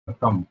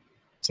Come.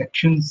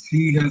 Section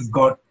C has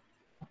got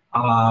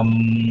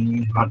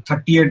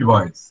 38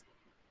 boys.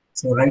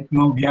 So right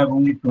now we have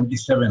only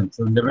 27.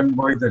 So 11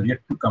 boys are yet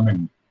to come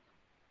in.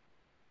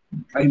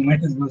 I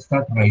might as well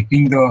start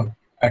writing the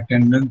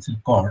attendance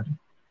record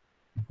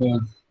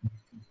because it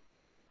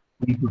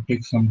need to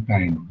take some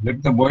time.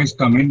 Let the boys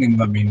come in. In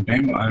the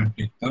meantime, I'll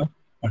take the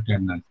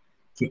attendance.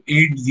 So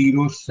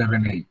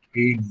 8078,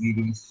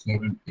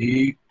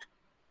 8078,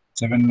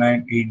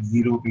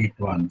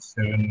 798081,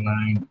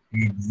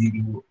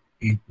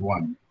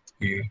 798081.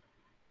 Okay,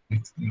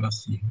 next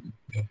let's see.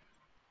 Okay.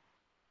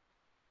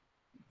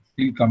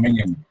 Still coming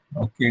in.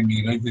 Okay,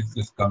 Neeraj is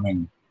just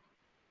coming.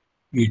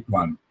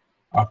 81.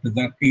 After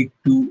that,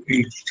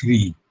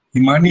 8283.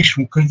 Himanish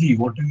Mukherjee,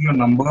 what is your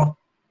number?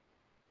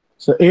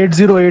 So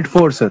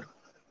 8084, sir.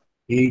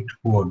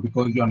 84,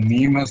 because your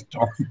name has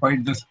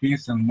occupied the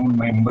space and no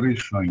number is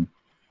showing.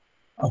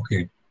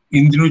 Okay.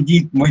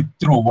 Indrajit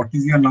Maitro, what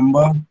is your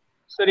number?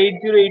 Sir,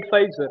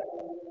 8085, sir.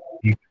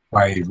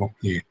 85,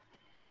 okay.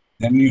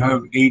 Then you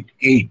have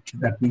 88,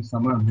 that means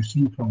some are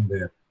missing from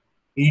there.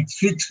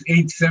 86,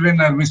 87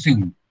 are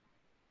missing.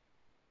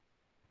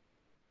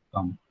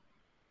 Come.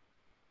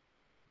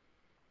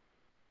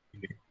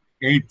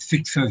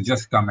 86 has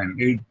just come in.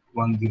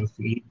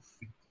 8103,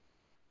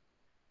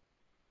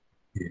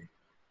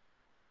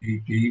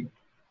 88.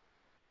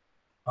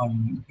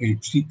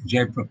 86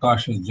 Jay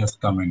Prakash has just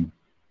come in.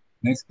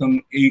 Next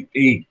come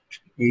 88.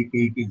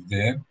 88 is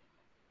there.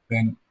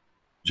 Then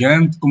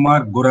Jayant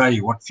Kumar Gurai,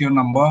 what's your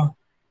number?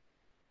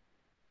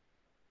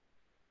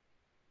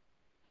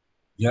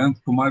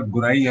 Jayant Kumar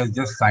Gurai has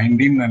just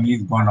signed in and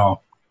he's gone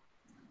off.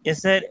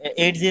 Yes, sir.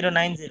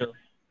 8090.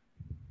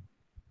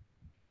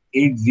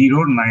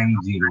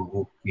 8090.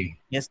 Okay.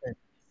 Yes, sir.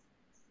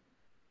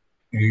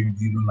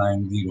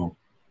 8090.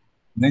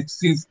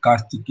 Next is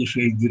Kartikesh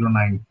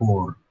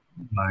 8094.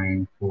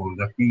 94.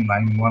 That means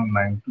 91,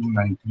 92,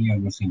 93 are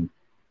missing.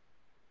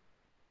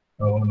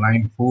 So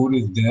 94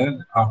 is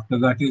there. After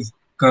that is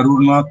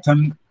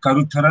Karutharan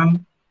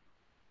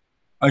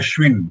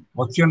Ashwin.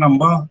 What's your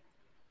number?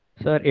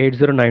 Sir,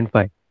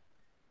 8095.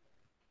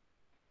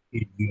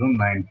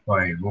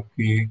 8095.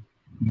 Okay.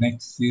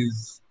 Next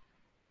is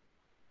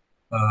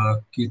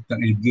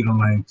Kirtan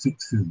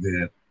 8096 is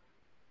there.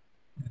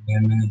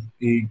 And then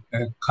is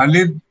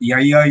Khalid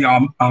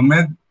Yahya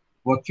Ahmed.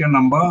 What's your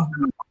number?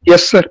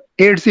 Yes, sir.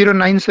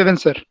 8097,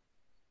 sir.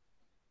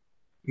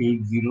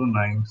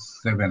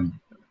 8097.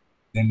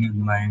 Then is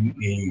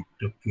 98.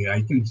 Okay,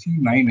 I can see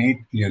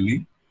 98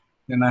 clearly.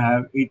 Then I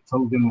have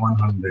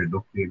 8100.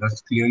 Okay, that's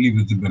clearly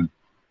visible.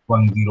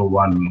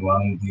 101,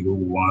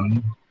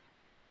 101.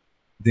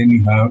 Then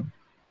you have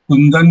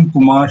Kundan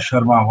Kumar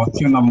Sharma.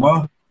 What's your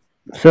number?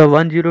 Sir,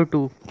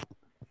 102.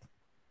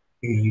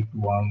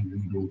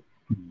 8102.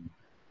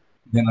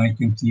 Then I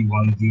can see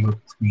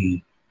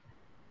 103.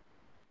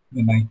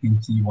 Then I can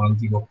see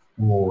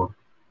 104,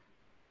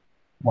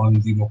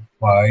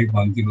 105,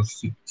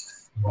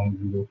 106,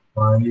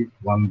 105,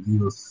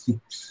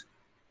 106.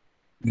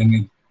 Then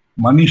it's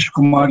Manish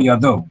Kumar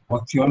Yadav.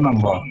 What's your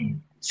number?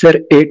 Sir,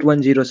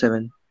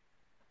 8107.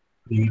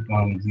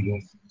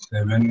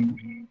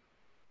 8107.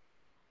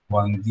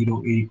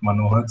 108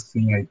 Manohar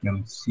Singh, I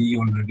can see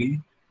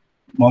already.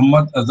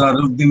 Muhammad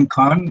Azharuddin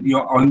Khan,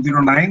 you're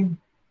 109?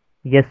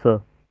 Yes,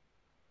 sir.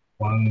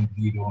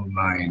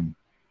 109.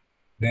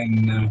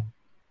 Then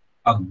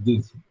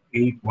Abdus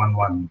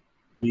 811,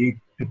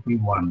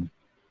 8111.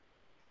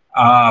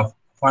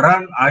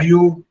 Farhan, are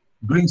you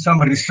doing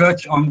some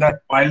research on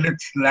that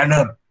pilot's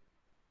ladder?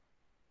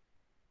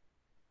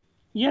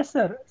 Yes,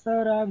 sir.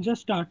 Sir, I've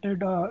just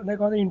started like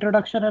on the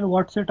introduction and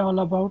what's it all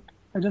about.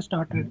 I just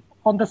started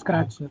on the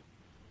scratch, sir.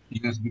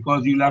 Yes,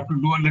 because you'll have to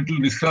do a little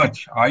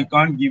research. I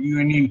can't give you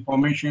any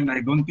information. I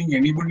don't think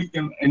anybody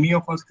can, any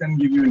of us can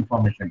give you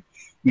information.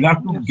 You'll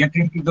have to get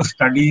into the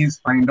studies,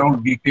 find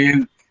out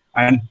details,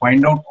 and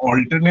find out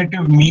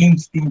alternative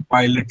means to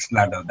pilot's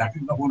ladder. That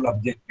is the whole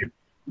objective.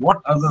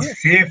 What other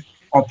safe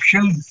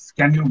options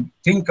can you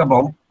think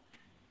about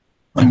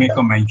to make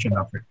a mention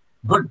of it?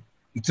 Good.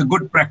 It's a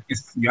good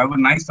practice. You have a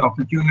nice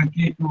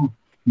opportunity to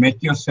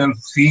make yourself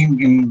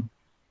seen in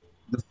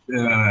the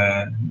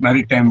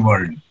maritime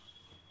world.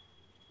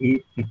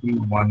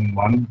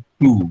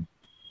 81112.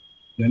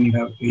 Then you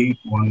have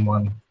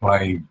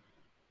 8115,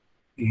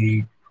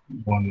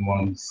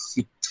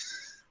 8116.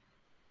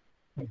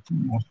 I think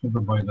most of the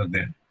boys are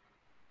there.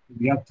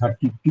 We have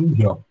 32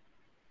 here.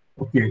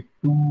 Okay,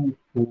 2,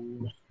 4,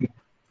 6,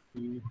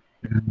 8,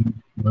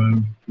 10,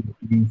 12,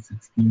 15,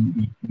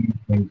 16, 18,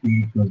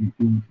 20,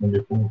 22,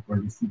 24,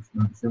 26,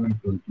 27,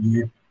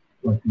 28,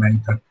 29,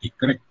 30.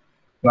 Correct.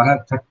 So I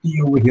have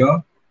 30 over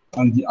here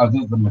and the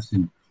others are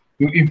missing.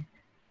 So if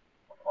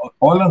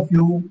all of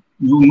you,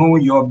 you know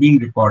you're being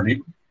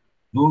recorded.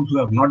 Those who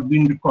have not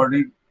been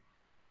recorded,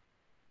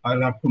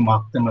 I'll have to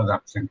mark them as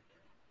absent.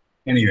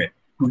 Anyway,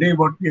 today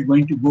what we are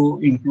going to go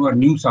into a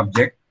new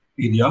subject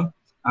area,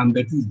 and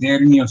that is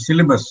there in your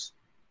syllabus.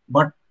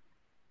 But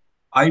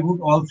I would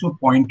also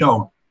point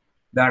out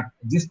that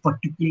this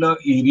particular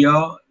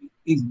area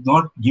is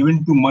not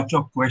given to much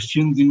of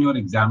questions in your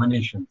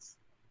examinations,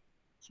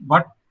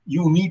 but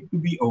you need to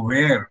be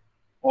aware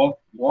of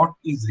what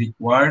is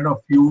required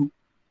of you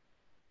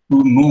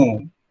to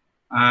know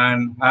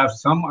and have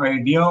some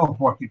idea of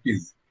what it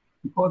is,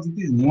 because it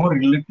is more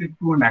related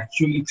to an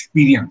actual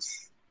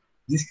experience.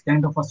 This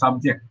kind of a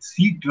subject,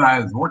 sea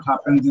trials, what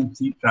happens in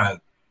sea trials,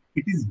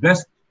 it is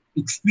best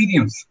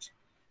experienced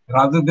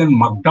rather than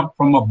mugged up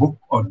from a book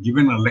or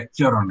given a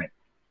lecture on it.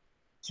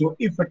 So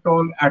if at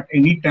all at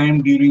any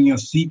time during your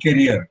sea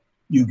career,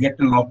 you get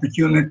an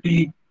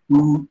opportunity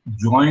to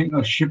join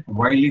a ship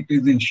while it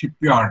is in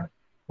shipyard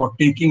for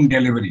taking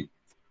delivery,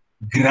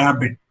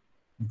 grab it,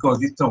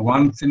 because it's a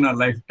once in a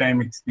lifetime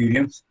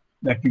experience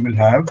that you will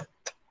have,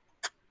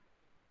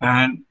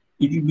 and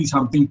it will be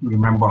something to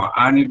remember,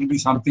 and it will be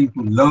something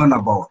to learn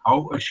about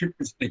how a ship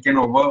is taken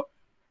over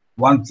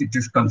once it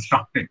is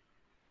constructed.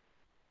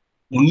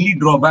 Only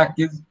drawback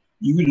is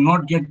you will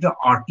not get the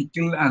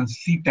article and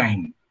sea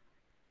time.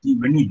 See,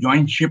 when you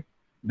join ship,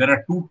 there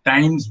are two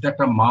times that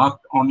are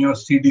marked on your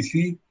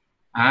CDC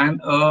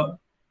and a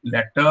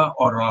letter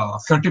or a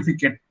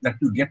certificate that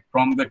you get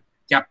from the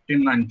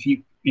captain and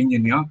chief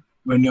engineer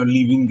when you're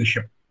leaving the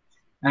ship.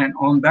 And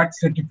on that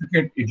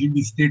certificate, it will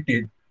be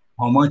stated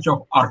how much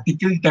of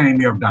article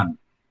time you have done.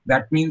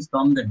 That means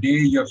from the day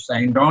you have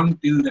signed on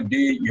till the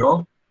day you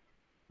have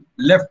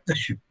left the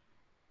ship.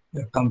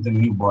 Here comes the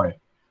new boy.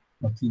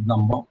 What's his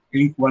number?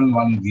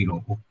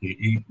 8110. Okay,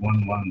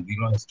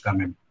 8110 has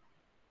come in.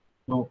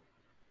 So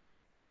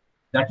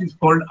that is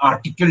called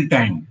article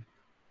time.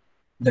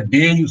 The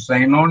day you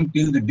sign on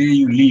till the day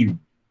you leave.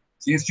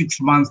 Say 6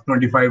 months,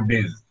 25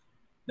 days.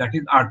 That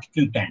is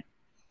article time.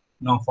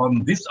 Now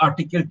from this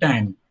article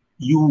time,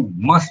 you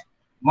must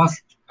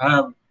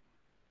have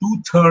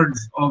 2/3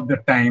 of the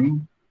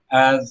time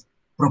as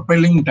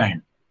propelling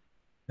time.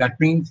 That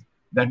means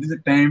that is the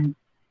time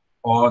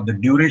or the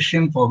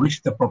duration for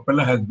which the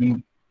propeller has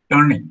been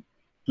turning.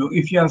 So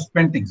if you have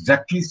spent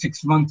exactly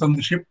 6 months on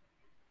the ship,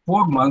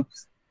 4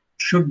 months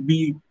should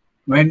be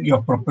when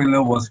your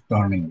propeller was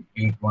turning.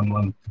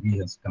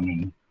 8113 has come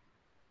in.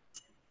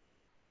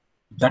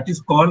 That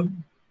is called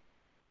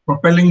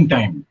propelling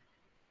time.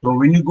 So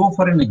when you go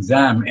for an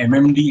exam,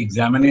 MMD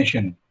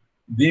examination,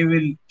 they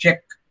will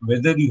check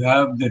whether you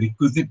have the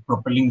requisite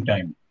propelling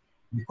time.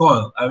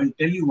 Because I will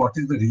tell you what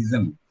is the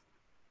reason.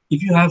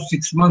 If you have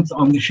 6 months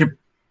on the ship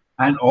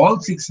and all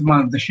 6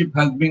 months the ship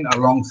has been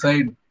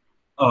alongside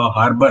a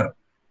harbor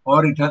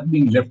or it has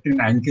been left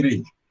in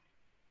anchorage,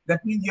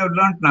 that means you have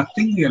learned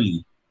nothing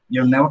really.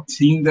 You have never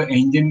seen the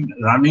engine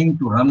running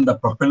to run the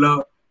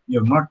propeller. You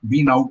have not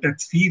been out at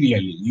sea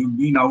really. You've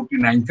been out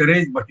in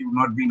anchorage, but you've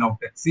not been out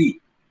at sea.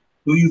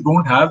 So you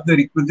don't have the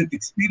requisite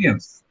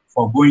experience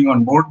for going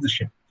on board the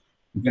ship.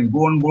 You can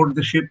go on board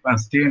the ship and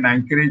stay in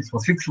anchorage for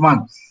 6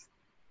 months.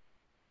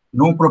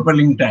 No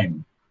propelling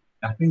time.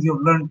 That means you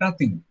have learned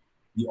nothing.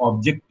 The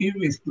objective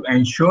is to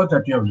ensure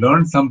that you have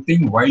learned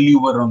something while you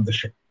were on the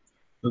ship.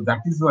 So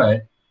that is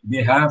why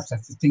they have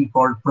such a thing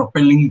called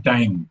propelling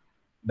time.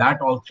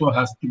 That also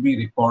has to be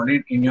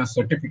recorded in your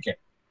certificate.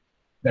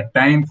 The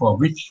time for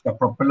which the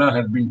propeller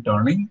has been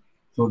turning,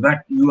 so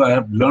that you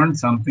have learned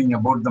something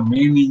about the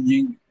main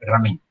engine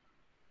running.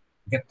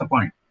 Get the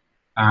point?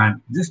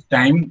 And this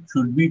time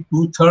should be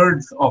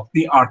 2/3 of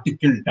the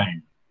article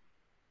time.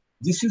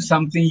 This is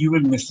something you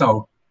will miss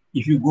out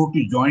if you go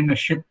to join a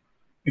ship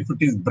if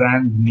it is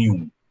brand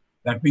new.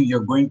 That means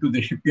you're going to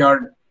the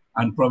shipyard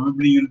and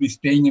probably you'll be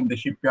staying in the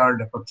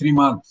shipyard for 3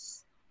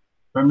 months,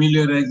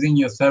 familiarizing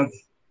yourself.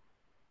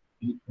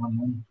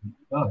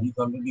 Oh, he's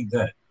already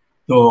there.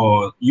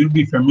 So you'll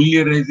be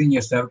familiarizing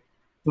yourself.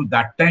 So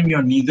that time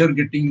you're neither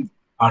getting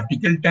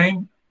article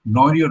time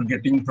nor you're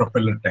getting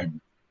propeller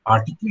time.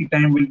 Article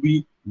time will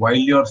be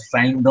while you're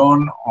signed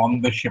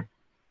on the ship.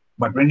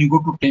 But when you go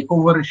to take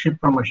over a ship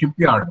from a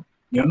shipyard,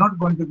 you're not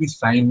going to be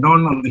signed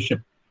on the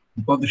ship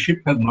because the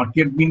ship has not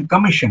yet been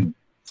commissioned.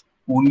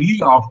 Only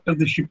after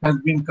the ship has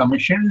been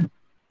commissioned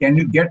can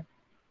you get,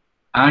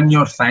 and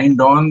you're signed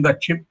on the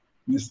ship,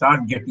 you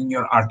start getting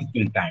your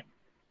article time.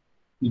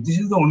 This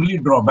is the only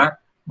drawback,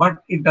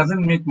 but it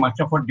doesn't make much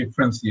of a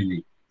difference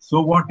really.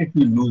 So what if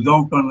you lose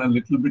out on a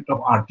little bit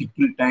of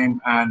article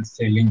time and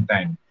sailing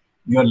time?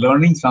 You are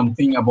learning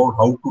something about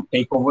how to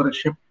take over a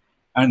ship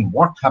and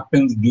what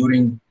happens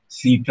during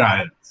sea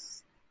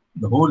trials.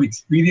 The whole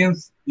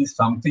experience is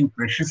something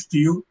precious to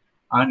you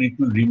and it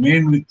will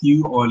remain with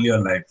you all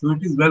your life. So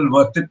it is well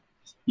worth it,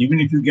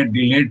 even if you get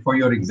delayed for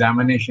your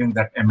examination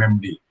at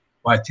MMD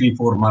by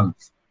 3-4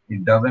 months.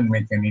 It doesn't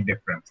make any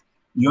difference.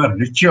 You are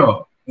richer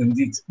in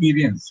the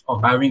experience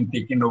of having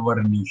taken over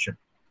a new ship.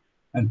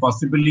 And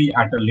possibly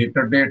at a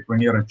later date,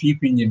 when you're a chief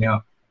engineer,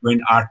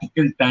 when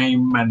article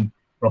time and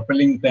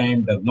propelling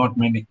time does not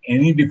make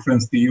any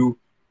difference to you,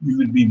 you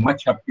will be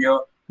much happier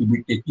to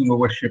be taking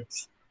over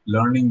ships,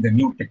 learning the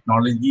new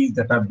technologies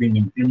that have been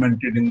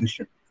implemented in the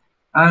ship,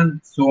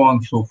 and so on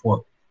and so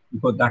forth.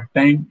 Because that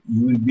time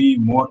you will be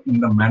more in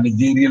the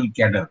managerial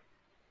cadre.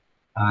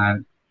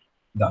 And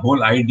the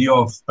whole idea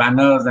of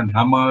spanners and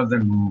hammers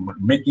and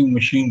making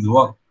machines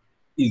work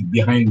is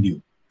behind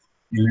you.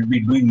 You will be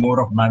doing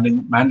more of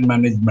man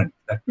management.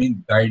 That means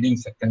guiding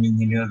second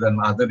engineers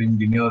and other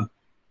engineers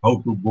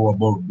how to go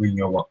about doing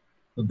your work.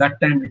 So that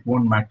time it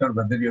won't matter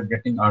whether you're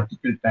getting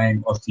article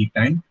time or sea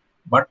time,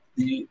 but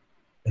the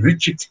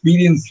rich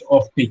experience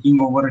of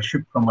taking over a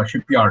ship from a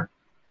shipyard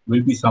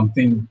will be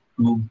something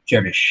to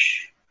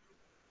cherish.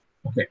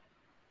 Okay.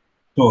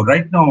 So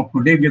right now,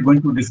 today we are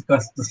going to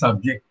discuss the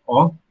subject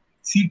of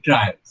sea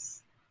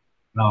trials.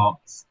 Now,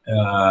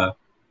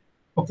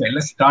 okay,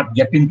 let's start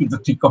getting to the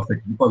thick of it,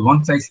 because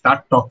once I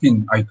start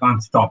talking, I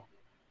can't stop.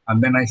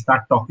 And then I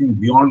start talking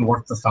beyond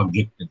what the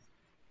subject is.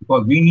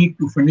 Because we need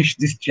to finish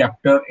this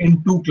chapter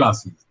in 2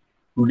 classes,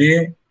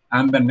 today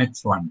and the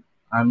next one.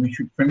 And we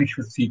should finish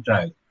with sea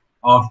trials.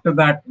 After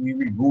that, we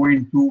will go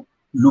into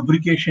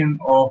lubrication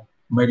of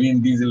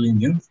marine diesel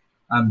engines.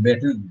 And that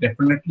is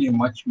definitely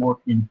much more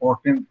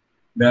important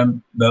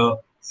than the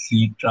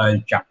sea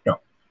trial chapter.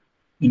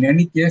 In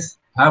any case,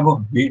 have a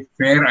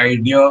fair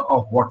idea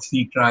of what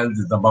sea trials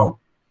is about.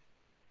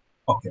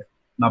 Okay.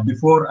 Now,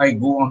 before I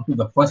go on to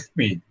the first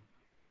page,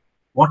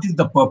 what is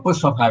the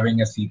purpose of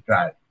having a sea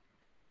trial?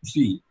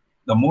 See,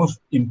 the most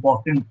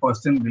important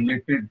person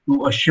related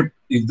to a ship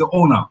is the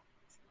owner,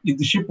 is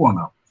the ship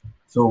owner.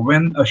 So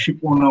when a ship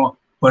owner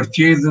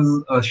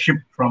purchases a ship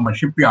from a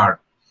shipyard,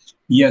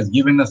 he has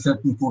given a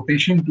certain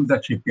quotation to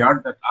the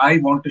shipyard that I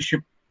want a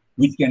ship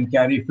which can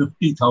carry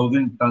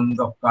 50,000 tons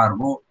of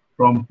cargo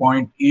from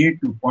point A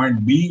to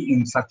point B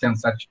in such and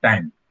such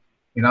time.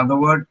 In other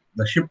words,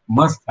 the ship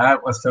must have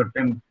a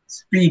certain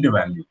speed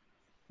value.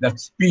 That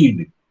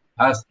speed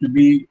has to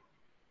be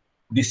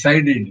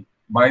decided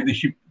by the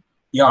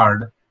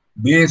shipyard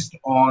based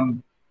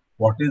on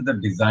what is the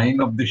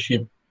design of the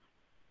ship,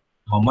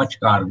 how much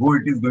cargo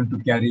it is going to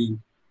carry,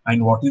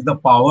 and what is the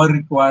power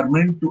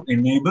requirement to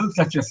enable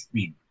such a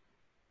speed.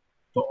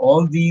 So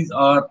all these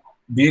are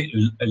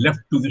left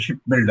to the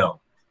shipbuilder.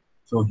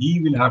 So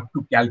he will have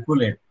to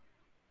calculate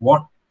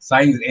what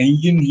size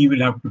engine he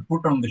will have to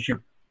put on the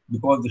ship,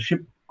 because the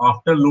ship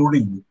after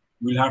loading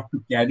will have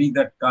to carry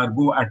that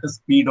cargo at a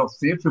speed of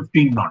say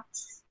 15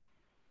 knots.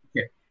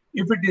 Okay.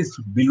 If it is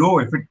below,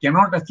 if it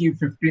cannot achieve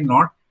 15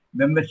 knots,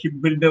 then the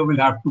shipbuilder will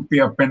have to pay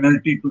a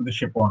penalty to the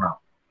ship owner,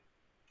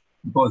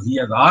 because he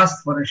has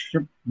asked for a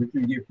ship which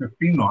will give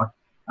 15 knots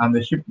and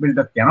the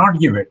shipbuilder cannot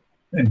give it,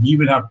 then he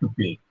will have to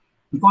pay.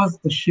 Because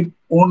the ship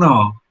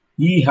owner,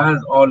 he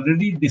has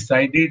already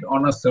decided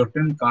on a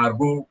certain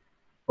cargo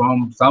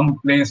from some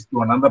place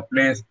to another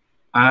place,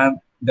 and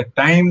the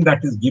time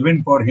that is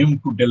given for him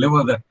to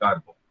deliver that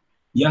cargo.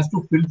 He has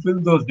to fulfill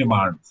those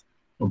demands.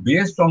 So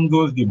based on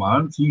those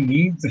demands, he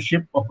needs a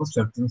ship of a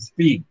certain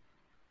speed.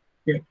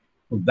 Okay.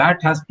 So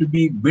that has to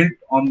be built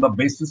on the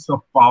basis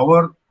of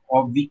power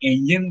of the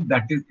engine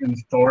that is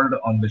installed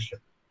on the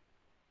ship.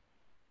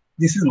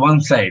 This is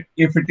one side.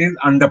 If it is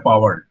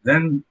underpowered,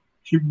 then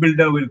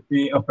shipbuilder will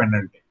pay a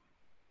penalty.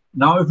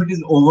 Now, if it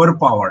is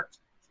overpowered,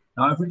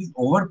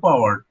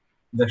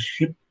 the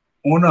ship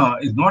owner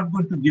is not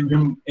going to give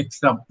him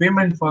extra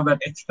payment for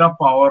that extra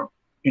power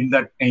in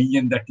that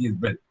engine that he has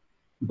built,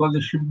 because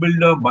the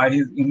shipbuilder, by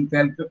his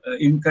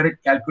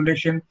incorrect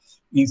calculation,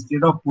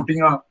 instead of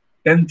putting a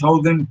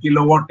 10,000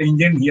 kilowatt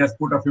engine, he has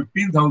put a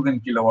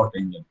 15,000 kilowatt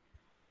engine.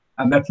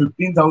 And that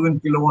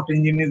 15,000 kilowatt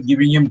engine is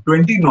giving him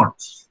 20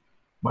 knots.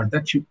 But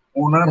the ship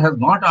owner has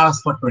not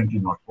asked for 20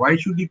 knots. Why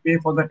should he pay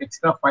for that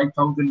extra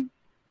 5,000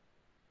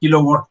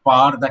 kilowatt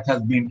power that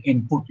has been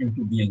input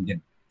into the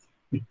engine?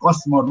 It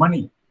costs more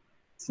money.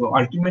 So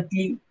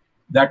ultimately,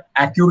 that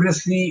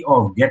accuracy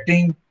of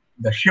getting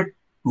the ship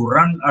to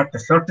run at a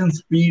certain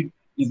speed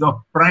is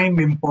of prime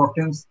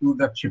importance to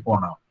the ship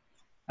owner.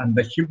 And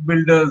the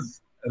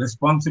shipbuilder's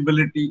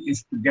responsibility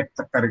is to get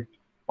the correct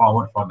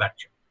power for that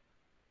ship.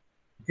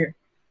 Okay.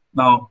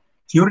 Now,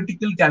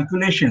 theoretical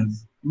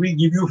calculations will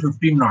give you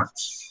 15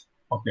 knots.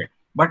 Okay.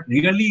 But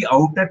really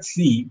out at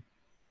sea,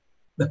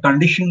 the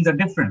conditions are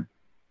different.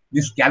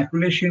 This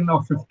calculation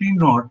of 15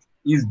 knots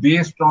is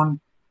based on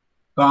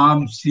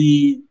calm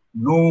sea,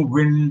 no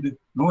wind,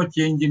 no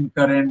change in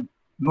current,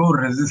 no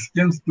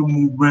resistance to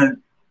movement.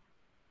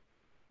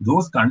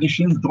 Those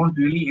conditions don't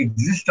really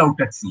exist out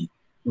at sea.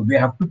 So they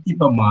have to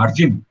keep a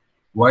margin.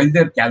 While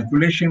their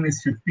calculation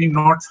is 15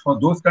 knots for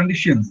those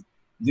conditions,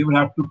 they will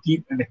have to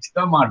keep an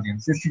extra margin,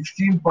 say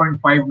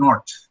 16.5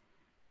 knots,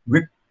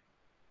 with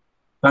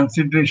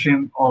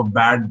consideration of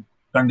bad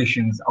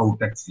conditions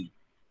out at sea.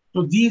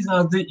 So these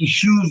are the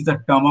issues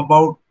that come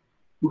about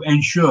to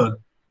ensure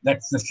that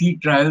the sea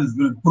trials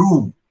will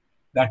prove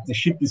that the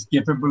ship is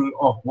capable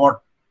of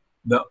what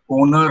the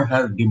owner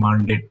has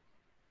demanded.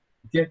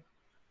 Okay,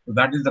 so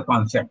that is the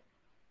concept.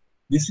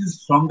 This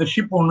is from the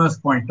ship owner's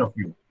point of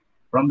view.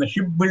 From the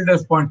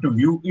shipbuilder's point of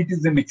view, it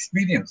is an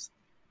experience.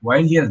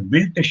 While he has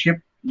built a ship,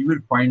 he will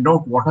find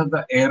out what are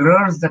the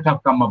errors that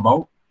have come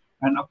about,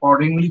 and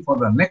accordingly for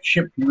the next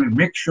ship, he will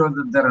make sure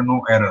that there are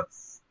no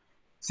errors.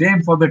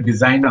 Same for the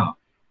designer.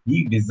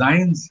 He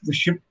designs the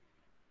ship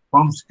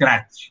from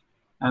scratch,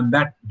 and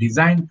that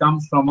design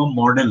comes from a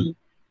model.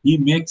 He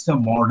makes a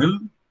model,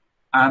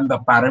 and the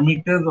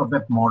parameters of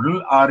that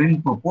model are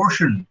in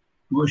proportion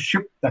to a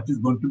ship that is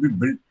going to be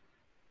built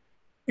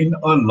in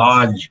a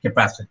large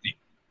capacity.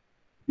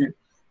 Okay.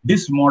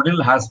 This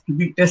model has to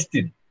be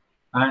tested,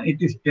 and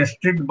it is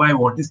tested by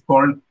what is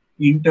called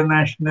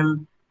International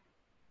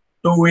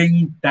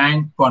Towing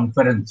Tank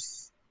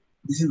Conference.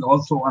 This is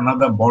also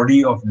another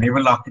body of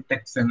naval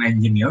architects and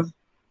engineers,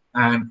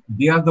 and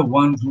they are the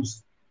ones who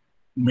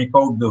make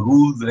out the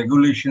rules,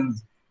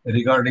 regulations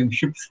regarding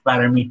ships'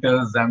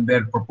 parameters and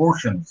their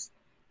proportions,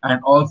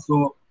 and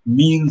also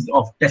means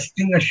of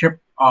testing a ship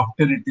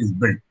after it is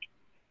built.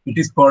 It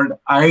is called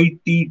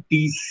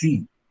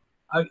ITTC.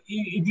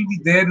 It will be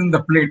there in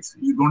the plates.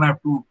 You don't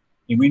have to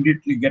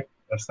immediately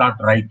start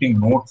writing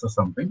notes or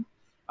something.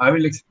 I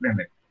will explain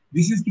it.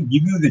 This is to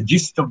give you the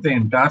gist of the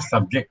entire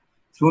subject,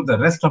 so the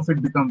rest of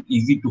it becomes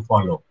easy to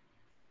follow.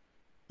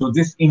 So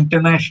this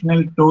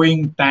International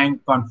Towing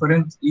Tank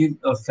Conference is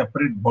a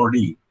separate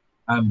body,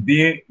 and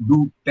they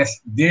do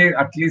test. They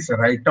at least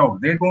write out.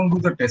 They don't do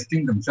the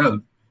testing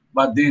themselves,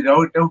 but they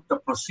write out the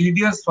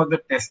procedures for the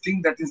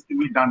testing that is to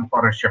be done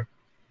for a ship.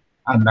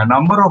 And the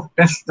number of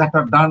tests that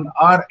are done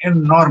are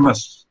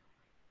enormous.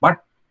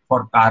 But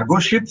for cargo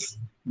ships,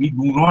 we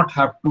do not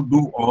have to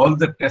do all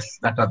the tests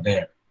that are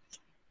there.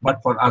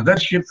 But for other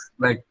ships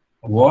like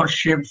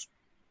warships,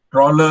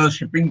 trawlers,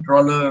 shipping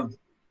trawlers,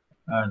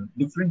 and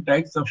different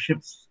types of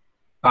ships,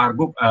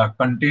 cargo,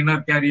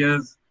 container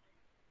carriers,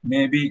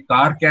 maybe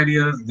car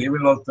carriers, they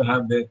will also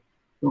have their.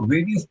 So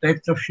various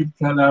types of ships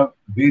will have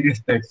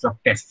various types of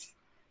tests.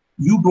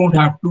 You don't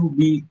have to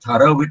be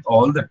thorough with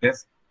all the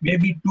tests.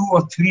 Maybe 2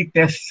 or 3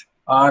 tests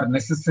are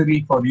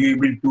necessary for you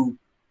able to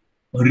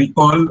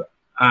recall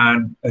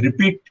and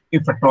repeat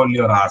if at all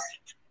you're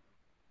asked.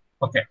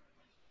 Okay,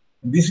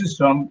 this is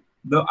from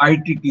the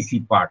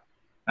ITTC part.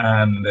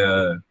 And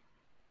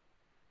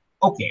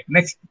okay,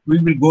 next we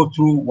will go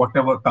through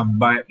whatever comes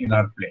by in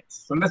our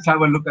plates. So let's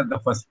have a look at the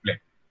first plate.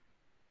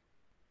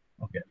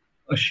 Okay,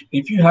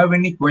 if you have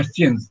any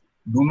questions,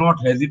 do not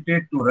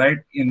hesitate to write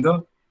in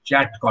the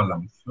chat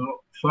column.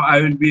 So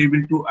I will be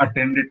able to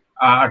attend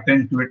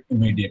to it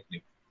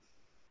immediately.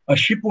 A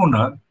ship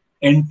owner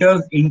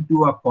enters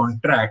into a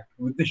contract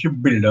with the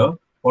shipbuilder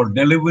for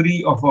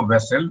delivery of a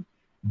vessel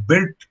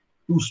built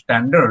to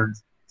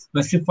standards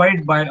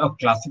specified by a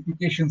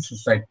classification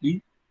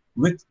society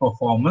with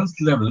performance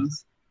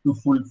levels to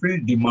fulfill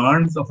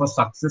demands of a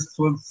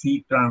successful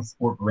sea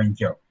transport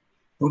venture.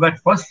 So that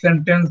first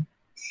sentence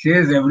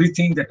says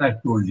everything that I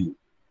told you.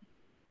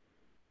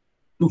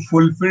 To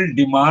fulfill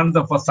demands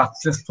of a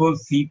successful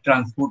sea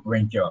transport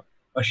venture.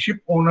 A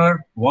ship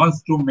owner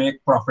wants to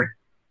make profit.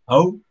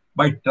 How?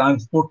 By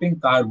transporting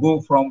cargo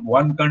from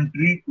one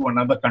country to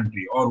another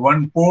country or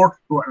one port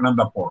to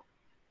another port.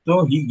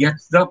 So he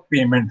gets the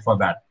payment for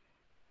that.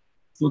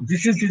 So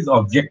this is his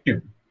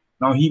objective.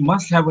 Now he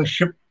must have a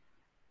ship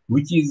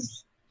which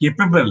is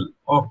capable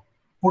of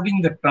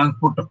putting the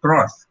transport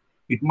across.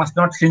 It must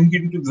not sink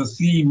into the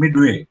sea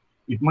midway.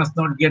 It must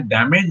not get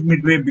damaged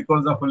midway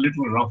because of a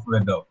little rough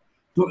weather.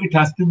 So it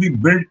has to be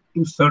built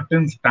to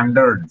certain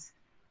standards.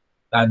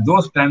 And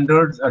those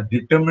standards are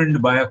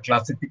determined by a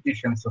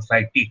classification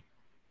society.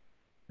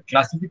 The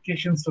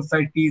classification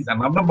society is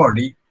another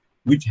body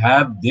which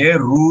have their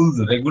rules,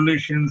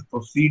 regulations,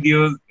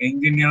 procedures,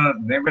 engineers,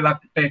 naval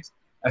architects,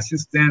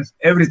 assistants,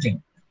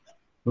 everything.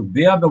 So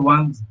they are the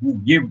ones who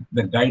give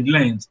the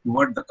guidelines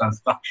toward the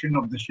construction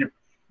of the ship,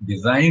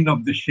 design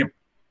of the ship,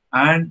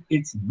 and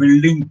its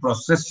building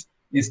process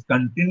is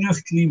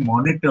continuously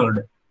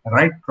monitored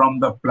right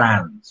from the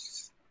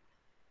plans.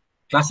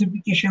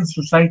 Classification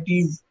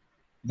societies,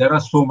 there are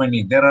so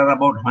many. There are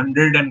about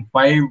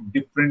 105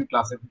 different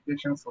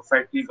classification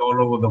societies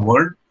all over the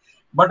world,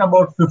 but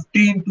about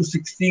 15 to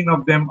 16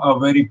 of them are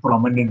very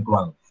prominent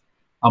ones.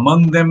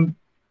 Among them,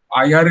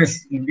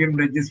 IRS, Indian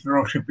Register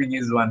of Shipping,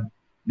 is one.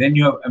 Then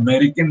you have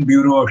American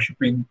Bureau of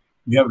Shipping.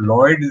 You have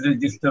Lloyd's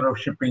Register of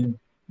Shipping.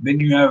 Then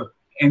you have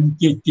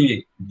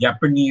NKK,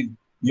 Japanese.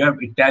 You have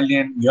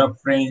Italian. You have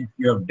French.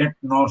 You have Det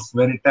Norse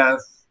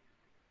Veritas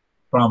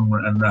from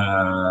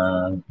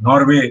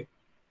Norway.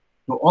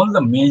 So all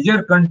the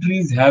major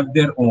countries have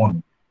their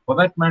own. For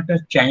that matter,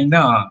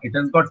 China, it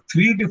has got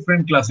 3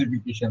 different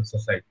classification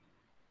societies,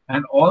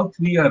 and all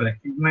 3 are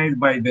recognized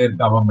by their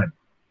government.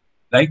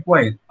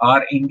 Likewise,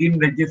 our Indian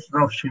Register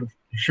of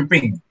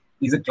Shipping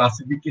is a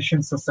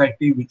classification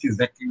society which is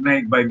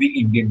recognized by the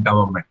Indian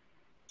government.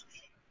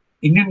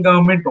 Indian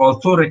government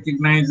also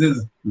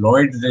recognizes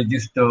Lloyd's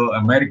Register,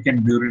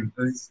 American Bureau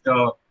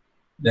Register,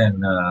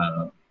 then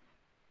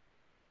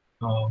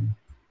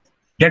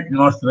Det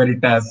Norse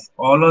Veritas.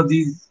 All of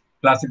these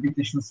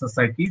classification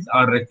societies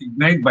are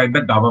recognized by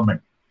the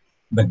government.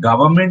 The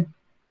government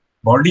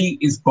body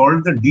is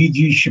called the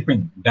DG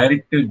Shipping,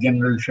 Director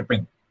General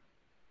Shipping,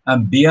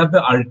 and they are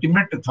the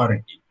ultimate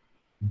authority.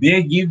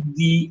 They give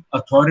the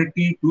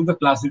authority to the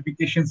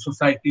classification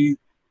society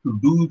to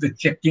do the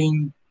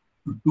checking,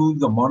 to do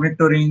the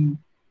monitoring,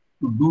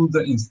 to do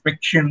the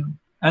inspection,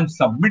 and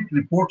submit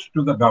reports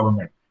to the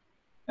government.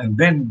 And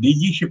then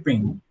DG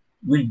Shipping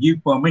will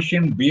give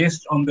permission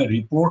based on the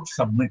report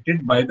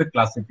submitted by the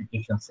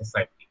classification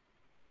society.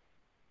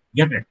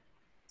 Get it?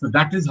 So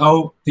that is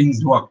how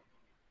things work.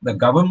 The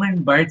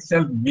government by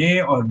itself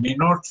may or may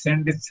not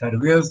send its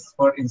surveyors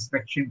for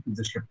inspection to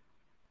the ship.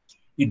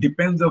 It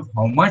depends on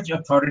how much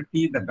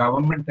authority the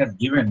government has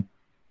given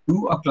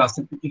to a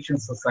classification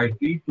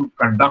society to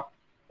conduct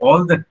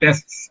all the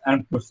tests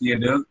and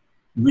procedures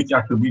which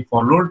are to be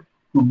followed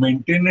to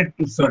maintain it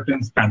to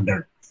certain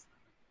standards.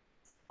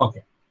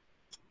 Okay.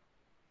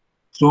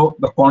 So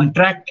the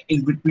contract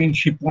is between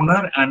ship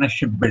owner and a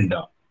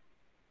shipbuilder.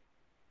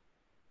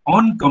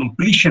 On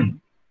completion,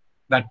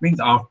 that means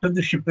after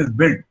the ship is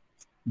built,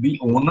 the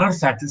owner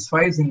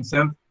satisfies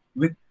himself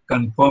with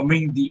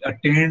confirming the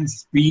attained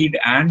speed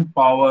and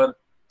power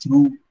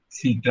through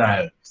sea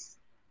trials.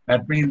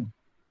 That means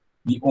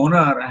the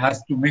owner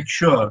has to make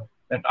sure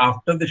that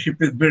after the ship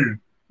is built,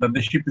 that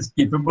the ship is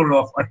capable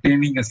of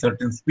attaining a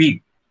certain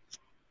speed.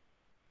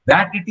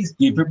 That it is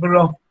capable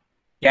of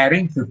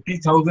carrying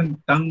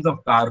 50,000 tons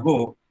of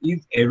cargo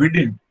is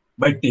evident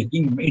by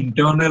taking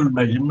internal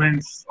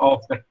measurements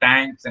of the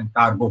tanks and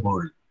cargo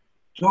hold.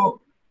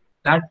 So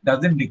that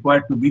doesn't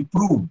require to be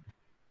proved.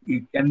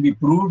 It can be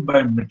proved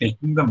by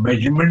taking the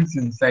measurements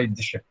inside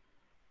the ship.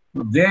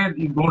 So there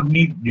you don't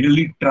need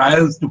really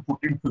trials to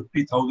put in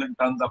 50,000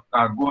 tons of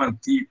cargo and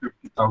see if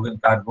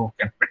 50,000 cargo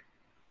can fit.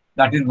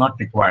 That is not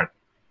required.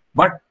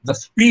 But the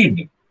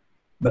speed,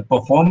 the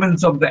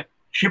performance of the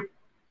ship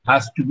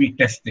has to be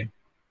tested.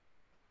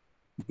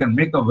 You can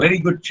make a very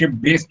good ship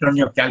based on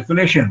your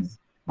calculations,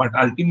 but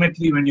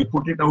ultimately when you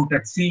put it out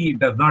at sea, it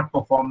does not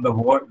perform the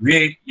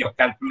way your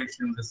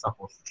calculations are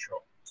supposed to show.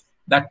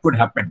 That could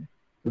happen.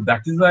 So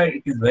that is why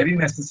it is very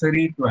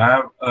necessary to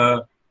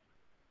have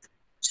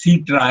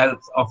sea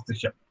trials of the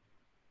ship.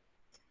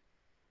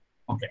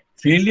 Okay.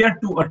 Failure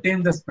to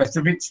attain the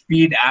specific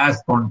speed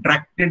as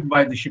contracted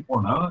by the ship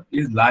owner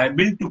is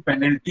liable to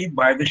penalty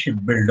by the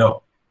shipbuilder.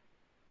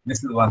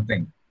 This is one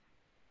thing.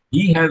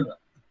 He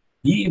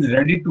is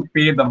ready to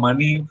pay the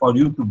money for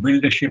you to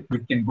build a ship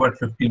which can go at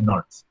 15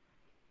 knots.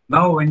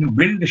 Now, when you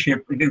build the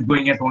ship, it is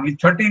going at only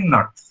 13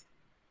 knots.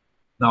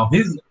 Now,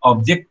 his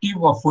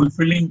objective of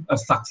fulfilling a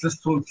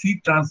successful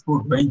sea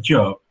transport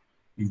venture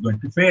is going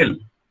to fail.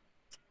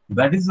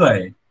 That is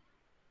why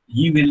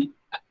he will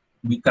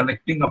be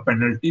collecting a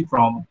penalty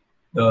from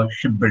the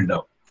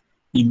shipbuilder.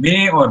 He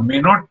may or may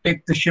not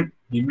take the ship.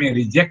 He may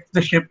reject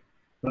the ship.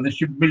 So the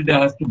shipbuilder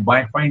has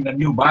to find a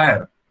new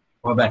buyer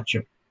for that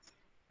ship.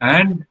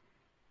 And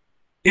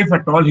if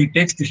at all he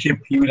takes the ship,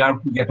 he will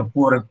have to get a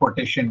poorer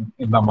quotation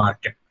in the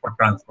market for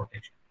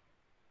transportation.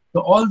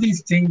 So all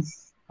these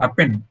things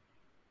happen.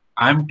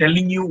 I'm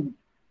telling you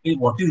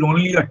what is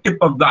only a tip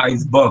of the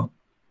iceberg.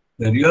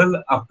 The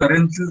real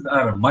occurrences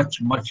are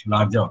much, much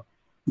larger.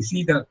 You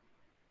see, the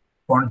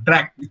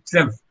contract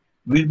itself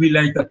will be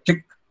like a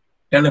thick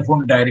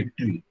telephone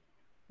directory.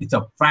 It's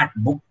a fat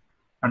book,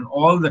 and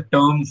all the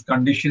terms,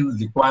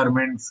 conditions,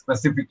 requirements,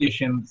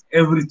 specifications,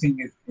 everything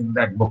is in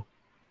that book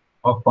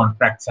of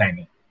contract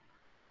signing.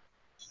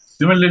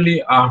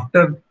 Similarly,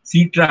 after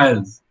sea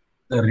trials,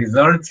 the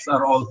results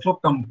are also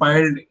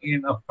compiled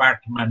in a fat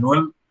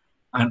manual,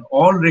 and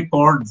all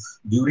records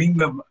during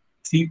the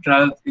sea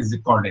trials is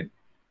recorded.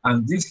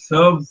 And this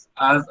serves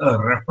as a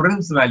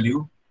reference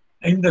value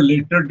in the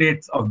later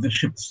dates of the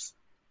ship's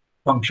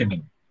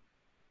functioning.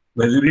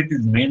 Whether it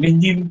is main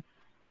engine,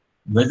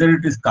 whether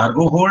it is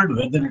cargo hold,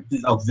 whether it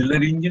is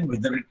auxiliary engine,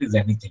 whether it is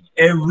anything.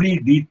 Every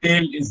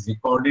detail is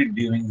recorded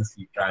during the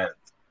sea trials.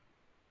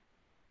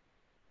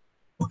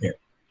 Okay.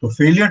 So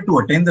failure to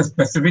attain the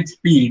specific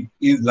speed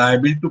is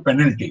liable to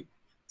penalty.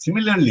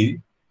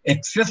 Similarly,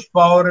 excess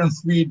power and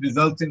speed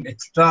results in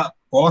extra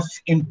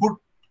cost input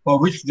for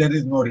which there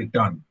is no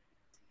return.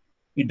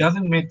 It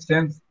doesn't make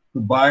sense to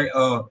buy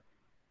a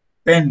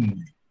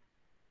pen.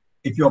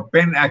 If your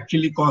pen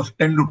actually costs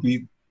 10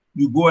 rupees,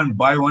 you go and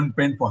buy one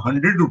pen for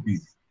 100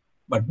 rupees.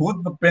 But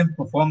both the pens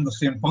perform the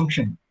same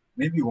function.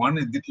 Maybe one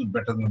is a little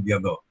better than the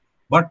other.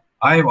 But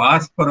I have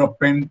asked for a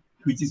pen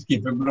which is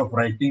capable of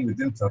writing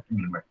within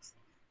certain limits.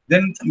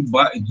 Then you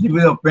give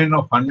a pen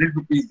of 100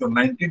 rupees or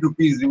 90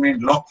 rupees, remain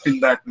locked in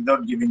that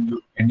without giving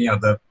you any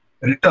other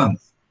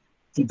returns.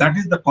 So that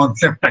is the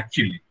concept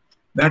actually,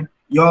 that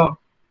you're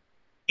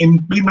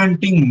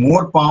implementing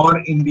more power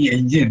in the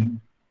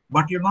engine,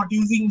 but you're not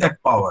using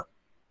that power.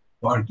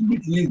 So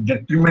ultimately, it's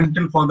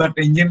detrimental for that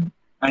engine,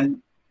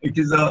 and it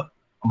is a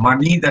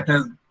money that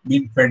has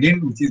been fed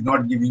in, which is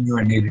not giving you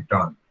any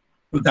return.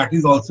 So that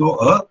is also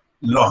a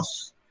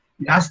loss.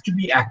 It has to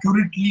be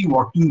accurately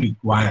what you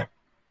require.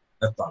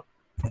 That's all.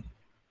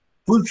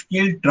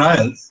 Full-scale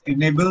trials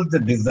enable the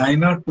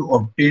designer to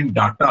obtain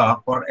data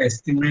for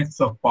estimates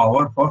of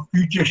power for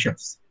future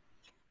ships.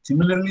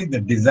 Similarly,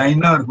 the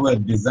designer who has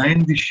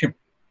designed the ship,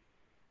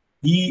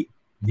 he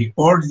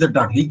records the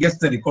data. He gets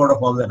the record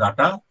of all the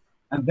data,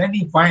 and then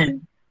he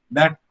finds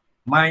that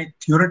my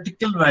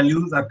theoretical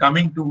values are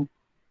coming to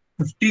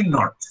 15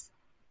 knots,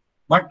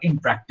 but in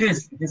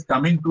practice, it is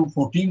coming to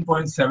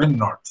 14.7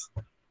 knots.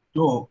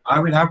 So I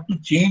will have to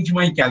change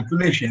my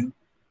calculation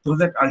so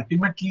that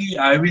ultimately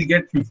I will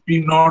get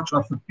 15 knots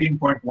or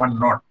 15.1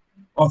 knot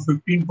or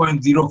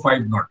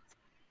 15.05 knots.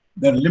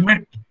 the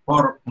limit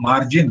for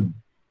margin.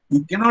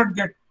 You cannot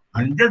get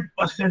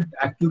 100%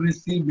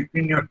 accuracy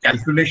between your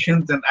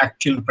calculations and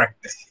actual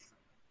practice.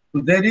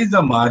 So there is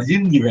a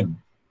margin given,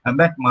 and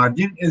that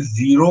margin is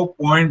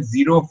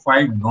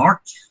 0.05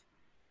 knots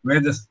where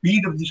the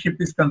speed of the ship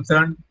is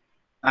concerned,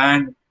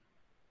 and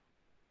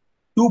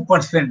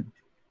 2%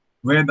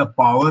 where the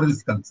power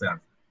is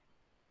concerned.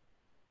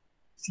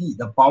 See,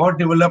 the power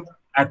developed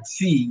at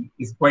sea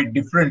is quite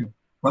different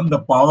from the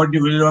power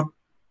developed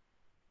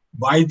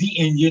by the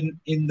engine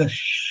in the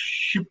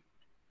ship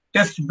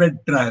test bed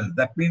trials.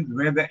 That means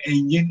where the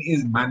engine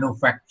is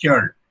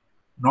manufactured,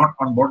 not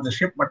on board the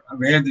ship, but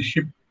where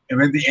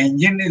the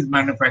engine is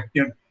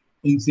manufactured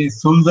in, say,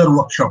 Sulzer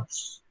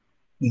workshops.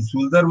 In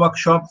Sulzer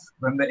workshops,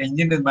 when the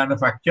engine is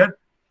manufactured,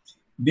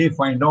 they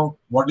find out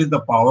what is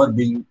the power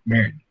being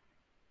made.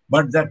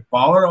 But that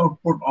power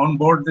output on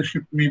board the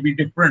ship may be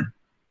different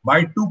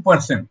by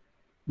 2%,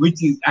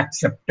 which is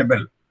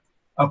acceptable.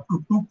 Up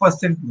to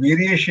 2%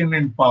 variation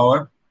in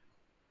power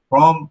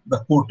from the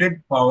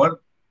quoted power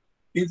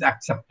is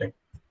accepted.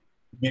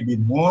 Maybe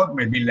more,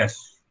 maybe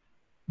less.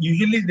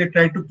 Usually they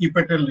try to keep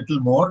it a little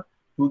more,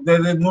 so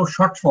there is no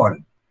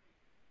shortfall.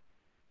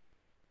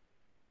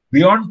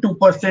 Beyond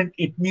 2%,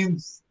 it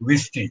means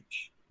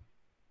wastage.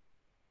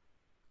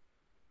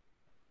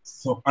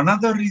 So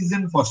another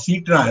reason for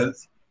sea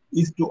trials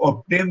is to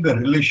obtain the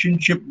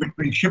relationship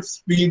between ship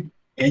speed,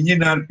 engine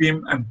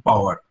RPM, and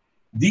power.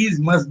 These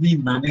must be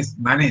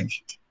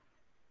managed.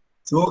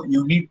 So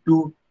you need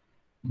to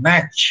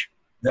match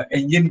the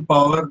engine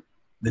power,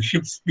 the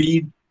ship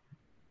speed,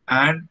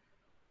 and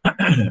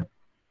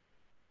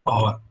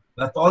power.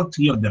 That's all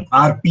three of them.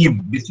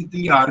 RPM.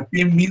 Basically,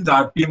 RPM means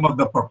RPM of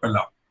the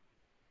propeller.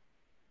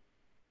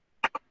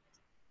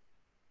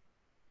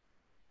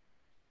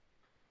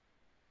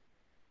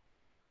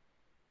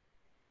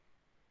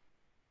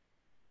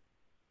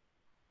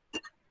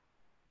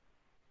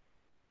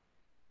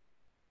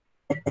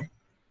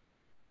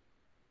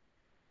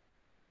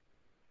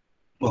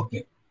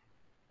 Okay.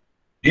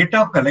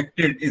 Data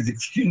collected is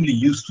extremely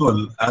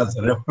useful as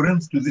a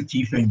reference to the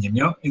chief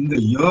engineer in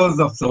the years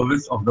of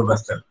service of the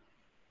vessel.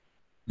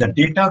 The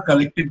data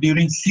collected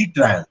during sea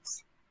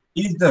trials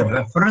is the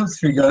reference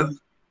figures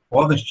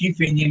for the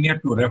chief engineer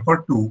to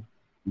refer to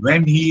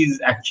when he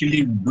is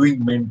actually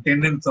doing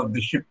maintenance of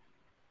the ship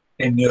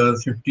 10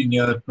 years, 15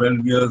 years,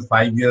 12 years,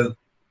 5 years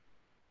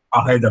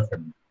ahead of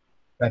him.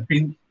 That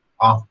means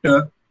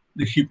after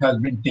the ship has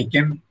been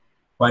taken,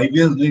 5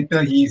 years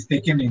later, he is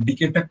taken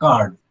indicator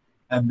card,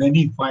 and then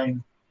he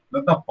finds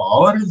that the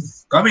power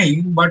is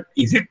coming, but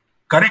is it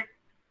correct?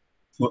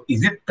 So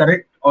is it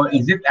correct or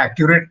is it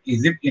accurate?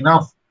 Is it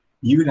enough?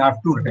 You will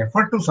have to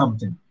refer to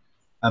something.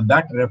 And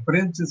that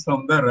reference is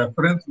from the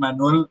reference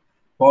manual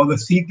for the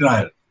sea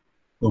trial.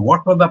 So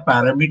what were the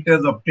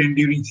parameters obtained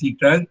during sea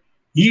trial?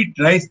 He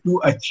tries to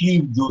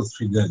achieve those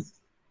figures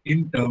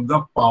in terms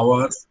of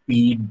power,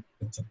 speed,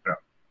 etc.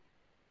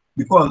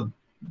 Because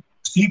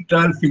sea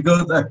trial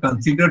figures are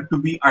considered to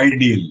be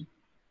ideal.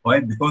 Why?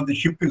 Because the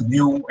ship is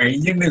new,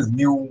 engine is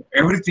new,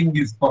 everything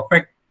is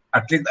perfect,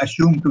 at least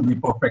assumed to be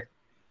perfect.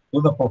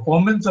 So the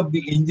performance of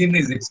the engine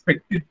is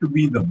expected to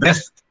be the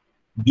best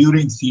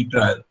during sea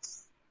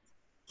trials.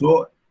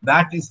 So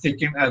that is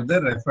taken as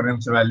the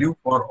reference value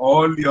for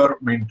all your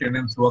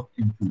maintenance work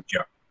in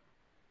future.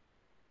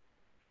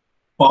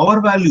 Power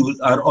values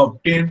are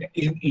obtained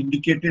in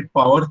indicated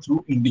power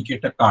through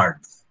indicator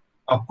cards.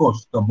 Of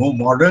course, the more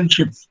modern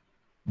ships,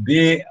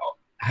 they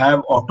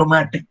have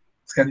automatic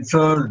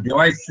sensors,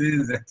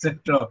 devices,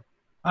 etc.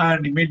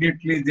 And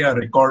immediately they are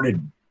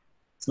recorded.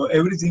 So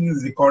everything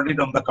is recorded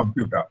on the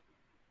computer.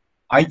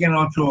 I can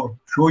also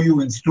show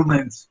you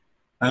instruments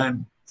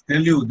and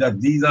tell you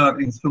that these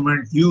are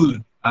instruments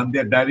used and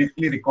they're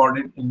directly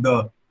recorded in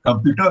the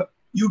computer.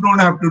 You don't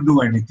have to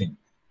do anything.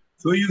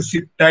 So you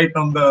sit tight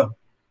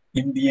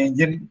in the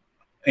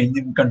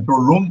engine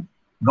control room,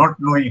 not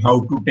knowing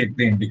how to take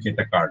the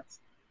indicator cards.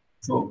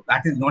 So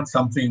that is not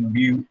something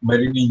we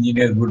marine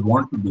engineers would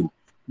want to do.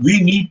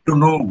 We need to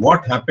know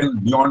what happens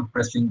beyond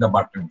pressing the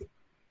button,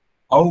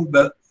 how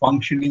the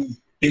functioning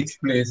takes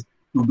place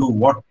to do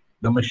what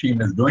the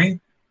machine is doing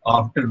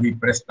after we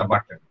press the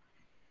button.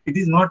 It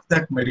is not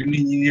that marine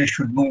engineers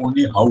should know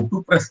only how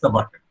to press the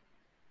button.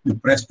 You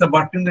press the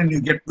button and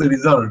you get the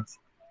results.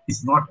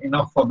 It's not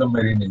enough for the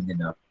marine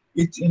engineer.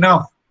 It's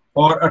enough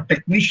for a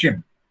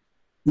technician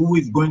who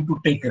is going to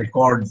take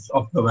records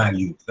of the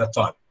values. That's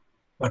all.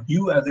 But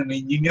you as an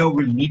engineer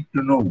will need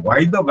to know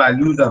why the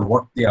values are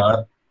what they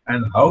are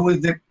and how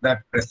is it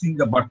that pressing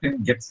the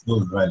button gets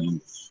those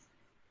values.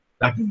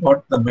 That is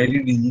what the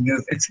marine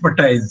engineer's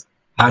expertise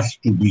has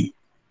to be.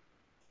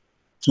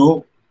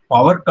 So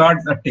power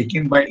cards are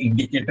taken by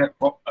indicator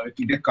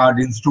card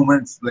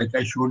instruments like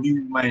I showed you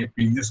in my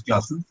previous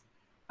classes,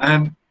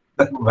 and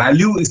the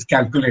value is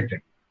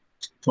calculated.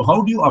 So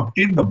how do you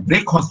obtain the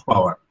brake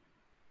horsepower?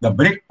 The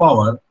brake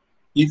power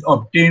is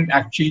obtained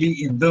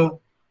actually in the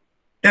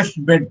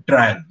test bed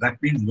trial.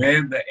 That means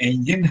where the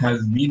engine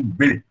has been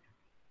built,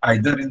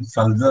 either in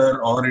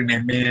Sulzer or in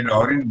ML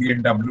or in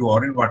BMW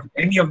or in what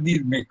any of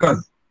these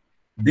makers.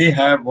 they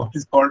have what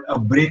is called a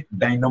brake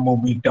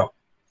dynamometer.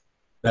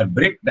 That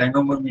brake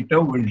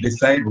dynamometer will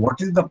decide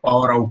what is the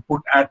power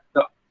output at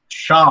the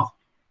shaft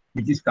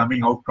which is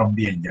coming out from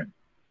the engine.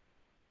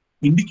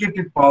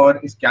 Indicated power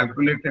is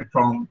calculated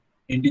from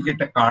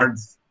indicator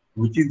cards,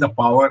 which is the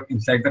power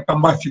inside the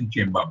combustion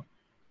chamber.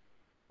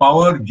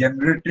 Power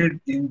generated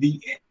in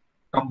the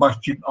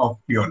combustion of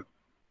fuel.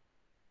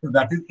 So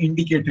that is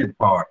indicated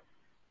power.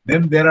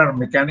 Then there are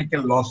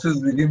mechanical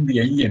losses within the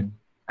engine,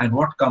 and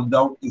what comes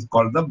out is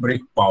called the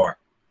brake power.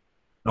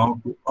 Now,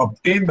 to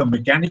obtain the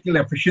mechanical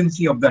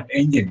efficiency of that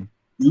engine,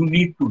 you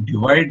need to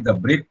divide the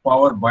brake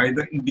power by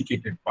the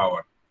indicated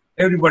power.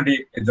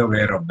 Everybody is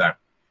aware of that.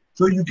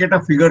 So you get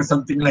a figure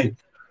something like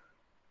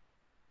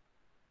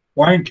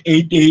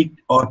 0.88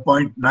 or zero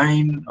point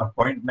 0.9 or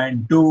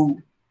 0.92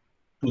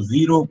 to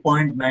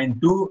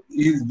 0.92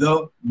 is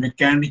the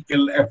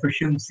mechanical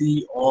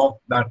efficiency of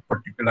that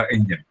particular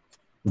engine.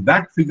 So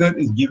that figure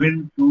is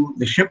given to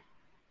the ship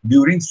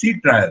during sea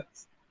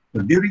trials.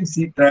 So during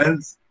sea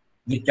trials,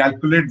 they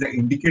calculate the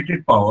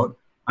indicated power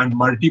and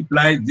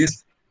multiply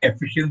this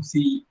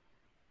efficiency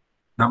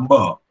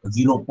number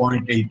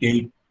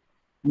 0.88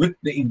 with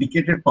the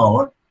indicated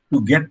power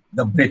to get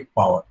the brake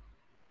power.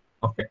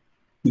 Okay.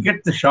 To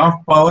get the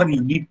shaft power,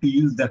 you need to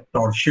use the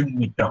torsion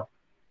meter,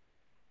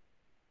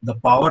 the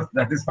power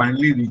that is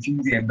finally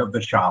reaching the end of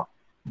the shaft.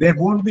 There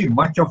won't be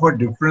much of a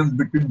difference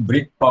between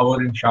brake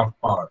power and shaft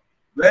power.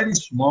 Very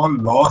small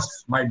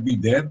loss might be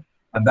there,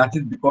 and that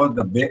is because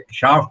the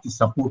shaft is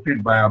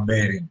supported by a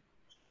bearing.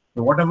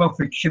 So whatever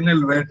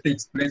frictional wear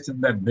takes place in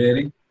that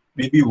bearing,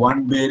 maybe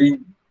one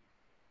bearing,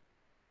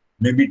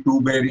 maybe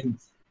two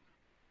bearings,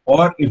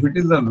 or if it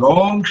is a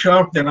long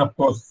shaft, then of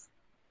course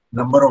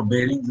number of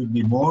bearings will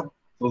be more,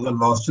 so the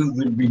losses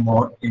will be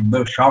more in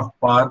the shaft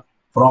power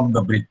from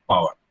the brake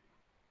power.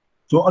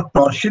 So a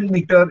torsion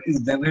meter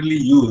is generally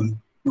used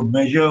to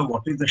measure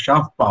what is the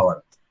shaft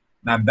power.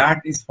 Now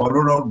that is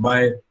followed out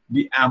by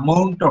the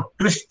amount of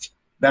twist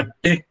that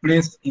take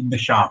place in the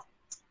shaft.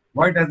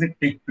 Why does it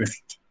take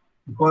twist?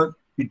 Because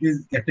it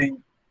is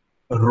getting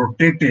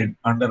rotated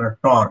under a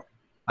torque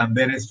and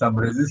there is some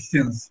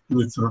resistance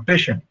to its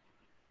rotation.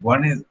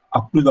 One is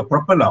up to the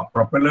propeller.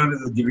 Propeller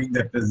is giving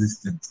that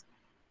resistance.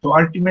 So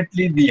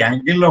ultimately the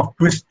angle of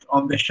twist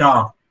on the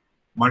shaft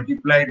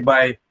multiplied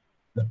by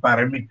the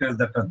parameters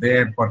that are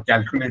there for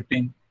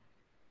calculating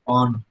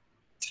on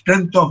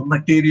strength of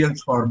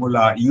materials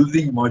formula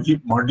using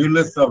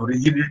modulus of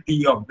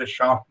rigidity of the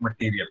shaft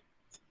material.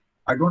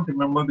 I don't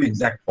remember the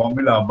exact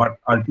formula, but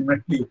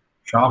ultimately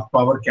shaft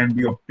power can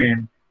be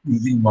obtained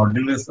using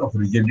modulus of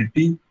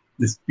rigidity,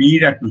 the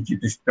speed at which it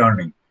is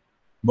turning,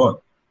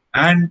 both,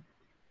 and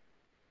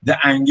the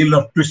angle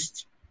of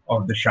twist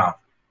of the shaft.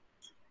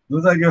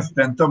 Those are your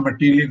strength of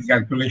material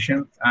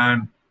calculations,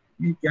 and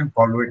you can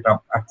follow it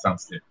up at some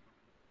stage.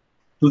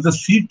 So the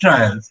sea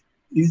trials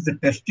is the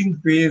testing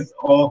phase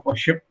of a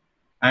ship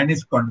and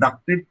is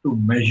conducted to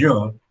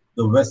measure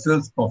the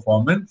vessel's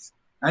performance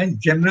and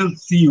general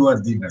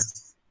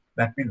seaworthiness.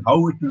 That means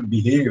how it will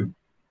behave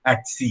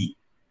at sea,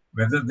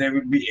 whether there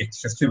will be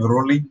excessive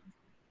rolling,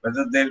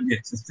 whether there will be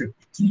excessive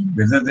pitching,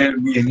 whether there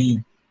will be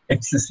any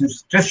excessive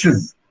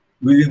stresses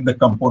within the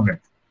component.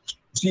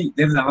 See,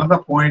 there is another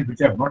point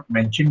which I have not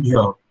mentioned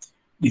here,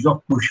 is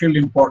of crucial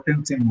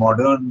importance in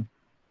modern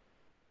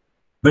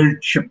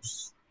built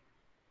ships.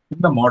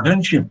 In the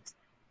modern ships,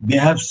 they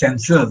have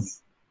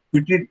sensors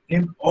fitted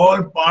in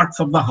all parts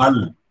of the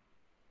hull,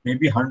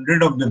 maybe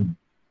 100 of them,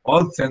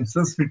 all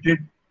sensors fitted.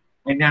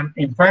 And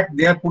in fact,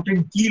 they are put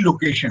in key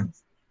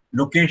locations,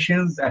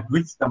 locations at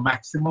which the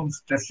maximum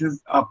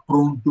stresses are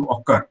prone to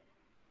occur.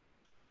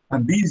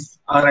 And these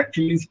are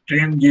actually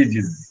strain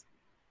gauges.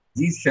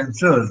 These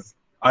sensors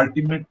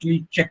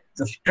ultimately check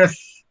the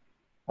stress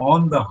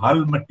on the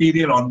hull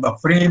material, on the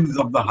frames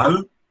of the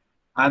hull,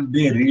 and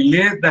they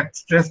relay that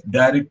stress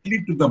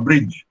directly to the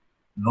bridge,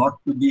 not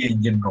to the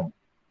engine room.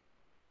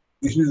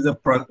 This is the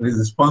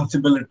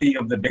responsibility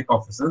of the deck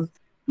officers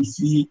to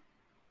see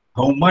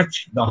how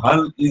much the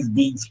hull is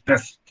being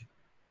stressed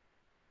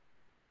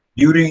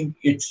during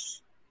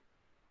its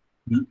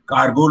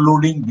cargo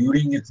loading,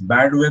 during its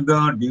bad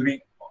weather, during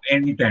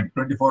any time,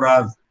 24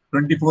 hours,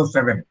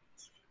 24/7.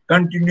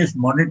 Continuous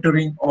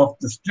monitoring of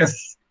the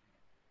stress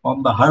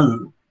on the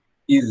hull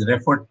is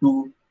referred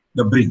to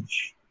the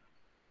bridge.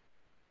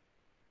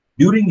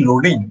 During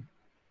loading,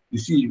 you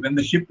see, when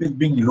the ship is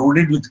being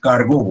loaded with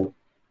cargo,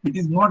 it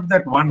is not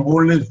that one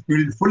hold is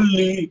filled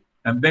fully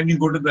and then you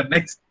go to the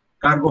next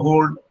cargo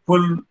hold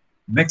full,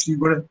 next you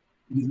go to,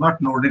 it is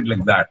not loaded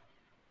like that.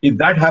 If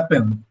that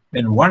happens,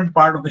 then one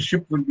part of the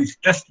ship will be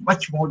stressed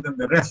much more than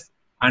the rest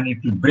and it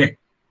will break.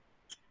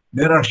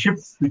 There are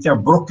ships which are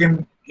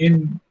broken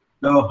in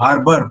the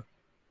harbor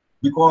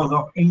because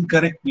of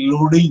incorrect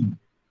loading.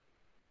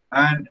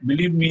 And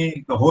believe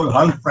me, the whole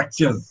hull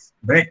fractures,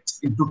 breaks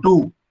into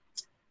two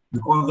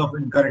because of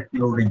incorrect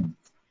loading.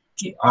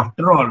 See,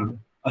 after all,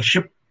 a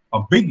ship,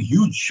 a big,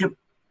 huge ship,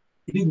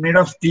 it is made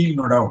of steel,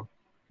 no doubt.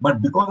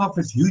 But because of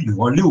its huge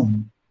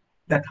volume,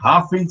 that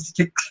half-inch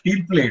thick steel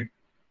plate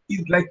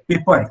is like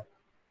paper.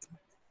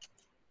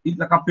 is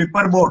like a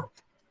paper boat,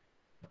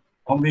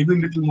 or maybe a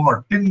little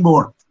more, tin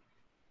boat.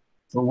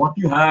 So what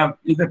you have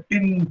is a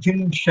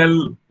thin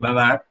shell like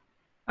that,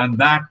 and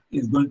that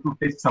is going to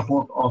take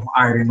support of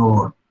iron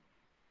ore.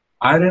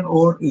 Iron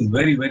ore is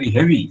very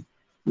heavy.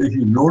 So if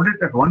you load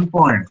it at one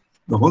point,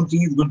 the whole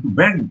thing is going to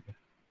bend.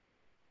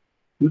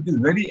 So it is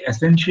very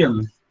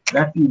essential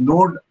that you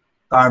load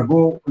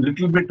cargo a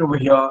little bit over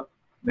here,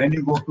 then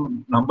you go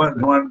to number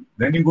one,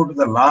 then you go to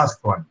the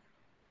last one.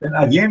 Then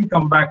again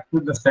come back to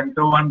the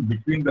center one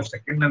between the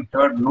second and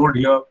third, load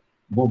here,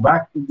 go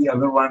back to the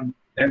other one,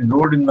 then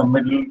load in the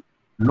middle,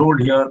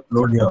 load here,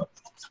 load here.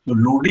 So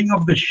loading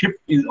of the ship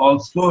is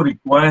also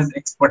requires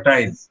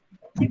expertise.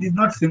 It is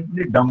not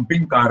simply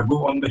dumping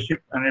cargo on the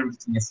ship and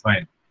everything is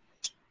fine.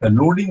 The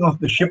loading of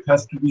the ship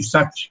has to be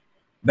such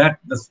that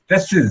the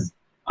stresses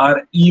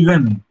are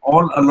even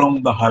all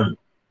along the hull.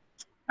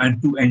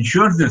 And to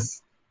ensure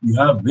this, you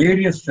have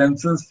various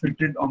sensors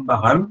fitted on the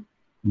hull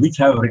which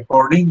have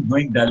recording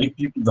going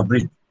directly to the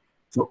bridge.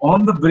 So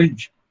on the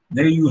bridge,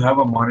 there you have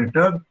a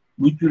monitor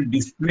which will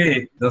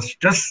display the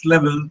stress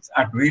levels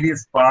at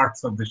various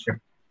parts of the ship.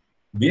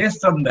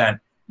 Based on that,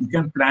 you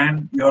can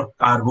plan your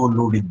cargo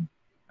loading.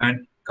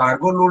 And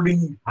cargo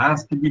loading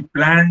has to be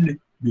planned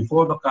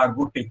before the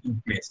cargo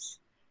taking place.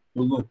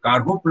 So the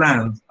cargo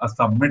plans are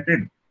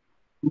submitted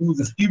to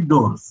the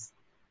stevedores.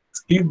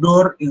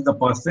 Stevedore is the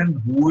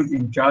person who is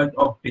in charge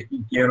of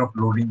taking care of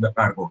loading the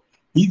cargo.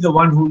 He's the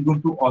one who is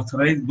going to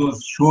authorize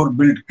those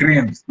shore-built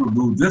cranes to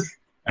do this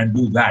and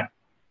do that.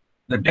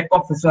 The deck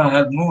officer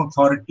has no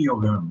authority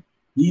over him.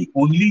 He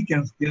only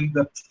can steer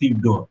the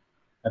stevedore.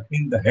 That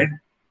means the head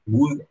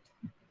who is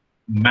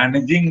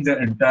managing the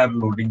entire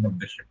loading of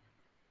the ship.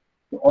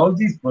 So all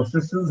these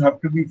processes have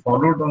to be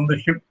followed on the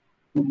ship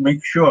to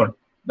make sure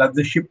that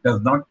the ship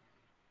does not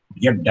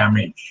get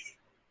damaged.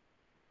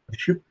 The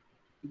ship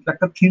is like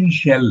a thin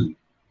shell.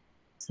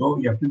 So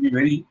you have to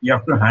be you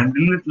have to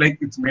handle it like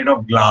it's made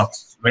of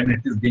glass when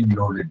it is being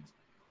loaded.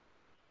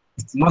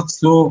 It's not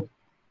so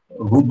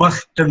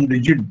robust and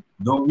rigid,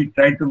 though we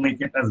try to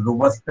make it as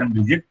robust and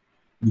rigid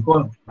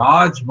because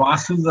large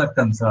masses are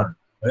concerned,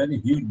 very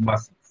huge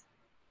masses.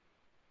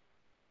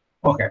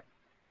 Okay.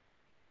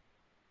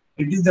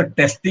 It is the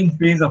testing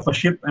phase of a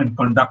ship and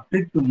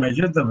conducted to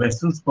measure the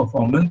vessel's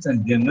performance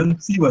and general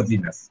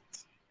seaworthiness.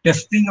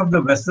 Testing of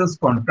the vessel's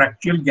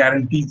contractual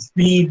guaranteed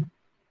speed,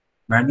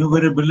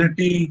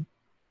 maneuverability,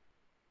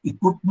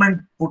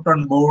 equipment put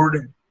on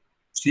board,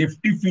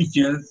 safety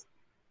features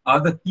are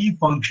the key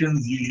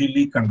functions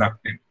usually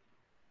conducted.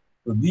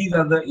 So these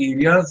are the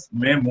areas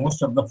where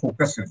most of the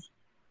focus is.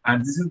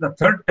 And this is the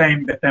third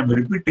time that I'm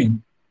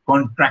repeating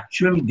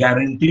contractual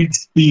guaranteed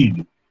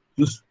speed.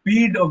 The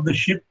speed of the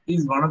ship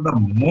is one of the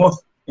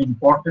most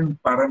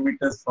important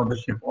parameters for the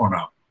ship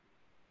owner.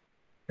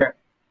 Okay,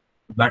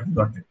 that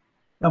got it.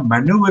 The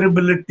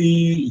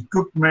maneuverability,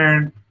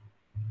 equipment,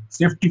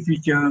 safety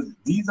features,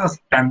 these are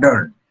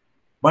standard.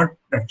 But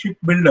the ship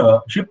builder,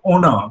 ship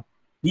owner,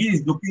 he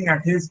is looking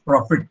at his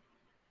profit.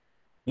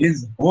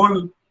 His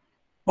whole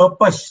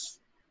purpose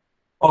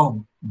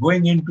of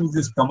going into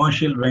this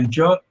commercial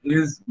venture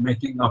is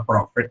making a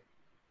profit.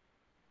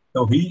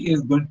 So he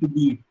is going to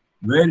be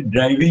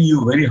driving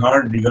you very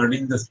hard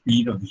regarding the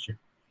speed of the ship.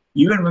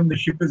 Even when the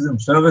ship is in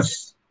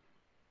service,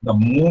 the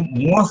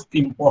most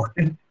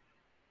important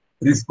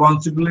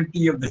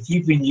responsibility of the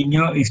chief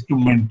engineer is to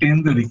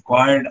maintain the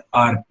required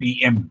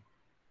RPM,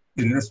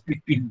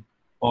 irrespective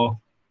of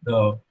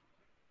the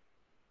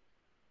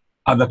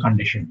other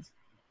conditions.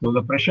 So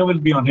the pressure will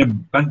be on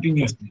him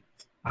continuously.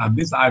 And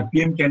this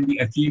RPM can be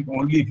achieved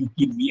only if you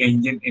keep the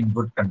engine in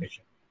good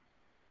condition.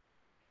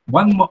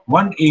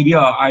 One area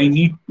I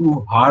need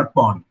to harp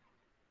on.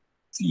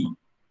 See,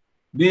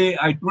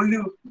 I told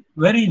you,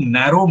 very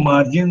narrow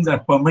margins are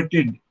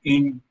permitted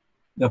in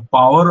the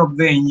power of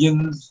the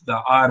engines, the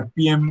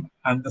RPM,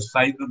 and the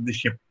size of the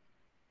ship.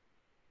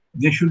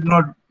 They should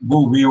not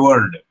go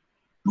wayward.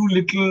 Too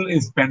little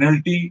is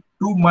penalty,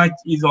 too much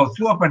is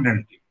also a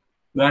penalty.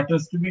 That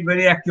has to be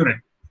very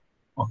accurate.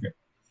 Okay.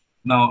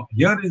 Now,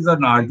 here is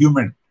an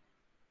argument.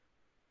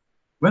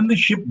 When the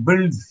ship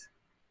builds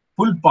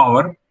full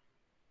power,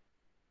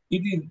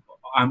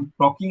 I'm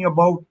talking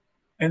about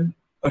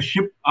a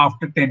ship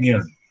after 10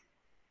 years.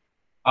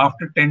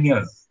 After 10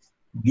 years,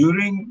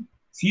 during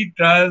sea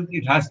trials,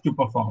 it has to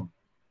perform.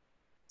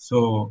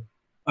 So,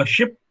 a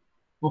ship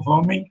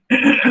performing,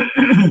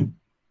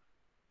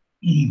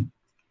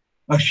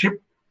 a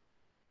ship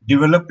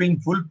developing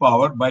full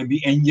power by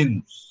the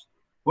engines,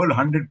 full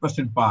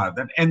 100% power,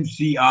 that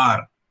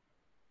MCR.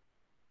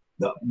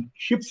 The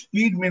ship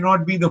speed may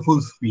not be the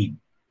full speed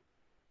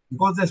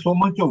because there's so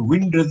much of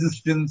wind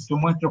resistance, so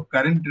much of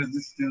current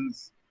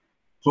resistance,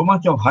 so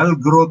much of hull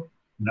growth.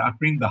 I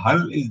mean, the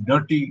hull is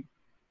dirty,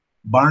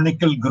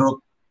 barnacle growth.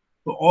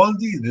 So all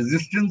these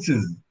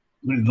resistances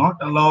will not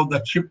allow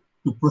the ship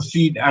to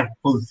proceed at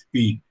full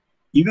speed,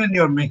 even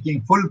you're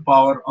making full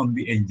power on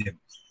the engines.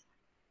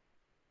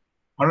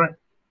 All right.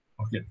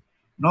 Okay.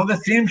 Now the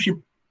same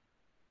ship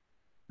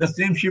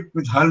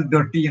with hull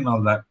dirty and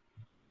all that,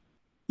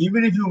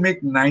 Even if you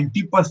make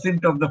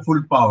 90% of the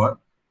full power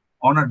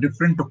on a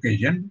different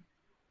occasion,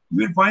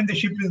 you will find the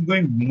ship is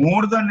going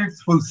more than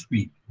its full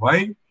speed.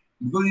 Why?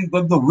 Because you've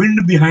got the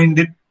wind behind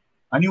it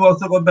and you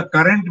also got the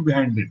current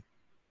behind it.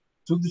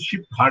 So the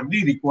ship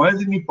hardly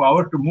requires any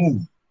power to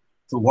move.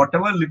 So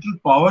whatever little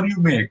power you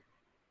make,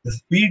 the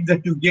speed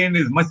that you gain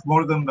is much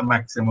more than the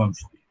maximum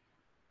speed.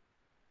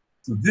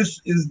 So this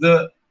is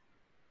the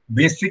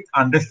basic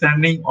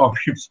understanding of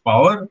ship's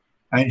power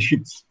and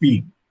ship's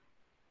speed.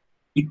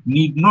 It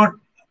need not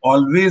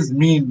always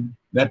mean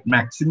that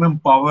maximum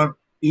power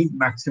is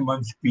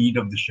maximum speed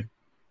of the ship.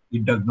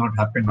 It does not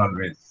happen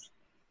always.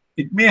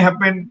 It may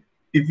happen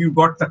if you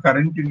got the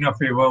current in your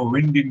favor,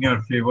 wind in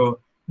your favor,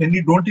 then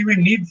you don't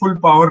even need full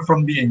power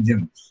from the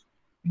engines.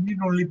 You need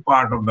only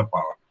part of the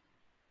power.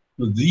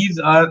 So these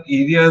are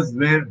areas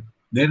where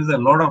there is a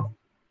lot of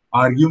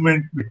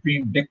argument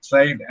between deck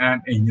side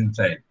and engine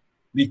side.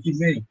 We keep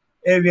saying,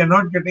 hey, we are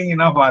not getting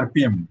enough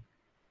RPM.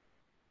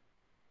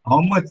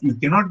 How much? You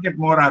cannot get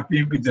more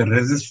RPM if the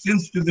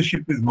resistance to the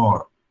ship is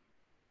more.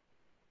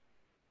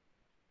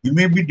 You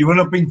may be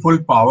developing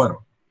full power,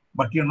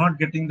 but you're not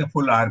getting the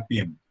full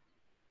RPM.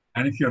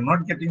 And if you're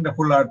not getting the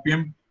full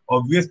RPM,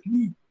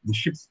 obviously the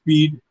ship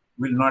speed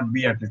will not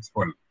be at its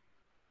full.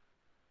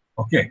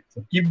 Okay,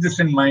 so keep this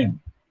in mind.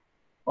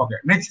 Okay,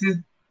 next is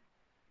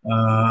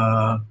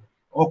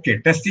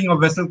testing of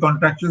vessel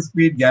contractual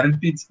speed,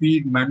 guaranteed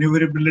speed,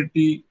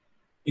 maneuverability,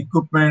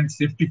 equipment,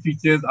 safety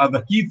features are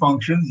the key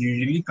functions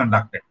usually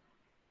conducted.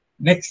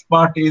 Next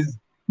part is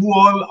who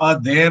all are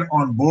there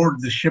on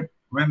board the ship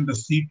when the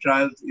sea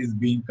trials is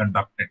being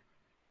conducted.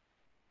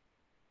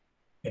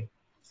 Okay.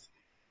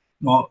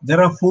 Now,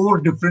 there are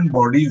 4 different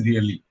bodies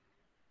really,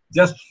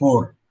 just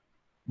 4.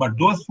 But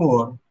those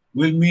 4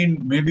 will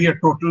mean maybe a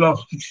total of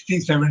 60,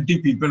 70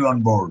 people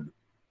on board.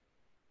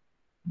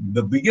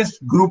 The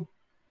biggest group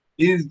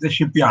is the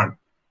shipyard.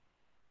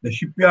 The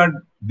shipyard,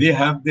 they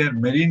have their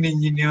marine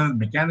engineers,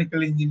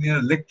 mechanical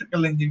engineers,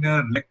 electrical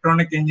engineers,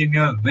 electronic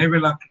engineers,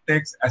 naval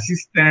architects,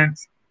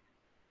 assistants,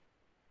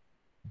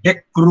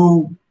 deck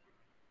crew,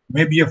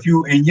 maybe a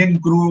few engine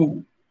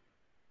crew,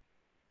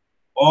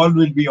 all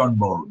will be on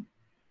board.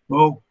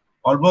 So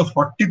almost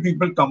 40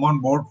 people come on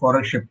board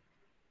for a ship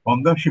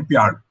from the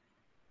shipyard.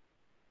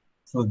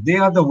 So they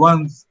are the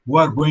ones who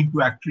are going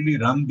to actually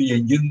run the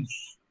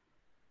engines.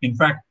 In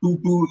fact,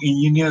 two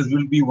engineers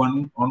will be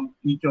one on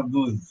each of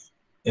those.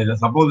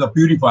 Suppose a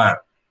purifier.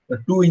 The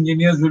 2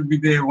 engineers will be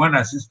there, 1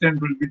 assistant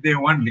will be there,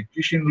 1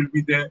 electrician will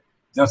be there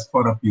just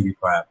for a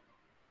purifier.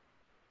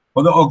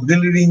 For the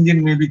auxiliary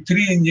engine, maybe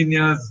 3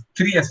 engineers,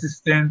 3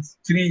 assistants,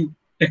 3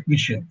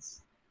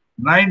 technicians.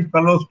 9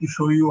 fellows to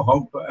show you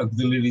how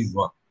auxiliaries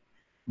work.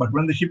 But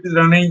when the ship is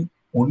running,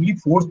 only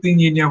 4th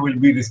engineer will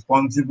be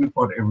responsible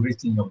for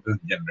everything of this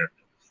generator.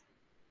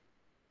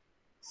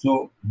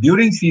 So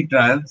during sea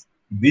trials,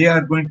 they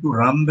are going to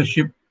run the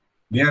ship,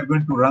 they are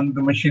going to run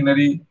the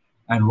machinery,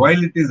 and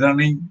while it is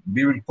running,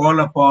 they will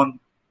call upon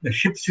the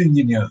ship's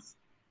engineers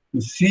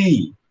to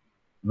see,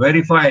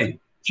 verify,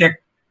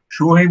 check,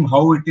 show him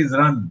how it is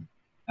run,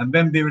 and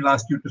then they will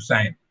ask you to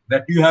sign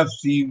that you have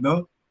seen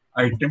the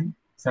item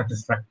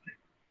satisfactory.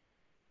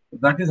 So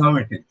that is how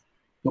it is.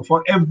 So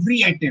for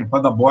every item,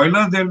 for the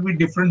boiler, there will be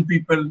different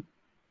people.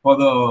 For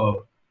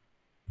the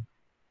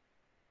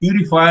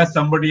purifier,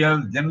 somebody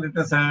else,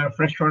 generators,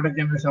 freshwater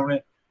generator,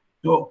 somebody.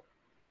 So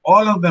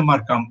all of them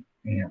are come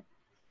here.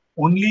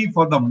 Only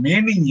for the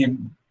main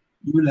engine,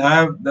 you will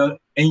have the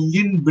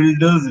engine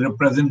builder's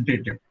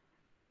representative.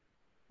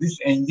 This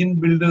engine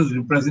builder's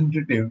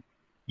representative,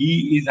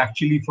 he is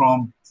actually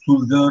from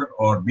Sulzer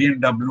or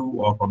BMW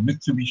or from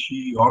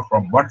Mitsubishi or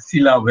from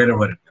Wärtsilä,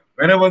 wherever it is.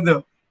 Wherever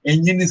the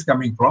engine is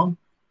coming from,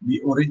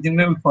 the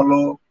original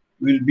fellow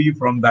will be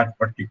from that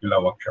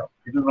particular workshop.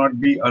 It will not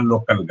be a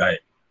local guy.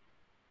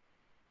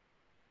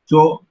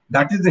 So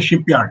that is the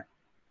shipyard.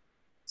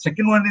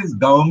 Second one is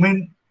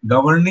government,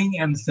 governing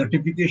and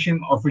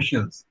certification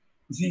officials.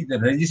 You see, the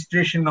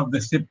registration of the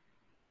ship,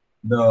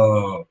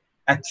 the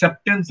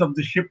acceptance of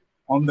the ship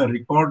on the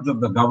records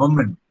of the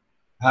government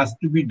has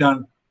to be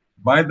done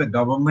by the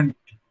government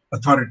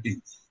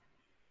authorities.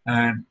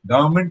 And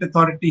government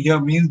authority here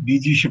means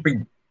DG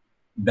Shipping,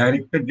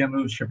 Director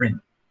General Shipping.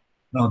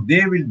 Now,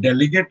 they will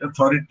delegate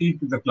authority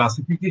to the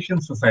classification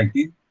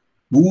society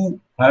who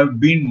have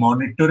been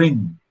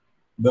monitoring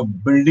the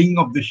building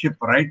of the ship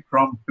right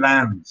from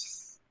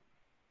plans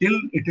till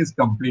it is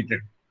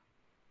completed.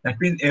 That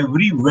means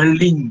every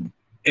welding,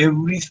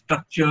 every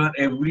structure,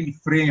 every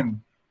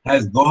frame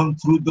has gone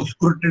through the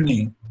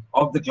scrutiny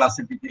of the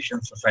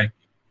classification society.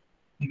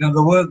 In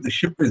other words, the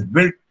ship is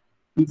built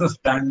to the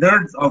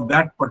standards of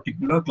that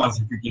particular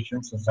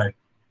classification society.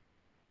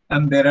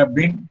 And there have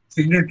been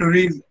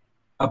signatories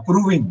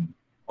approving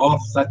of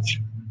such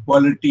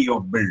quality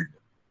of build.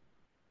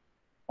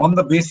 On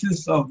the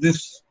basis of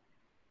this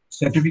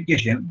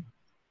certification,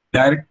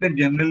 Director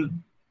General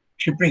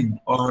Shipping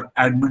or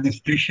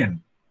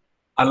Administration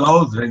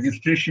allows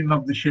registration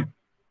of the ship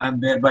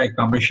and thereby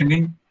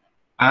commissioning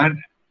and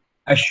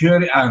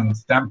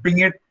stamping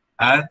it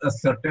as a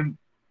certain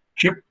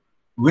ship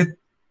with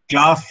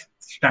class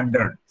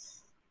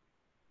standards.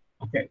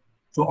 Okay,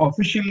 so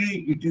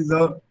officially it is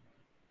a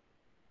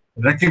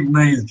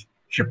recognized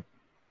ship.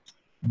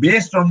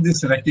 Based on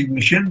this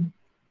recognition,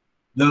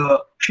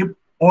 the ship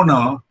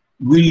owner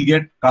will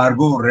get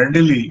cargo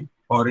readily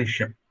for his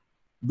ship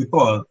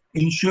because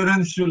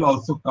insurance will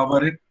also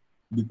cover it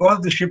because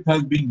the ship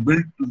has been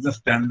built to the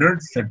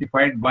standards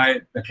certified by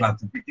the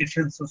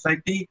classification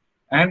society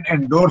and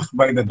endorsed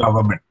by the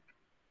government.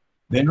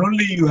 Then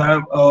only you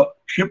have a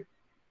ship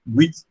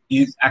which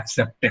is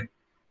accepted.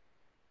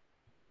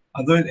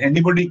 Otherwise,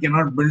 anybody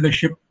cannot build a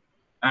ship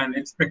and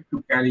expect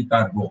to carry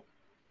cargo.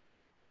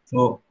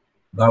 So,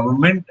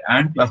 government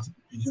and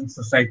classification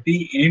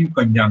society in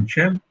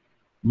conjunction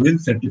will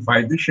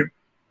certify the ship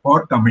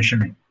for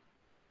commissioning.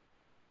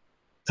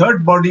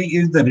 Third body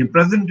is the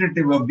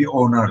representative of the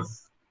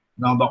owners.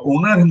 Now, the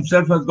owner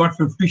himself has got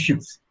 50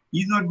 ships.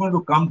 He's not going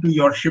to come to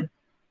your ship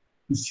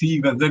to see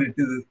whether it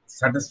is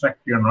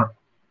satisfactory or not.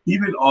 He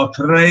will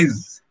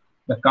authorize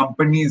the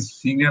company's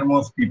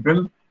senior-most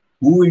people,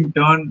 who in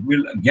turn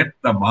will get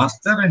the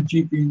master and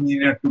chief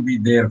engineer to be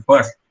there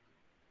first.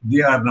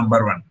 They are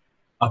number one.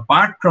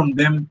 Apart from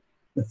them,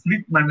 the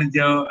fleet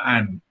manager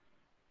and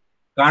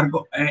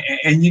cargo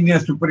engineer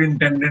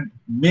superintendent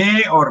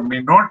may or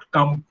may not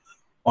come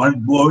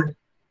on board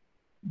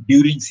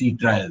during sea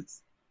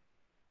trials.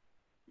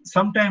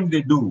 Sometimes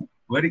they do.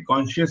 Very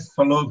conscious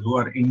fellows who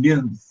are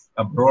Indians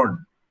abroad,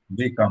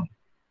 they come.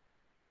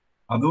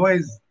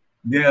 Otherwise,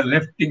 they are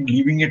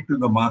leaving it to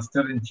the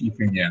master and chief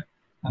engineer.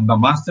 And the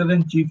master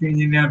and chief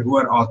engineer who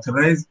are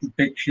authorized to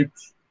take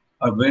ships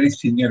are very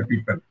senior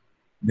people.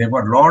 They've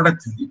got a lot of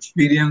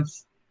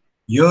experience,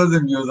 years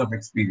and years of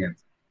experience.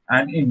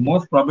 And in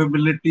most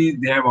probability,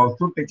 they have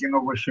also taken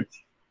over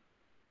ships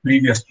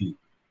previously.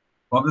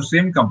 For the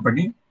same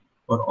company,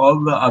 for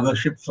all the other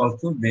ships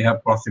also, they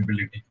have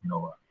possibly taken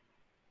over.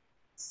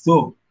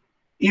 So,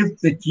 if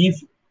the chief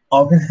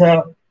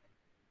officer,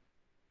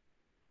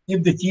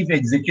 if the chief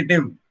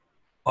executive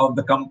of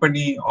the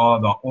company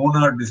or the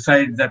owner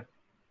decides that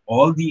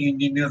all the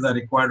engineers are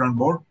required on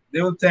board,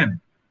 they will send.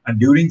 And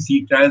during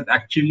sea trials,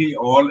 actually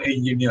all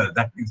engineers,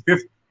 that means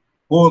fifth,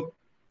 fourth,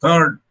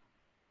 third,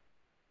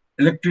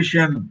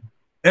 electrician,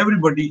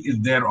 everybody is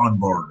there on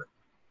board.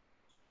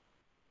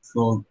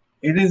 So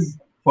it is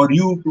for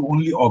you to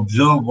only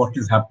observe what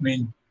is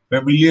happening,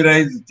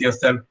 familiarize with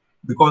yourself,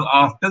 because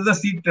after the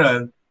sea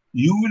trial,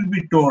 you will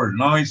be told,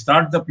 now you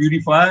start the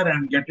purifier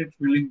and get it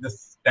filling the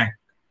tank.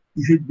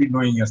 You should be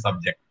knowing your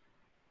subject.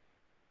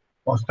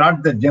 Or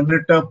start the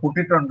generator, put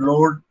it on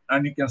load,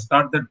 and you can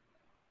start the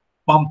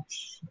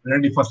pumps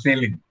ready for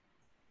sailing.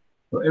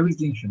 So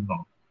everything should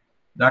know.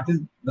 That is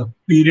the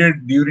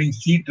period during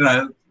sea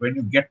trials when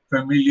you get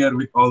familiar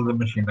with all the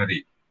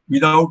machinery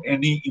without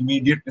any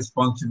immediate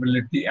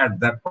responsibility at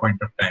that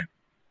point of time.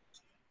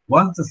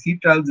 Once the sea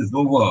trials is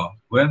over,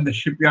 when the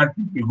shipyard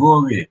people go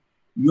away,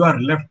 you are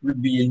left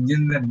with the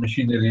engine and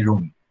machinery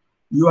room.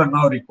 You are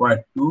now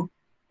required to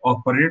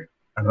operate,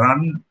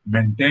 run,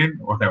 maintain,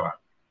 whatever.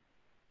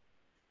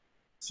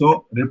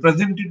 So,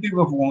 representative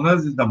of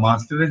owners is the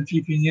master and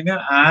chief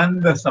engineer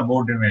and the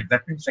subordinate.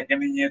 That means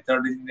second engineer,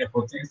 third engineer,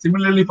 fourth engineer.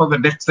 Similarly, for the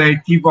deck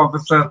side, chief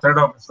officer, third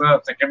officer,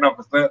 second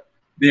officer,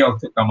 they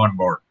also come on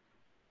board.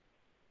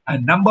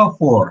 And number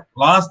 4,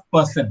 last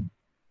person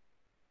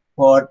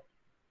for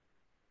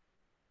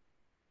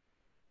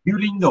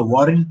during the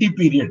warranty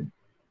period,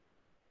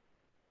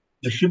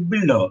 the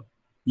shipbuilder,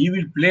 he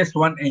will place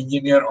one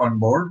engineer on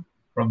board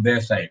from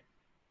their side.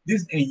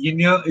 This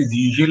engineer is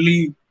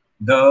usually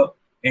the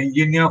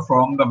engineer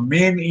from the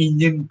main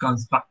engine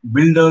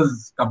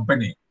builder's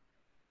company.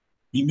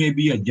 He may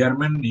be a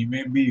German, he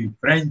may be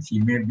French, he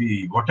may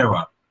be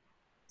whatever.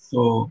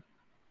 So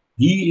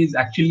he is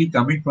actually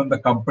coming from the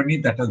company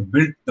that has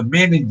built the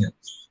main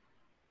engines.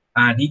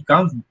 And he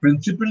comes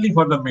principally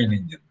for the main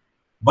engine.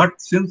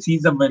 But since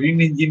he's a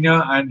marine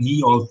engineer and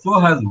he also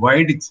has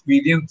wide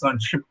experience on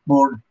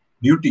shipboard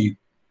duty,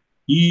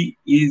 he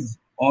is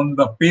on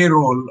the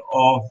payroll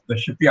of the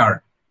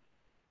shipyard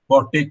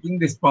for taking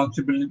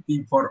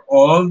responsibility for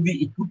all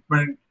the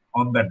equipment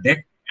on the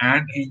deck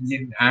and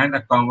engine and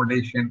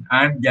accommodation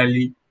and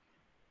galley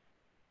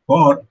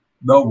for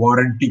the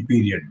warranty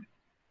period.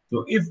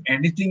 So if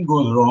anything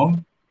goes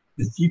wrong,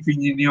 the chief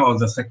engineer or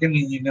the second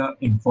engineer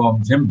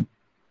informs him.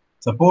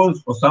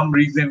 Suppose for some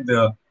reason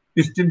the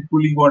piston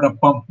cooling water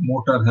pump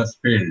motor has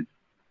failed.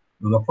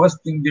 So the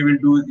first thing they will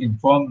do is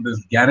inform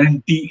this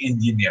guarantee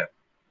engineer.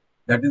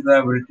 That is, I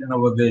have written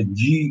over there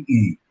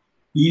GE.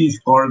 He is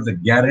called the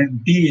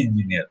guarantee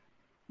engineer.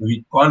 So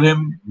we call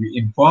him, we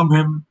inform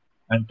him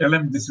and tell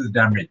him this is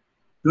damaged.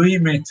 So he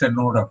makes a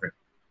note of it.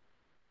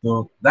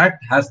 So that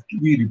has to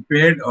be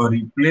repaired or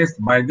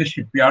replaced by the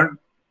shipyard,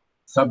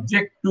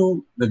 subject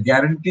to the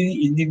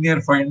guarantee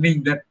engineer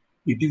finding that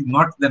it is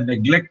not the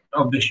neglect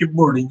of the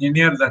shipboard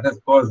engineer that has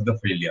caused the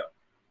failure.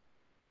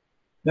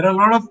 There are a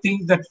lot of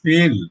things that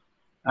fail.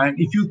 And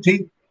if you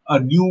think a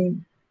new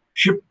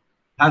ship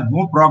has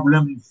no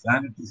problems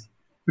and it is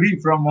free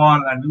from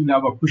all and you will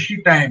have a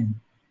cushy time,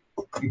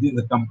 it is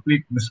a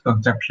complete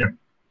misconception.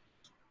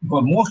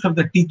 Because most of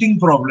the teething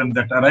problems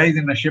that arise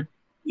in a ship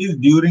is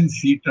during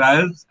sea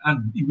trials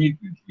and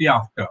immediately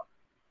after.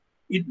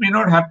 It may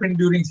not happen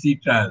during sea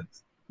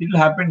trials. It will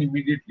happen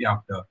immediately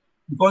after.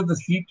 Because the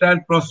sea trial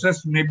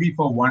process may be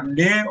for 1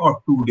 day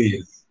or 2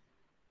 days.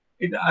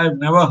 I've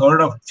never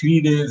heard of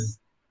 3 days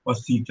for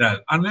sea trial,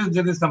 unless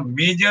there is some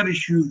major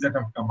issues that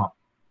have come up.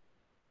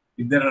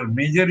 If there are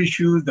major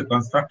issues, the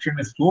construction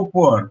is so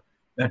poor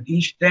that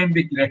each time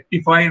we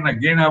rectify and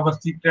again have a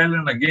sea trial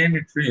and again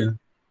it fails,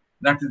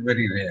 that is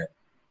very rare.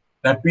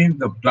 That means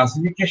the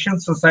classification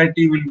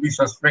society will be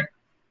suspect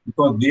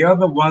because they are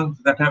the ones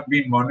that have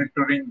been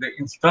monitoring the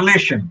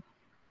installation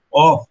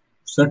of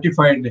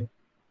certified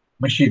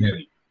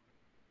machinery.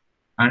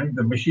 And if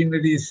the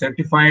machinery is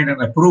certified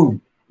and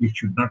approved, it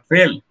should not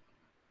fail.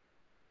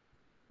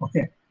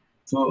 Okay.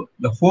 So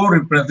the four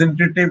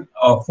representative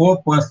or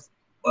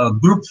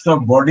groups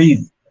of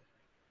bodies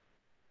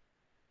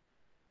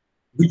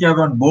which are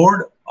on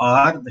board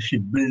are the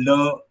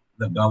shipbuilder,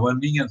 the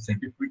governing and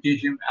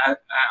certification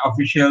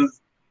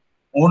officials,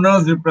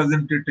 owners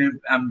representatives,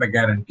 and the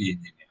guarantee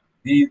engineer.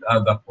 These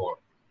are the four.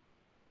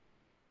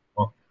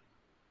 Okay.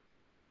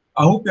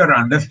 I hope you are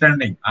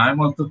understanding. I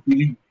am also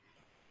feeling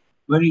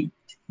very,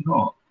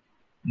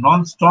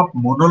 non-stop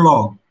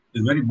monologue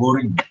is very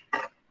boring.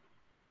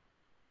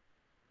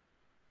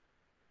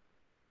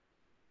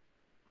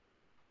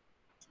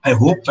 I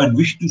hope and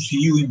wish to see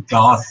you in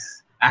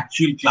class,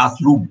 actual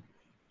classroom.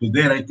 So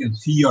there I can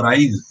see your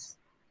eyes.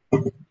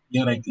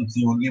 Here I can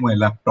see only my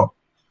laptop.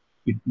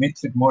 It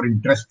makes it more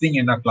interesting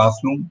in a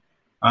classroom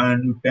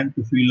and you tend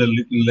to feel a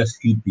little less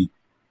sleepy.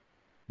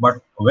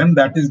 But when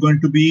that is going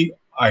to be,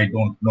 I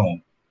don't know.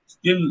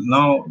 Still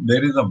now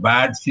there is a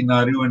bad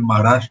scenario in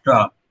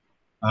Maharashtra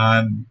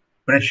and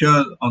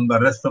pressure on the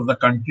rest of the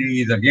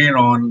country is again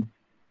on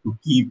to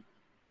keep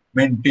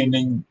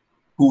maintaining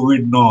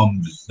COVID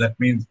norms. That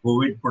means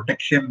COVID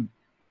protection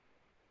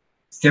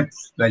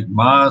steps like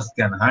mask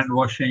and hand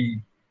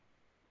washing.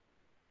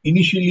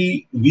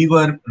 Initially, we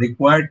were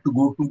required to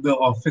go to the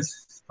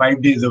office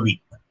 5 days a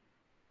week.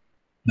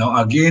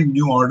 Now, again,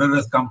 new order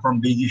has come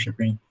from DG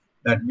Shipping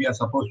that we are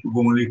supposed to go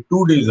only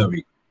 2 days a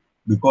week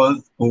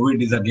because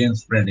COVID is again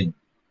spreading.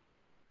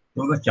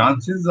 So the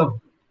chances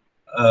of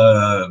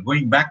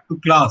going back to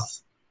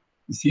class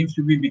seems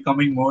to be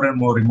becoming more and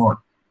more remote.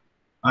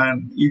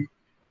 And if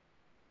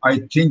I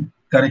think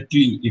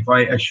correctly, if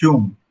I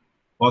assume,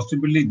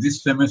 possibly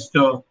this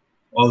semester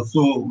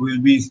also will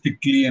be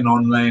strictly an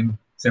online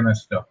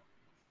semester.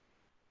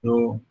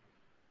 So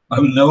I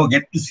will never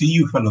get to see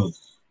you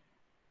fellows.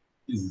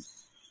 This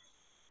is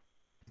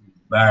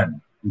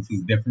bad. This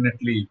is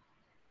definitely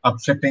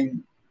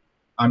upsetting,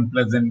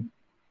 unpleasant.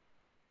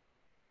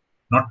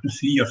 Not to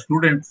see your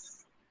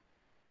students,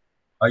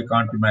 I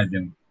can't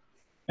imagine.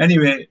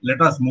 Anyway,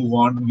 let us move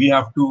on. We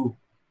have to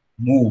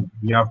move.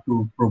 We have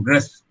to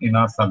progress in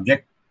our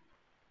subject.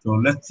 So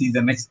let's see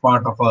the next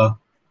part of a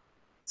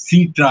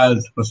sea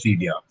trials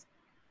procedure.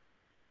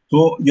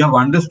 So you have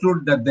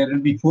understood that there will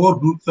be four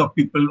groups of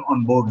people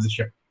on board the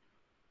ship.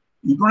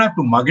 You don't have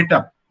to mug it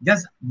up.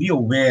 Just be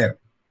aware.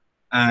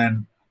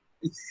 And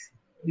it's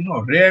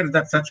rare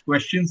that such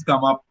questions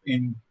come up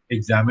in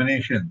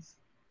examinations.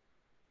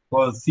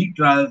 Because sea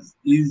trials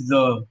is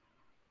a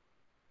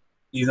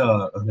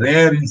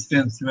rare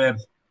instance where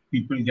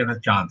people get a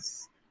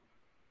chance.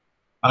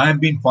 I have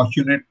been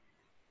fortunate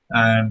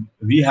and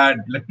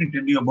let me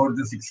tell you about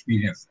this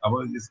experience.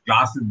 This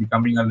class is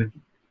becoming a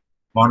little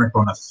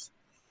monotonous.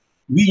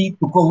 We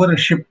took over a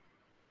ship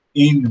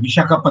in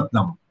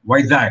Vishakhapatnam,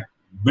 Vizag,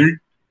 built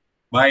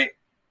by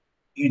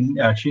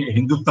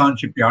Hindustan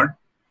Shipyard,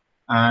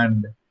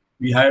 and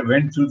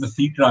went through the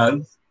sea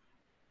trials,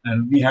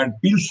 and we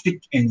had peel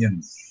stick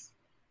engines.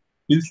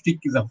 Peel stick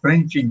is a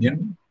French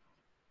engine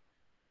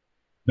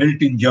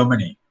built in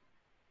Germany.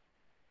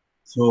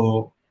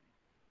 So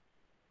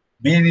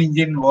main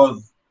engine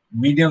was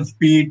medium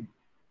speed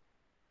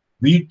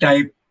V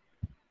type.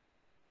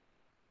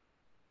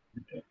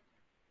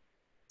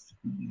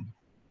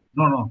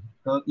 No.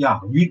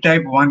 V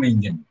type one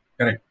engine.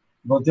 Correct.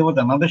 But there was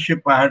another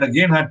ship I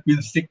had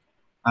peel stick,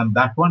 and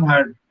that one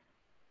had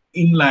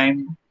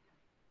inline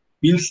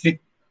peel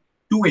stick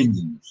two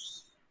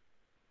engines.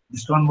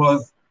 This one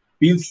was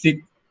peel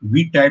stick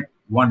V type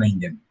one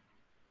engine,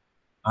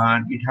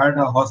 and it had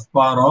a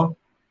horsepower of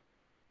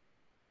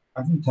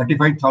I think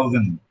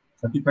 35,000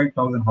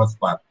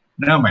 horsepower.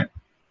 Never mind.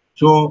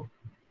 So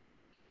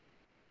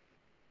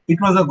it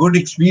was a good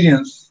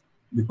experience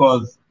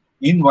because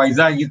in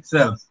Vizag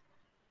itself,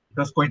 it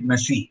was quite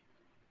messy.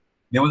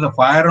 There was a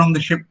fire on the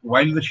ship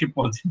while the ship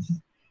was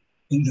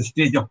in the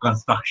stage of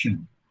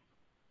construction.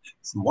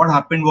 So what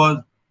happened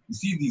was, you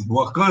see, these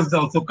workers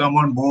also come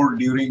on board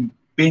during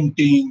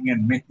painting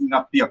and making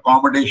up the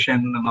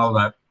accommodation and all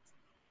that.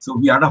 So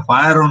we had a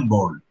fire on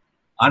board.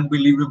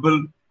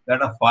 Unbelievable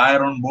that a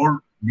fire on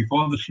board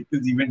before the ship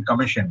is even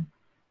commissioned.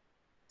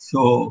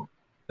 So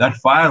that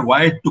fire,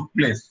 why it took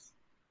place?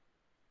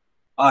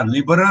 Our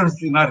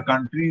laborers in our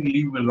country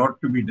leave a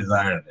lot to be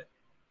desired.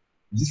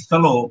 This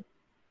fellow,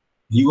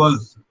 he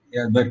was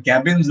yeah, the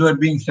cabins were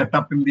being set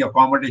up in the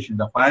accommodation.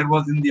 The fire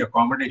was in the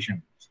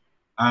accommodation.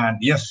 And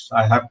yes,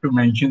 I have to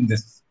mention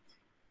this.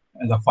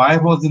 The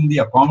fire was in the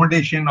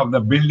accommodation of the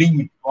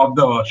building of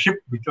the ship,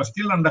 which was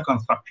still under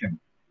construction.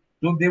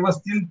 So they were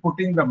still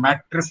putting the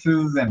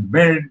mattresses and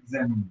beds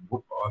and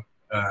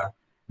uh,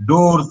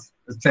 doors,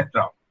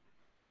 etc.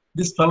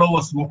 This fellow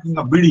was smoking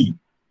a bidi,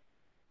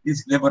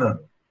 this laborer,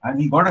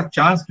 and he got a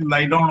chance to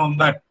lie down on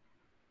that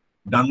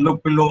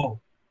Dunlop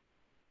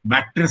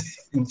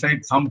mattress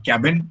inside some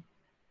cabin,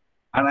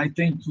 and I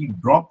think he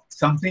dropped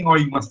something or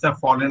he must have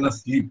fallen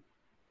asleep.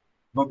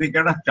 So they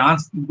get a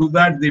chance to do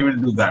that, they will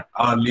do that.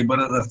 Our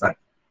laborers are such.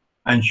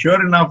 And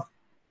sure enough,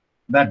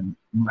 that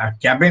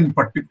cabin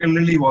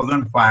particularly was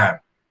on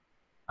fire.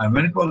 And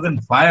when it was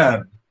on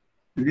fire,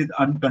 it is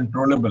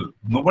uncontrollable.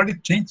 Nobody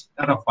thinks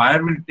that a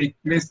fire will take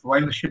place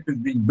while a ship is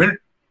being built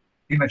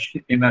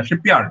in a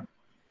shipyard.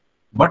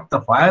 But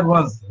the fire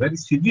was very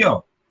severe.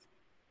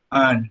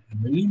 And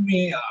believe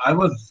me, I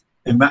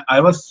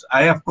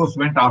of course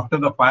went after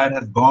the fire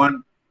has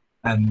gone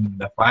and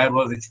the fire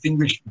was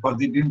extinguished because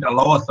they didn't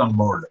allow us on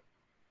board.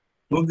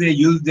 So they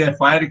used their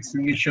fire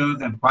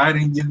extinguishers and fire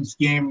engines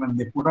came and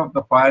they put out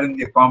the fire in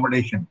the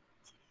accommodation.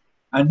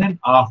 And then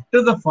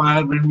after the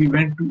fire, when we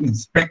went to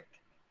inspect,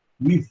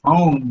 we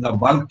found the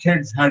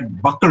bulkheads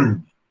had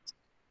buckled.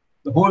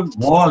 The whole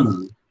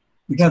wall,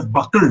 it has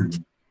buckled.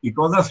 It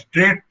was a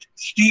straight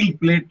steel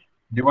plate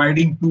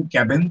dividing two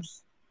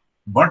cabins,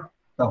 but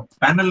the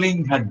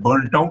paneling had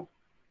burnt out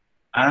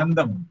and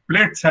the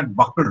plates had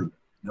buckled.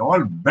 They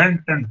all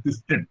bent and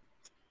twisted.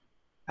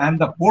 And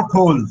the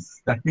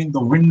portholes, that means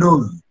the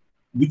windows,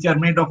 which are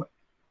made of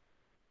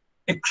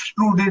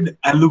extruded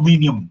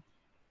aluminium,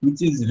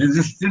 which is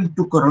resistant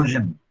to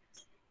corrosion.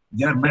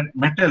 They are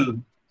metal,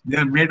 they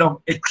are made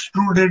of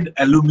extruded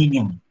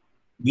aluminium.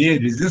 They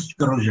resist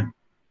corrosion.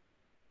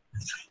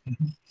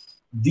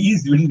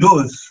 These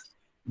windows,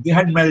 they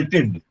had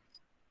melted.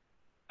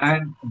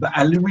 And the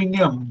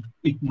aluminium,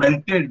 it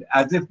melted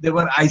as if they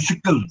were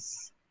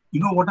icicles.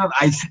 You know what are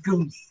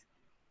icicles?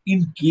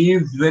 In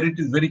caves where it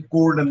is very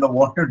cold and the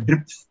water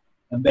drips,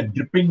 and that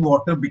dripping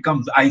water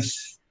becomes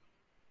ice.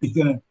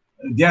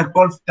 They are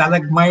called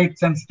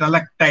stalagmites and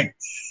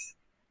stalactites.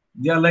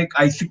 They are like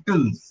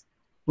icicles.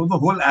 So the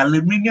whole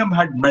aluminium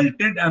had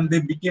melted and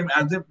they became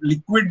as if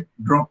liquid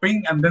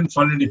dropping and then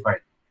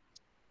solidified.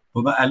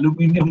 So the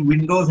aluminium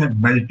windows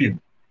had melted.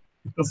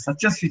 It was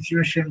such a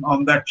situation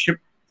on that ship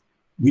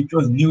which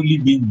was newly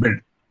being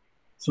built.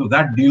 So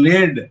that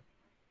delayed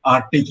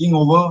our taking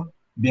over.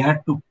 They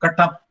had to cut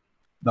up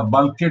the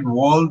bulkhead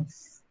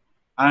walls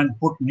and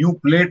put new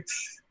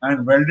plates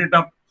and weld it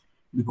up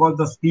because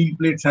the steel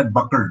plates had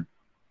buckled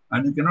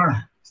and you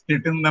cannot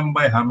straighten them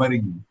by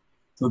hammering.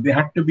 So they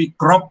had to be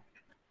cropped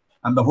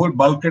and the whole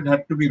bulkhead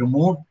had to be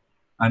removed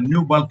and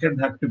new bulkhead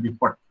had to be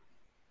put.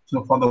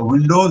 So for the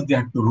windows, they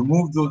had to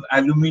remove those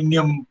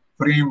aluminium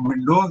frame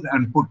windows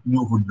and put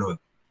new windows.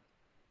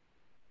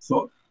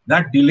 So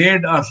that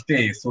delayed our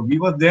stay. So we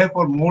were there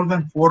for more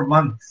than 4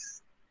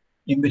 months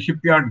in the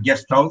shipyard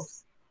guest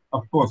house.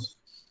 Of course,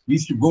 we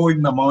used to go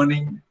in the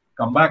morning,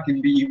 come back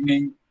in the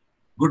evening,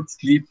 good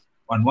sleep.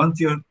 And once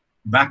you're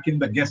back in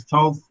the guest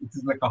house, it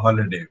is like a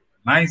holiday.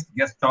 Nice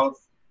guest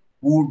house,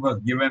 food was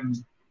given,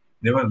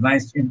 there was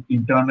nice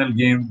internal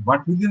games,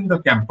 but within the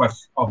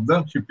campus of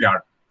the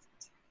shipyard.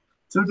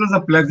 So it was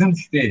a pleasant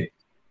stay.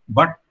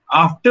 But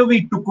after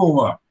we took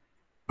over,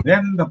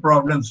 then the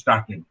problem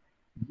started.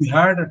 We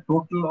had a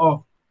total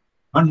of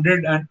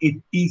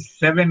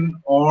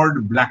 187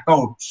 odd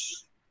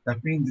blackouts.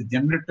 That means the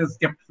generators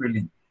kept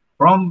failing.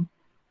 From,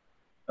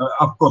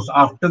 of course,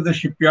 after the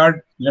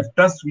shipyard left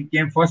us, we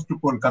came first to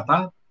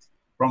Kolkata.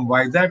 From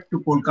Vizag to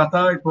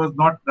Kolkata, it was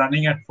not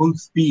running at full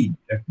speed,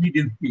 at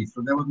medium speed.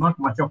 So there was not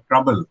much of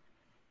trouble.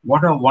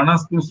 What are one or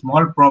two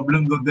small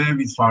problems were there,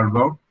 we solved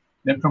out.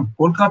 Then from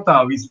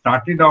Kolkata, we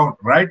started out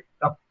right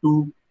up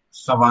to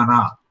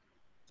Savannah.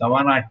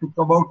 Savannah, it took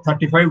about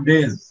 35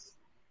 days.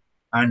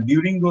 And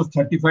during those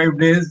 35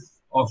 days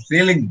of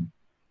sailing,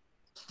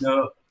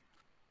 the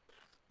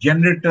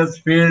generators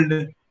failed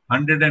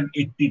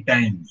 180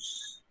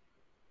 times.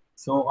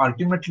 So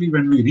ultimately,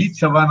 when we reached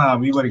Savannah,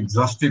 we were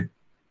exhausted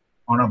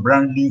on a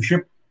brand new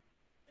ship.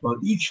 So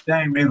each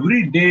time,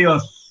 every day or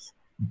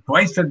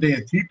twice a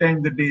day, 3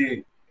 times a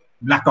day,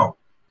 blackout.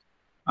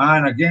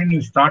 And again,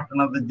 you start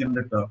another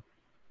generator.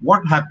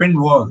 What happened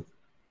was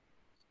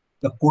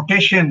the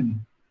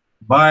quotation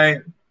by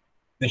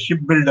the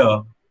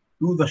shipbuilder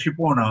to the ship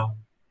owner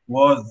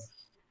was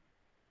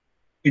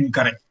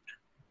incorrect.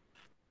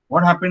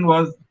 What happened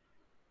was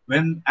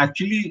when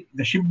actually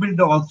the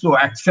shipbuilder also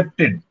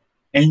accepted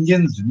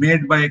engines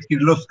made by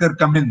Kirloskar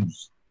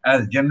Cummins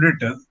as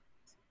generators,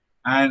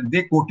 and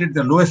they quoted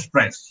the lowest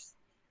price.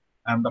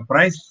 And the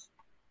price,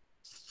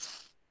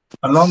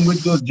 along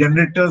with those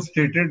generators,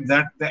 stated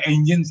that the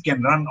engines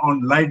can run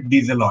on light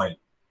diesel oil.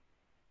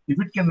 If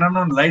it can run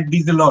on light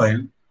diesel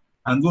oil,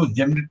 and those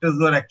generators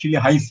were actually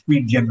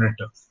high-speed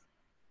generators,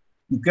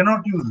 you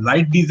cannot use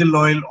light diesel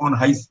oil on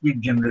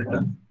high-speed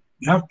generators.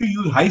 You have to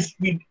use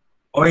high-speed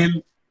oil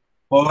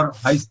for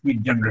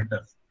high-speed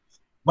generators.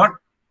 But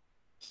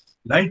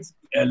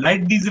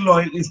light diesel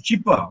oil is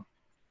cheaper,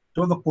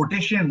 so the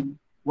quotation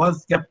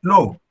was kept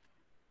low.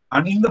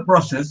 And in the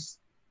process,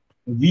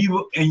 we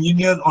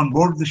engineers on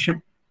board the ship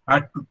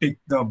had to take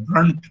the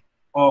brunt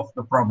of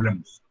the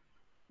problems.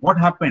 What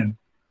happened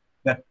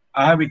that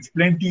I have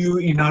explained to you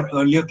in our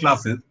earlier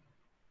classes,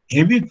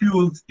 heavy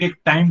fuels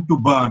take time to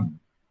burn.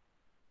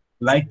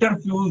 Lighter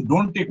fuels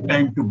don't take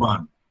time to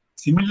burn.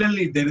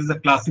 Similarly, there is a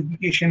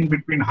classification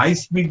between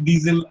high-speed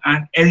diesel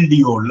and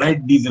LDO,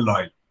 light diesel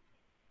oil.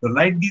 The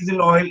light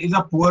diesel oil is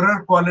a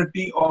poorer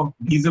quality of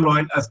diesel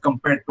oil as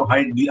compared to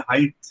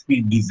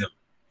high-speed diesel.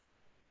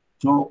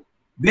 So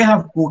they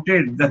have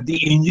quoted that the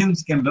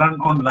engines can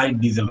run on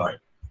light diesel oil.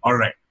 All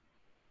right.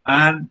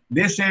 And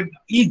they said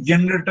each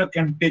generator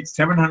can take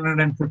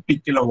 750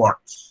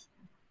 kilowatts.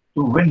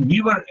 So when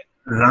we were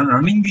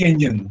running the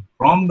engine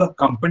from the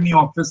company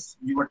office,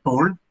 we were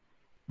told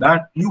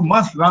that you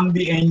must run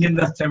the engine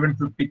at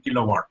 750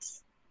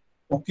 kilowatts.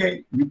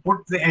 Okay, we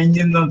put the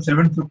engine on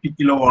 750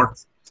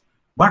 kilowatts,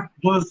 but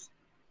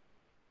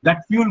that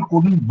fuel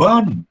couldn't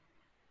burn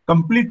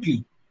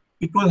completely.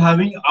 It was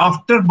having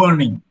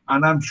afterburning,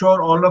 and I'm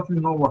sure all of you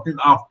know what is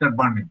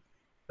afterburning.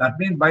 That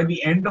means by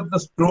the end of the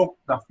stroke,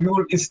 the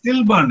fuel is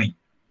still burning.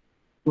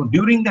 So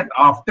during that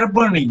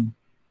afterburning,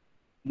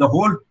 the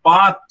whole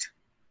path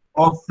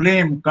of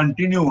flame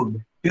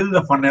continued till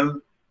the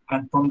funnel,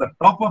 and from the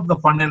top of the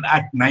funnel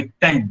at night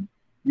time,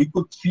 we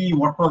could see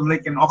what was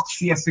like an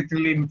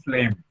oxyacetylene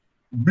flame,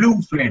 blue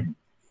flame.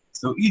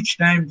 So each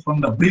time from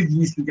the bridge,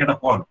 we used to get a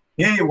call.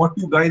 Hey, what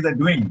you guys are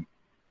doing?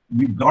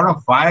 We've got a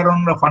fire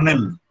on the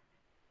funnel.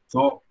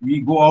 So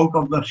we go out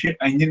of the ship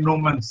engine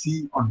room and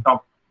see on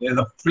top, there's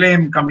a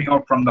flame coming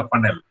out from the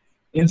funnel.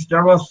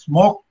 Instead of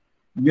smoke,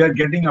 we are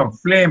getting a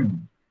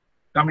flame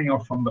coming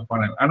out from the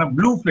funnel, and a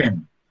blue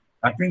flame.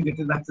 I think it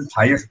is at its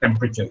highest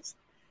temperatures.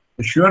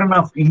 So sure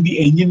enough, in the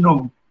engine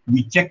room,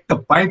 we checked the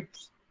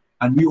pipes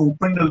and we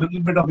opened a little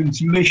bit of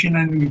insulation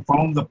and we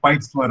found the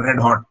pipes were red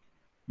hot,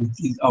 which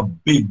is a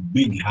big,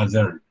 big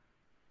hazard,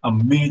 a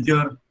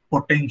major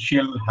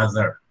potential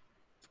hazard.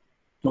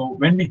 So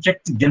when we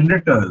checked the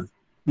generators,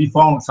 we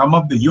found some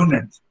of the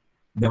units,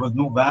 there was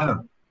no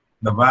valve.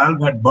 The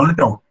valve had burnt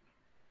out.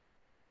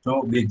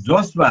 So the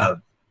exhaust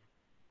valve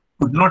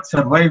could not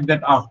survive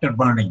that after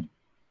burning.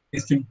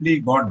 It simply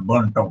got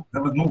burnt out.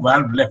 There was no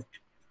valve left.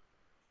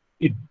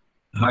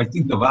 I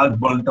think the valve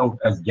burnt out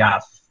as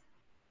gas.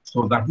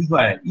 So that is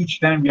why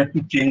each time we had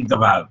to change the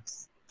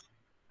valves.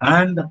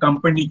 And the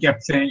company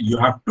kept saying, you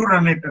have to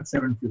run it at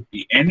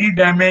 750. Any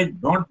damage,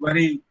 don't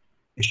worry,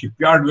 the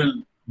shipyard will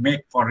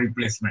make for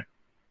replacement.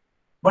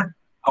 But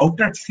out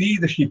at sea,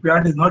 the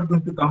shipyard is not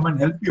going to come and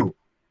help you.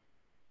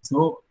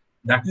 So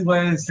that is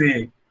why I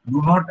say,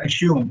 do not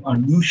assume a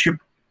new ship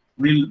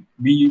will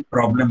be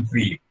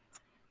problem-free.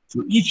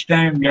 So each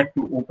time we had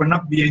to open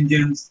up the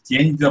engines,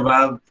 change the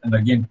valves, and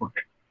again put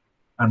it.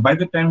 And by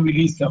the time we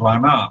reached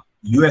Savannah,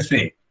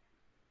 USA,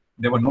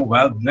 there were no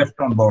valves left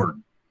on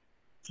board.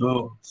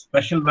 So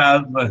special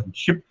valves were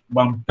shipped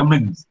from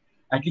Cummins.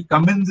 Actually,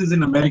 Cummins is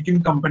an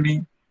American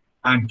company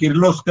and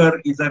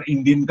Kirloskar is an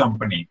Indian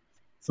company.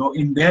 So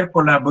in their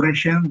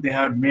collaboration, they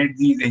have made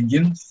these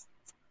engines,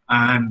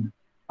 and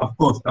of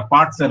course, the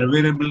parts are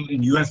available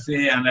in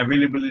USA and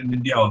available in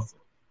India also.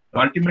 So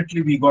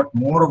ultimately, we got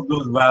more of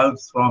those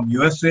valves from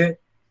USA,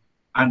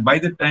 and by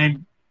the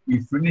time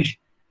we finished,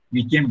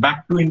 we came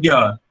back to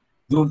India,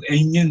 those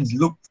engines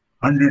looked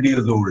 100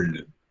 years old.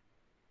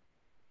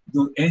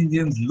 Those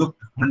engines looked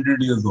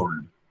 100 years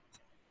old.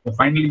 So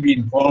finally, we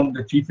informed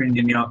the chief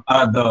engineer,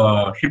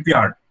 the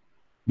shipyard.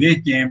 They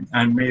came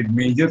and made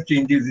major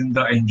changes in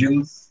the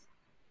engines,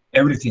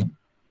 everything.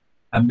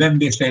 And then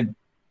they said,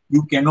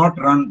 you cannot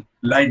run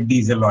light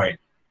diesel oil.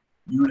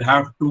 You will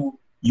have to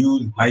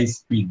use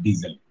high-speed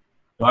diesel.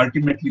 So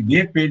ultimately,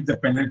 they paid the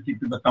penalty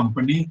to the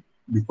company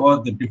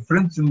because the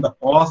difference in the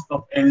cost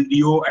of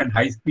LDO and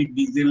high-speed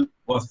diesel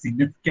was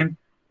significant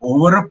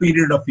over a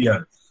period of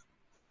years.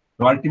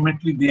 So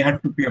ultimately, they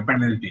had to pay a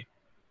penalty,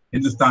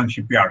 Hindustan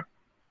Shipyard.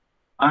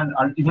 And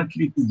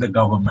ultimately, it is the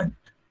government.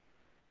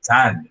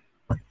 Sad.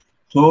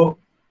 So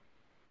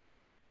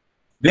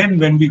then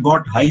when we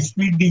got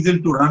high-speed diesel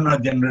to run our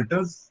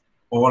generators,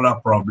 all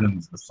our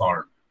problems were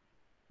solved.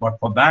 But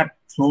for that,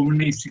 so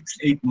many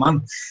 6-8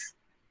 months,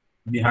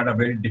 we had a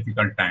very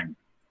difficult time.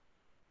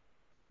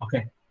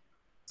 Okay.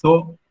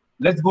 So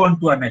let's go on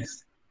to our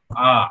next.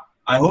 I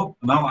hope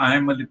now I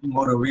am a little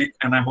more awake,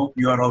 and I hope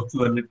you are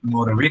also a little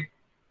more awake.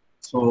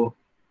 So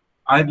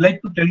I'd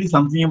like to tell you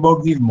something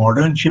about these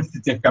modern ships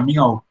which are coming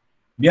out.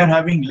 We are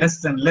having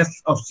less and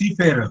less of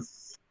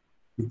seafarers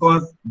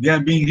because they are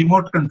being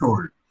remote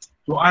controlled.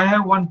 So I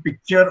have one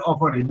picture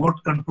of a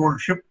remote controlled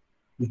ship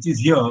which is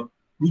here,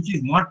 which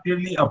is not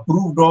really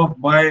approved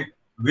of by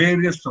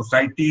various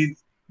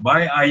societies,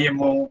 by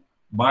IMO,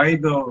 by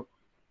the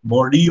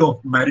body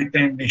of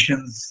maritime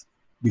nations,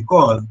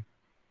 because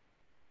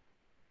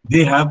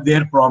they have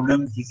their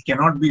problems which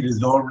cannot be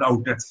resolved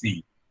out at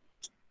sea.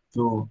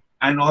 So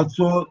and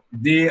also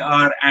they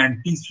are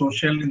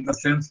anti-social in the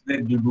sense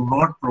that they do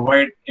not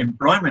provide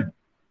employment.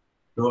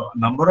 The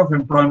number of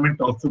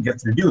employment also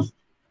gets reduced.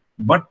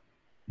 But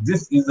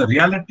this is a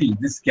reality.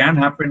 This can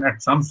happen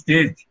at some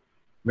stage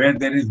where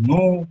there is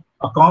no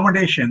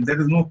accommodation, there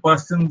is no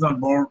persons on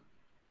board,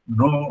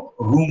 no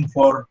room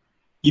for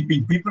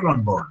keeping people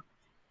on board.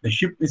 The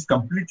ship is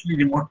completely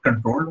remote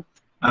controlled,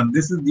 and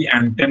this is the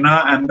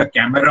antenna and the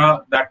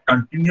camera that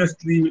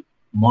continuously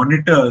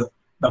monitors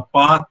the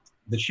path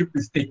the ship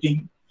is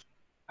taking,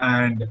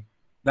 and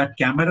that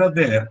camera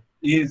there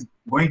is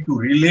going to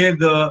relay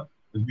the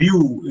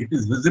view. It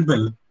is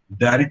visible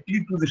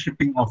directly to the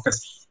shipping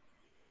office.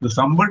 So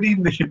somebody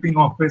in the shipping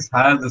office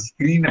has a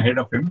screen ahead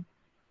of him,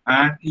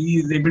 and he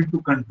is able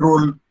to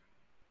control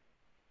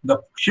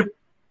the ship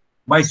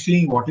by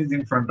seeing what is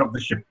in front of the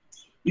ship.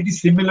 It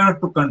is similar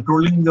to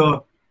controlling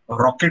the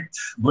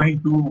rockets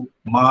going to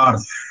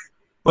Mars.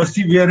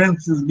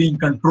 Perseverance is being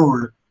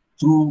controlled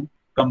through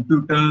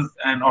computers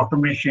and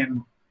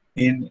automation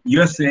in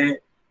USA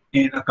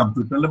in a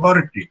computer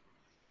laboratory.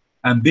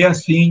 And they are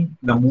seeing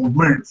the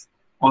movements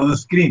on the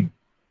screen.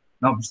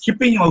 Now,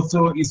 shipping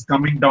also is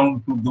coming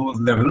down to those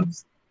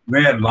levels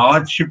where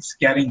large ships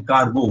carrying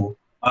cargo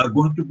are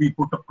going to be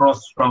put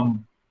across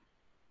from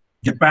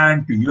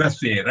Japan to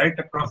USA, right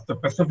across the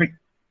Pacific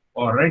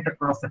or right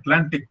across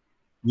Atlantic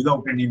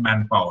without any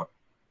manpower.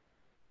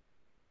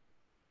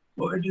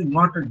 So it is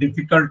not a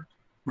difficult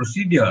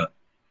procedure.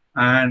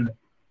 And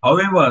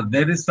however,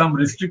 there is some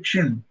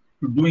restriction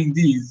to doing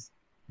these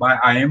by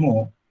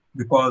IMO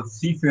because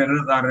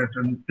seafarers are at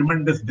a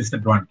tremendous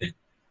disadvantage.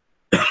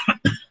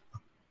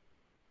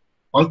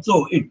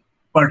 Also, it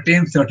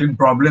pertains certain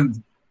problems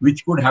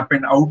which could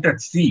happen out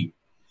at sea,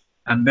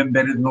 and then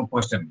there is no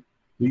person.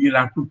 So you'll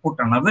have to put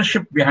another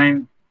ship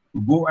behind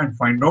to go and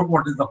find out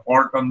what is the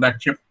fault on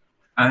that ship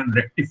and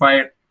rectify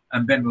it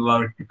and then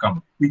allow it to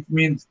come, which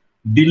means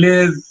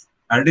delays,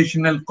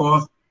 additional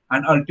cost,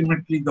 and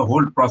ultimately the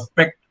whole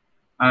prospect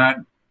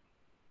and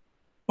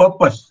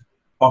purpose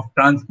of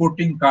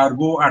transporting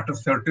cargo at a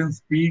certain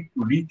speed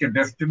to reach a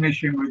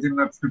destination within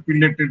a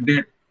stipulated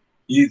date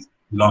is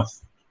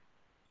lost.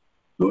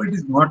 So it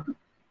is not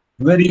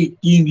very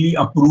keenly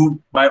approved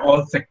by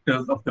all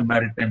sectors of the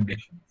maritime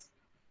nations.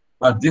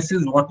 But this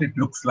is what it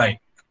looks like.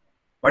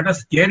 What a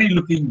scary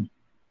looking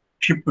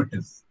ship it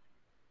is.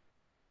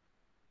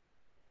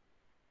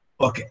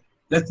 Okay,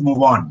 let's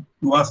move on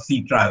to our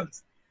sea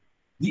trials.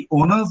 The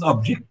owner's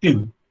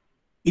objective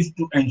is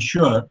to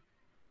ensure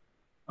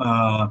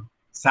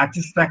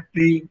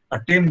satisfactory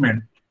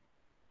attainment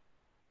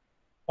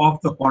of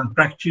the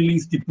contractually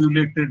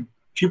stipulated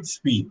ship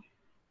speed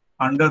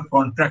under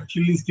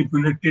contractually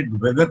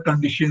stipulated weather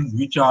conditions,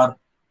 which are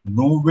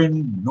no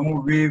wind,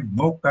 no wave,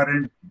 no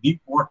current, deep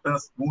water,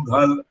 smooth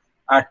hull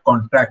at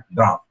contract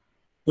draft.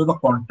 So the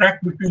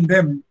contract between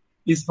them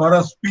is for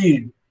a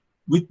speed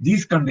with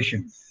these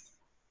conditions.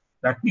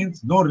 That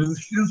means no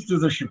resistance to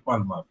the ship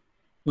almost.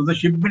 So the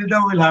shipbuilder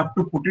will have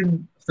to put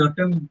in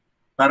certain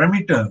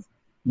parameters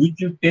which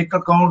will take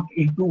account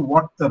into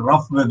what the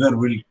rough weather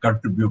will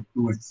contribute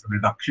to its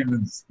reduction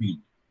in speed.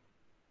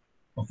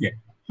 Okay,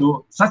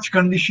 so such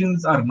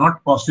conditions are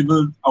not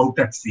possible out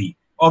at sea.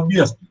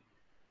 Obviously,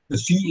 the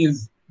sea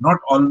is not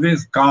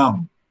always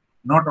calm,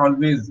 not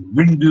always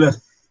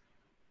windless,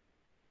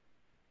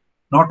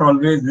 not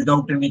always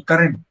without any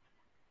current.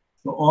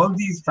 So all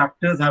these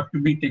factors have to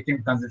be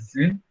taken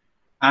consideration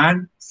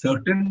and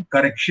certain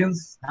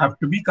corrections have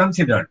to be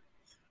considered.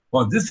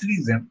 For this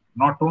reason,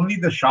 not only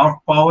the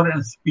shaft power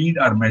and speed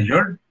are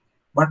measured,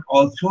 but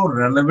also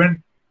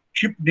relevant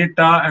ship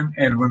data and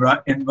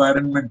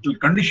environmental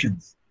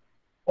conditions.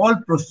 All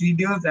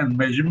procedures and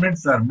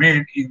measurements are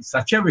made in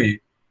such a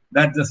way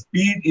that the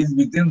speed is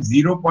within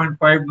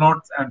 0.5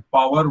 knots and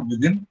power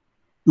within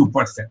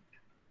 2%.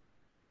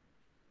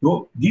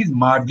 So these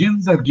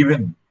margins are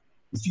given.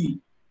 You see,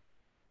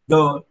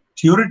 the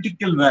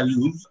theoretical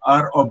values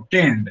are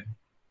obtained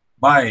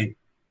by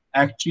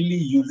actually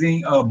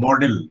using a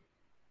model.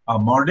 A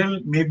model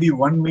may be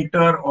 1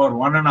 meter or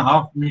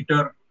 1.5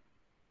 meter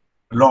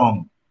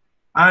long,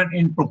 and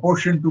in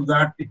proportion to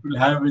that, it will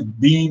have its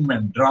beam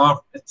and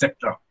draft,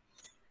 etc.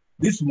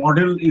 This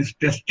model is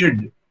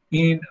tested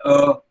in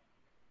a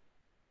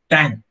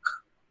tank.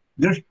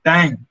 This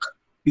tank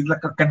is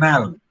like a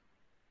canal,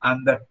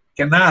 and the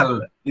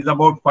canal is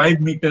about 5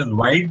 meters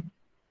wide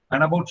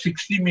and about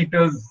 60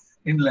 meters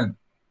in length,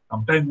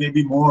 sometimes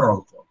maybe more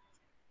also.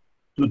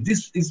 So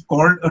this is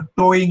called a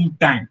towing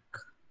tank.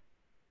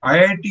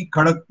 IIT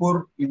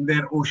Kharagpur, in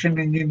their ocean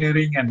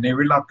engineering and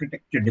naval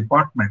architecture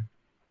department,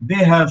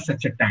 they have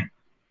such a tank.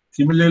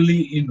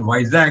 Similarly, in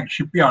Vizag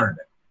shipyard,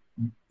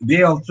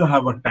 they also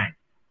have a tank.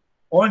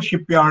 All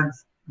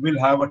shipyards will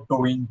have a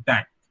towing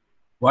tank.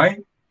 Why?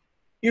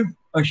 If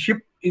a ship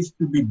is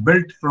to be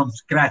built from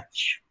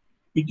scratch,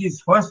 it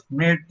is first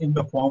made in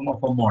the form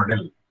of a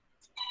model.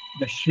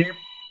 The shape,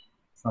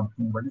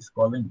 somebody is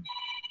calling.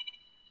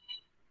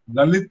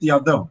 Lalit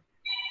Yadav.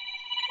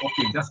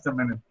 Okay, just a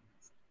minute.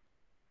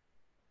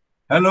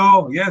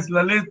 Hello, yes,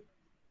 Lalit.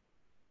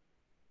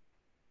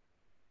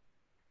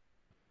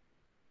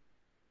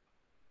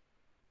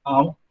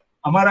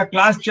 हमारा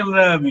class चल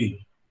रहा है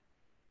अभी।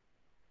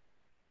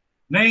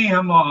 नहीं,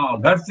 हम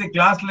घर से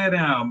class ले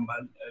रहे हैं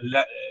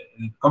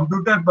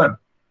कंप्यूटर पर।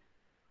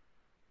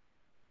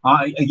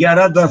 हाँ,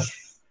 11:10।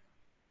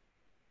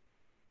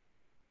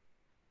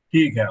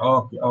 ठीक है,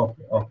 okay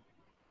okay okay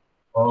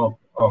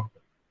okay okay.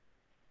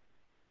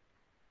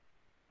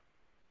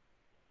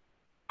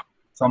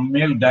 Some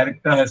mail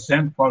director has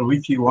sent for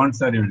which he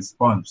wants a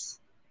response.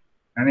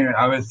 Anyway,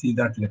 I will see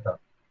that later.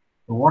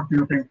 So what do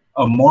you think?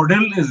 A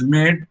model is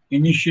made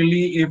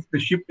initially if the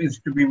ship is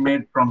to be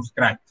made from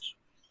scratch.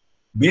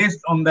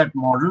 Based on that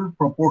model,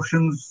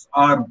 proportions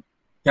are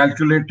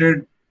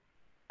calculated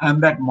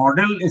and that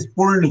model is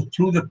pulled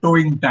through the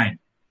towing tank.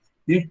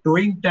 This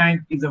towing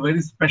tank is a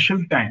very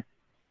special tank,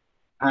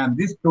 and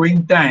this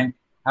towing tank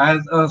has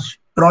a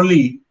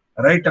trolley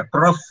right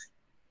across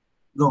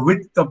the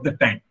width of the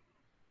tank,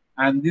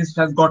 and this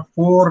has got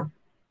four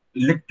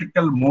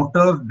electrical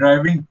motors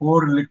driving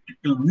four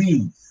electrical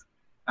wheels,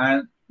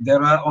 and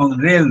there are on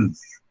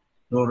rails.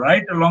 So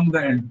right along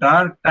the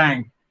entire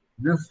tank,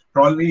 this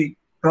trolley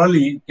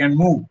can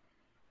move,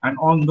 and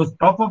on the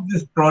top of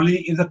this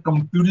trolley is a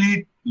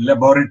complete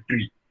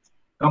laboratory,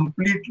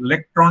 complete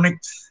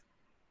electronics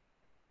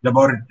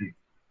laboratory.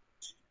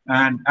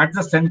 And at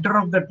the center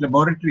of that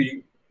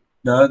laboratory,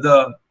 there's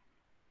a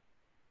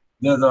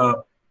there's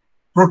a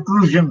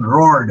protrusion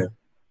rod,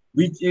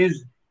 which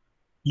is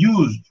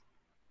used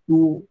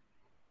to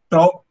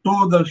tow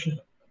the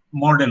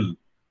model,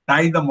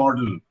 tie the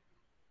model.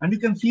 And you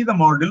can see the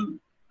model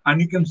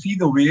and you can see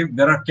the wave.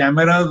 There are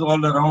cameras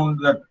all around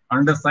the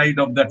underside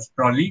of that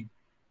trolley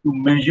to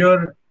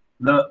measure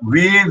the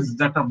waves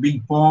that are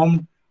being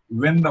formed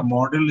when the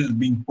model is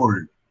being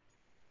pulled.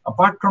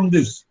 Apart from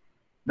this,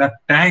 that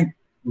tank,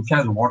 which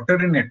has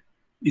water in it,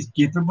 is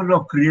capable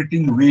of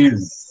creating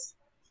waves.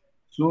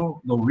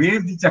 So the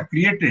waves which are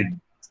created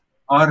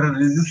are a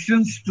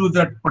resistance to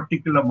that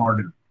particular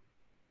model.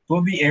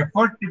 So the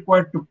effort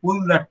required to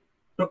pull that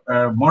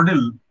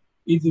model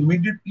is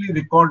immediately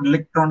recorded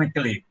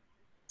electronically.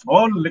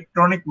 All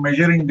electronic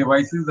measuring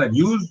devices are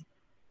used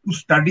to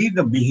study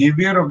the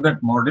behavior of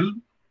that model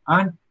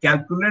and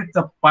calculate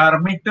the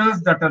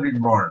parameters that are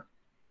involved.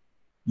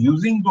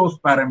 Using those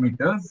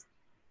parameters,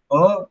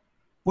 a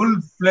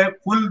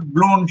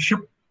full-blown ship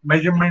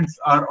measurements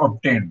are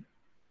obtained.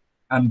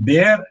 And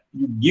there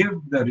you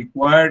give the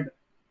required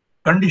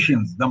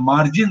conditions, the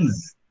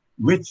margins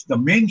which the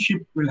main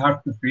ship will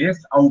have to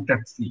face out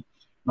at sea.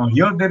 Now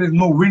here there is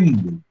no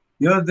wind.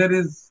 Here there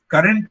is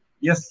current.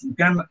 Yes, you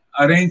can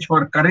arrange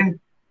for current,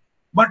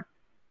 but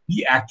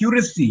the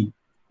accuracy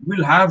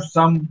will have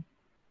some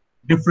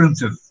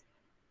differences.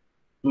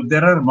 So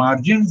there are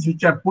margins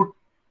which are put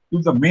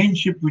to the main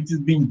ship which is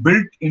being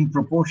built in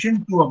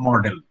proportion to a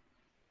model.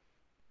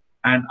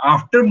 And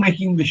after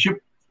making the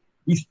ship,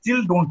 we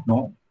still don't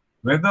know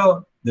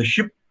whether the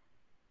ship,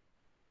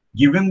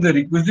 given the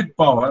requisite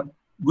power,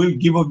 will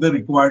give us the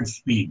required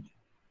speed.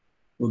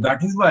 So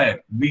that is why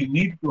we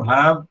need to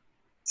have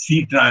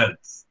sea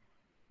trials.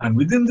 And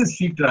within the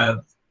sea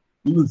trials,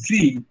 you will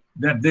see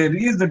that there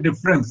is a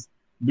difference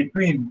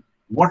between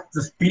what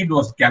the speed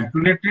was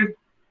calculated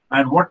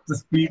and what the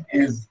speed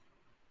is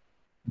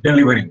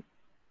delivering.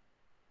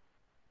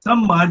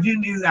 Some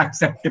margin is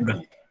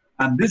acceptable,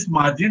 and this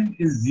margin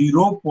is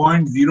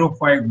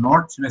 0.05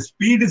 knots where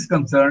speed is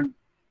concerned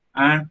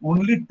and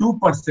only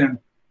 2%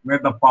 where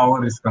the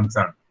power is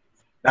concerned.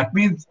 That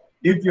means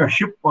if your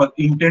ship was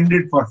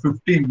intended for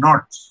 15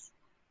 knots,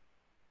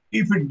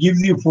 if it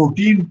gives you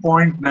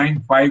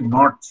 14.95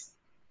 knots,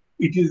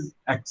 it is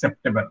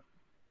acceptable.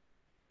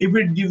 If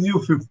it gives you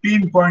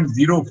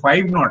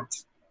 15.05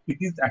 knots, it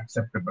is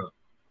acceptable.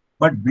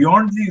 But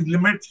beyond these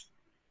limits,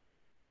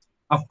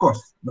 of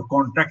course, the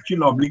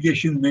contractual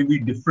obligations may be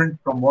different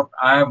from what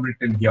I have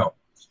written here.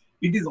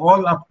 It is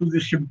all up to the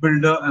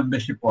shipbuilder and the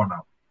ship owner.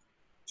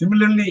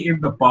 Similarly, if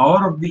the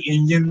power of the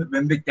engine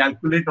when they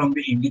calculate on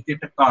the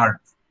indicator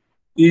cards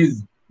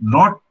is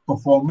not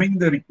performing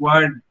the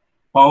required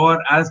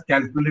power as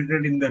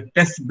calculated in the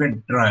test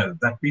bed trial,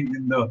 that means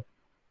in the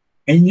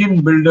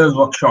engine builder's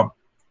workshop,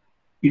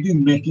 it is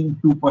making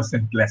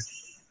 2%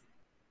 less.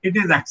 It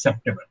is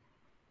acceptable.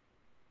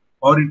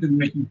 Or it is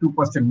making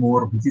 2%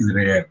 more, which is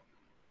rare.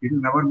 It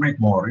will never make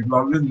more. It will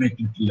always make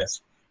it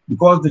less.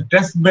 Because the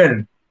test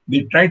bed,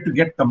 they try to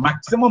get the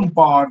maximum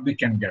power they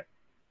can get.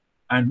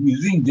 And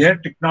using their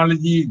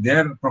technology,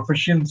 their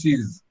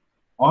proficiencies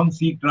on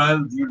sea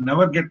trials, you'll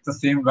never get the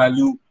same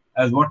value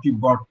as what you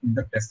got in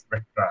the test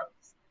bed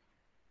trials.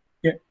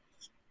 Okay.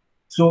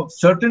 So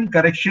certain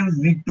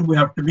corrections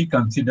have to be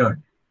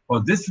considered. For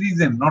this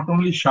reason, not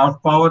only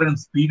shaft power and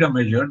speed are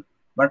measured,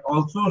 but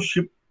also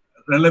ship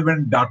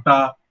relevant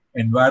data,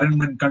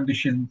 environment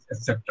conditions,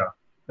 etc.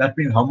 That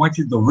means how much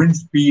is the wind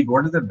speed,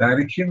 what is the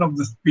direction of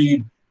the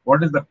speed,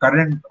 what is the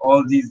current,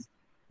 all these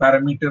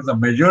parameters are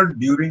measured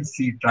during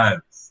sea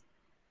trials.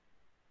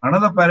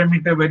 Another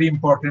parameter very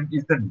important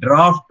is the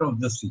draft of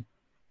the sea.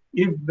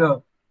 If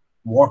the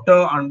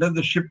water under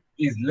the ship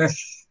is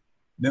less,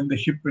 then the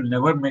ship will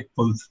never make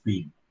full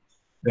speed.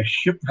 The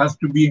ship has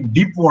to be in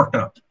deep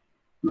water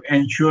to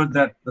ensure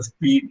that the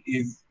speed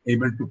is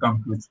able to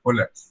come to its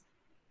fullest.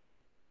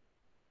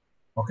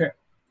 Okay.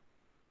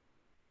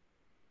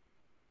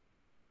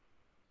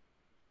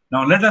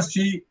 Now let us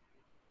see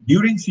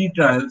during sea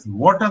trials,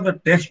 what are the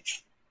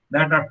tests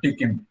that are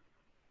taken?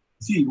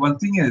 See, one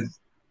thing is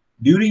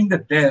during the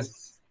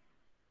tests,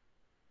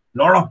 a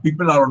lot of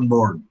people are on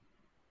board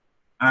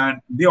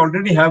and they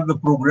already have the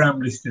program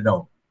listed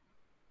out.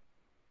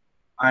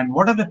 And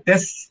what are the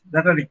tests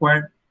that are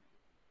required?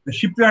 The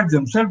shipyards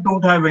themselves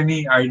don't have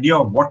any idea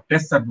of what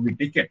tests are to be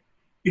taken.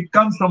 It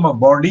comes from a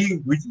body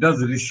which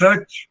does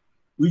research,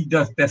 which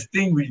does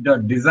testing, which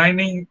does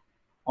designing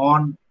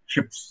on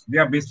ships. They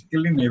are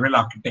basically naval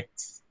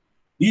architects.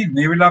 These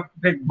naval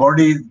architect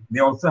bodies, they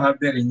also have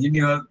their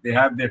engineers, they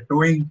have their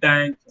towing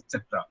tanks,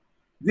 etc.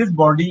 This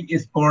body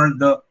is called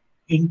the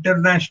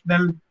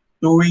International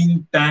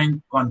Towing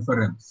Tank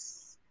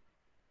Conference.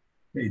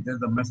 Okay,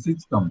 there's a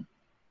message come.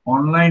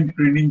 Online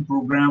training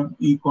program,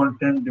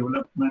 e-content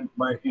development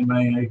by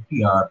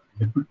NIITR,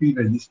 Deputy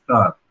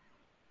Registrar.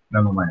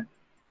 Never mind.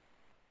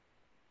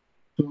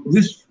 So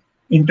this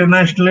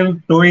International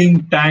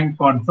Towing Tank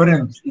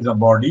Conference is a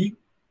body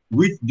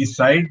which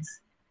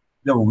decides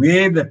the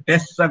way the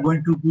tests are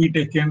going to be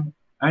taken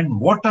and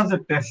what are the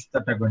tests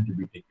that are going to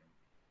be taken.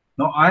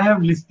 Now I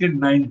have listed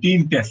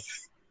 19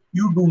 tests.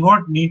 You do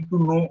not need to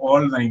know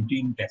all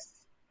 19 tests.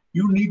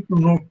 You need to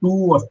know 2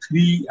 or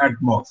 3 at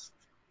most.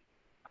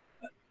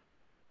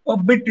 A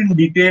bit in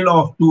detail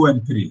of 2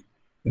 and 3.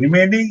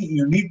 Remaining,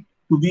 you need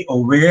to be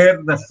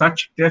aware that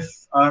such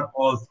tests are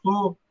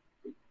also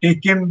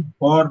taken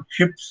for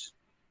ships,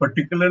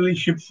 particularly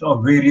ships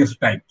of various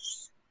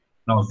types.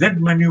 Now, Z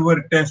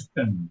maneuver test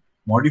and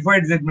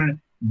modified Z maneuver,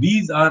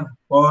 these are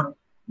for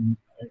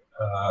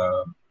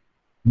uh,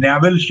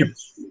 naval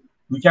ships,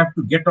 which have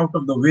to get out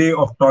of the way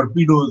of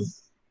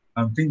torpedoes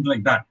and things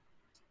like that.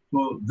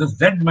 So the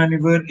Z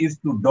maneuver is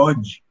to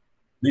dodge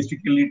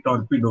basically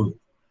torpedoes,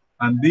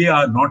 and they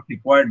are not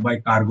required by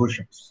cargo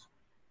ships.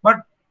 But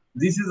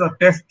this is a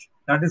test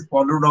that is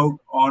followed out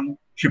on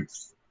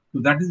ships.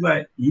 So that is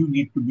why you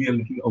need to be a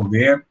little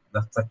aware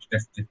that such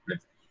tests take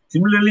place.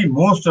 Similarly,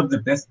 most of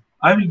the tests,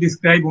 I will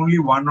describe only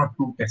 1 or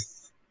 2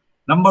 tests.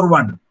 Number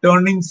 1,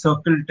 turning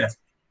circle test.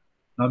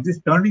 Now, this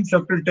turning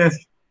circle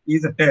test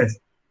is a test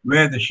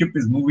where the ship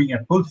is moving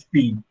at full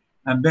speed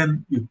and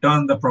then you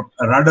turn the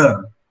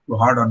rudder to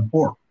hard on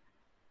port.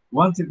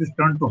 Once it is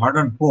turned to hard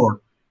on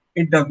port,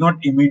 it does not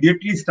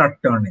immediately start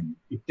turning.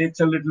 It takes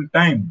a little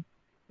time.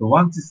 So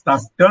once it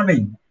starts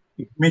turning,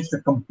 it makes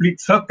a complete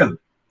circle.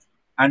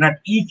 And at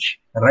each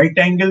right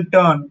angle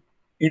turn,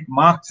 it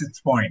marks its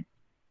point,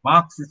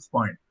 marks its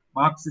point,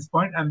 marks its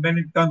point, and then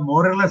it turns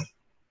more or less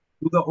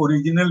to the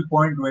original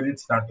point where it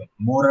started,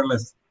 more or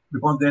less,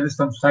 because there is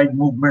some side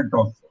movement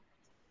also.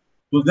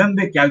 So then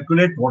they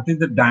calculate what is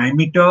the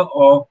diameter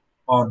of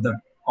or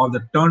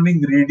the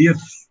turning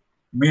radius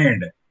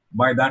made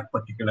by that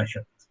particular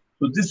ship.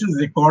 So this is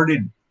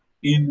recorded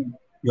in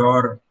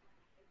your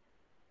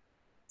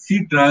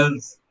sea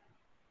trials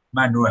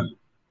manual.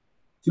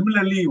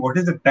 Similarly, what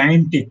is the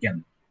time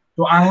taken?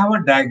 So I have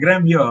a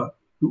diagram here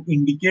to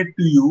indicate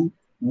to you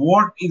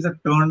what is a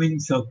turning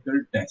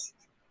circle test.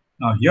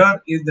 Now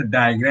here is the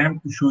diagram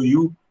to show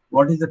you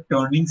what is a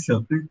turning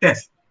circle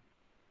test.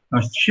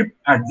 A ship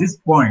at this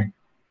point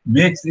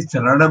makes its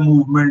rudder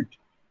movement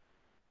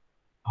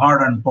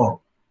hard and port.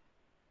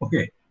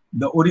 Okay,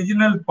 the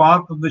original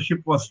path of the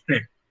ship was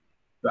straight.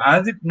 So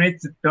as it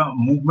makes a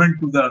movement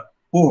to the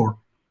port,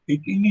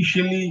 it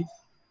initially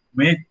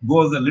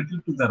goes a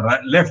little to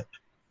the left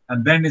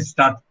and then it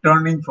starts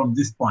turning from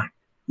this point.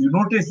 You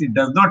notice it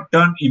does not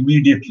turn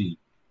immediately.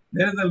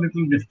 There is a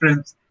little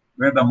difference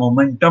where the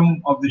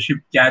momentum of the ship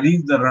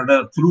carries the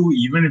rudder through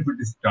even if it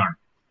is turned.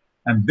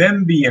 And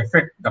then the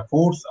effect, the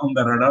force on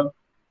the rudder,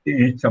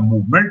 it's a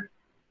movement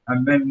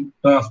and then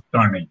starts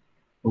turning.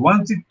 So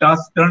once it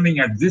starts turning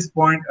at this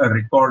point, a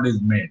record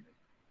is made.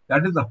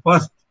 That is the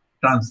first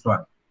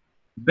transfer.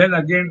 Then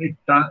again it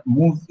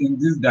moves in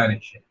this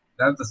direction.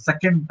 That's the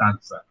second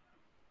transfer.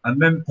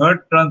 And then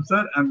third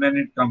transfer, and then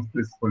it comes to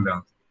its full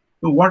answer.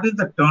 So what is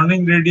the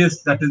turning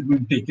radius that has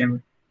been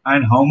taken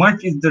and how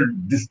much is the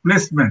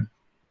displacement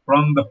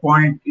from the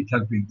point it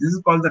has been? This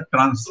is called the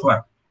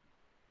transfer.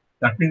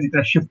 That means it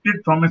has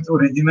shifted from its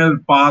original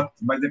path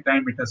by the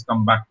time it has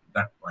come back to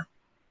that point.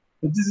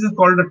 So this is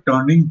called a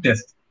turning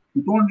test.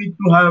 You don't need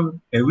to have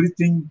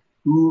everything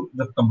to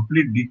the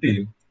complete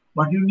detail,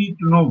 but you need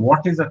to know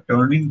what is a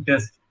turning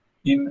test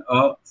in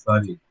a,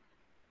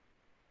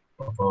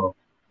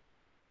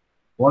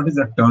 what is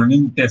a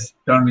turning test,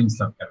 turning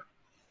circle.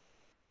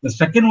 The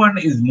second one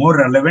is more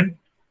relevant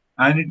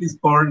and it is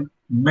called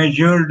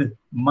measured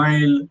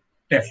mile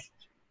test.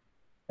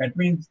 That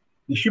means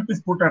the ship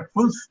is put at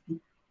full speed.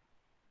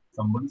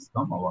 Somebody's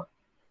come over.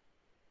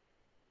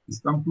 It's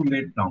come too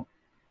late now.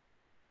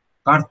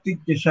 Karthik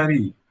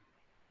Keshari,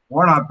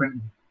 what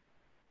happened?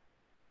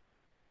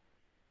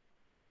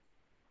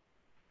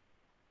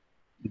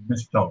 It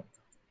missed out.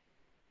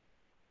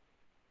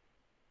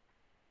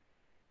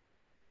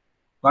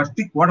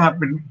 Karthik, what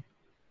happened?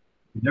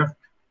 He left.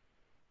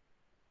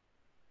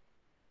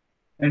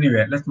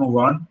 Anyway, let's move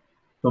on.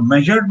 So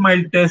measured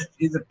mile test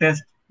is a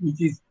test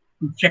which is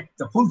to check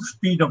the full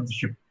speed of the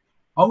ship.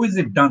 How is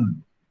it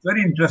done? It's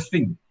very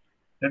interesting.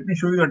 Let me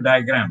show you a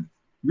diagram.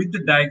 With the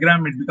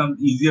diagram, it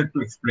becomes easier to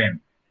explain.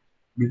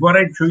 Before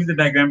I show you the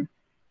diagram,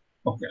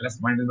 okay,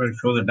 let's might as well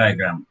show the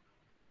diagram.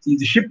 See,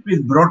 the ship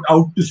is brought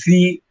out to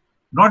sea,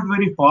 not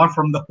very far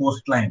from the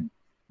coastline.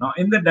 Now,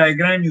 in the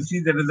diagram, you see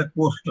there is a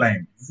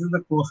coastline. This is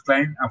the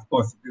coastline. Of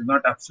course, it is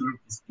not absolutely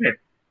straight,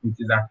 which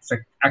is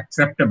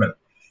acceptable.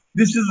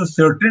 This is a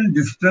certain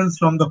distance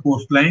from the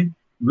coastline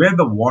where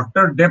the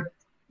water depth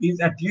is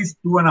at least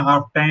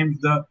 2.5 times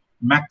the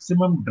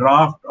maximum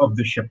draft of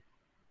the ship.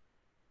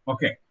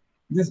 Okay,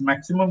 this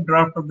maximum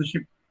draft of the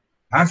ship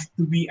has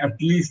to be at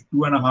least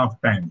 2.5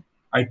 times.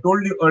 I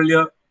told you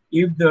earlier,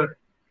 if the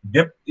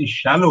depth is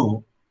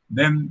shallow,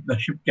 then the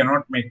ship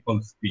cannot make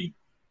full speed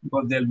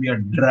because there'll be a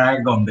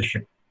drag on the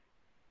ship.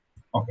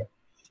 Okay.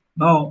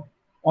 Now,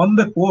 on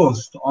the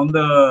coast, on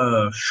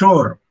the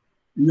shore,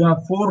 you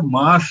have 4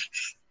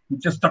 masts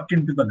which are stuck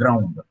into the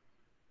ground.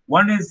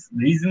 One is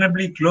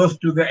reasonably close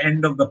to the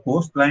end of the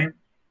coastline,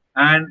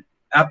 and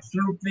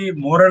absolutely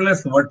more or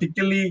less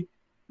vertically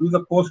to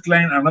the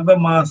coastline, another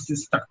mast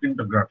is stuck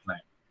into ground line.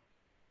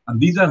 And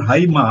these are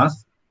high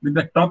masts with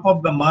the top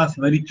of the mast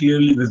very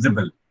clearly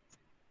visible.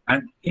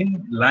 And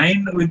in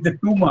line with the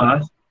 2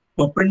 masts,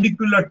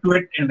 perpendicular to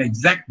it, an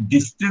exact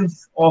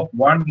distance of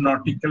 1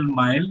 nautical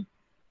mile,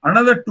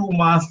 another 2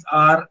 masts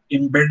are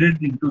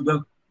embedded into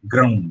the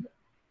ground.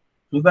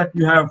 So that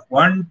you have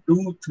 1,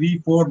 2, 3,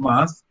 4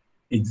 masts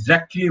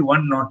exactly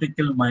 1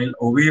 nautical mile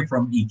away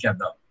from each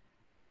other.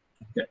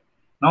 Okay.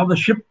 Now the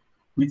ship,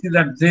 which is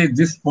at say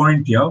this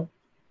point here,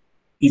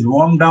 is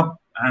warmed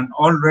up and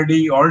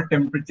already all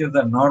temperatures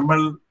are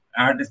normal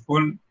at its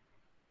full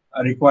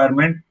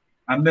requirement,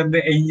 and then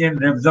the engine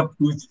revs up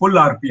to its full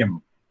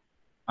RPM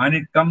and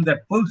it comes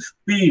at full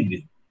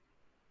speed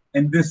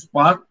in this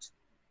path.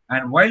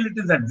 And while it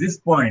is at this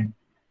point,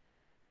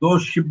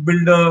 those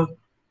shipbuilder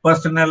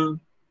personnel,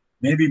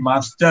 maybe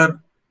master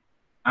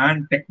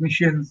and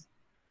technicians,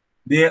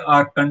 they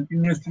are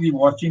continuously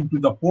watching to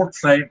the port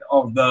side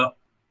of the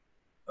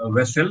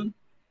vessel.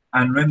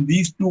 And when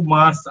these 2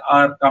 masts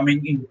are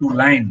coming into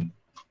line,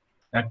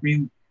 that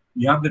means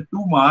you have the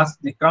 2 masts,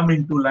 they come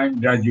into line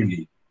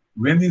gradually.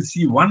 When you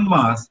see 1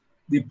 mast,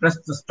 they press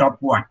the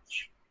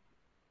stopwatch.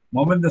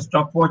 Moment the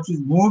stopwatch is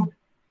moved,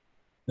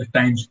 the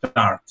time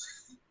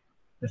starts.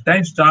 The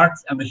time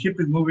starts and the ship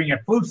is moving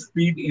at full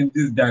speed in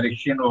this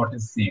direction, what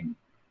is seen.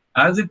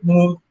 As it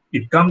moves,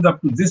 it comes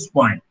up to this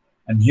point.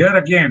 And here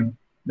again,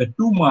 the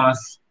 2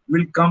 masts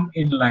will come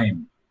in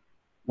line.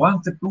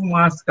 Once the 2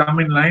 masts come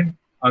in line,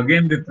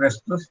 again they press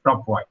the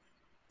stopwatch.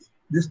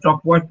 This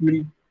stopwatch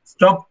will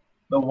stop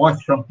the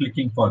watch from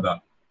clicking further.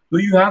 So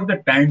you have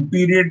the time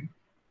period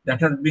that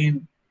has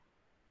been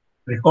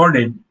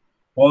recorded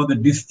for the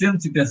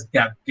distance it has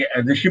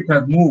the ship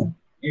has moved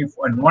if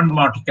on 1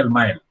 nautical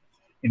mile.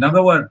 In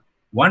other words,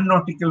 1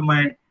 nautical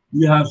mile,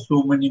 you have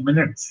so many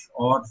minutes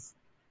or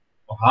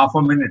half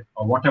a minute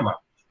or whatever.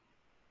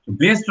 So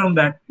based on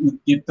that, you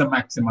get the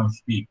maximum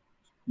speed.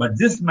 But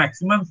this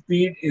maximum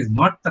speed is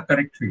not the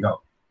correct figure.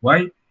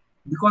 Why?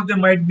 Because there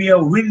might be a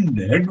wind,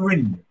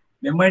 headwind,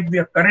 there might be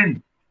a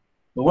current.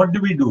 So what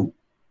do?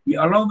 We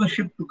allow the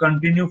ship to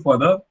continue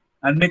further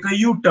and make a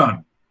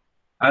U-turn.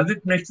 As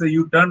it makes a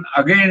U-turn,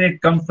 again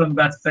it comes from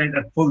that side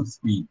at full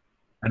speed.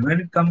 And when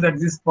it comes at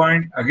this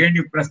point, again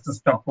you press the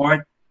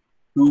stopwatch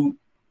to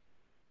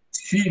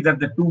see that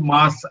the 2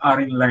 masts are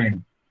in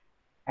line.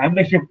 And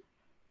the ship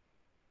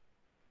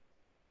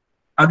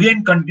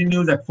again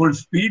continues at full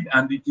speed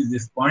and reaches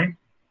this point,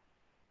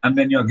 and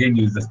then you again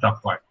use the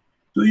stopwatch.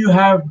 So you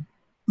have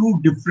 2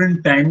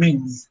 different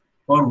timings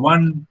for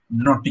 1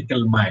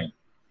 nautical mile.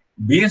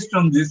 Based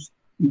on this,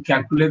 you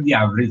calculate the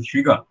average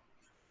figure.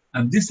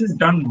 And this is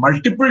done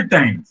multiple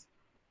times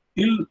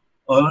till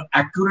an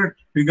accurate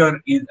figure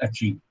is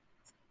achieved.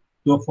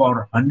 So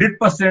for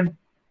 100%,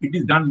 it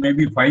is done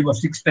maybe 5 or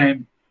 6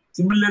 times.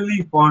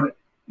 Similarly, for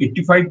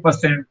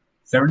 85%,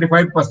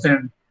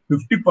 75%,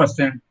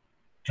 50%,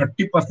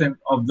 30%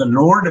 of the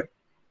load,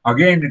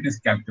 again it is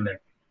calculated.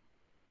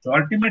 So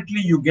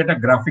ultimately, you get a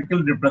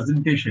graphical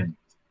representation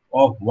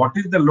of what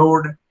is the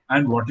load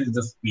and what is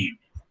the speed.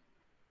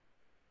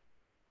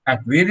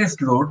 At various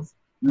loads,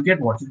 you get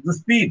what is the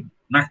speed,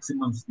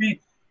 maximum speed.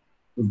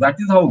 So that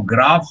is how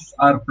graphs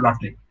are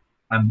plotted.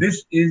 And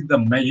this is the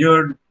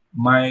measured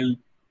mile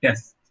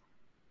test.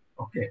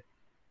 Okay.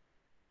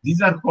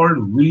 These are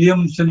called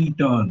Williamson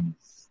turns.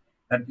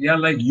 That they are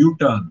like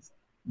U-turns.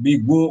 They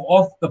go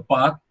off the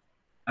path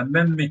and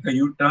then make a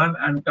U-turn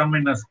and come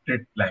in a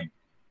straight line.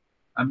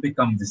 And they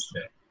come this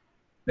way.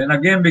 Then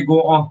again they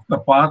go off the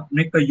path,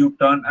 make a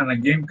U-turn and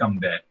again come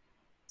there.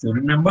 So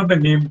remember the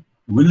name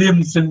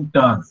Williamson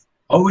turns.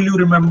 How will you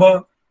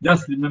remember?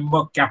 Just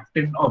remember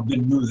captain of the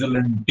New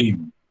Zealand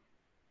team.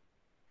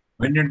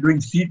 When you're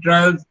doing sea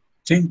trials,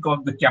 think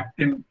of the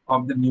captain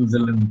of the New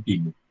Zealand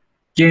team,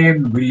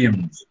 Kane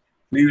Williams.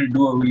 We will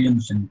do a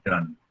Williamson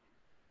turn.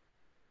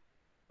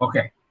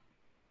 Okay.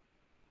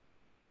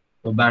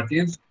 So that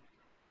is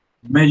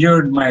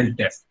measured mile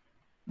test.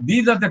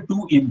 These are the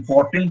two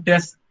important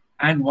tests,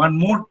 and one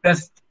more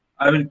test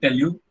I will tell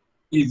you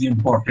is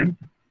important,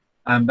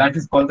 and that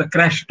is called the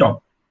crash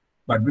stop.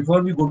 But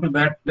before we go to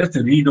that, let's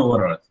read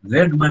over us.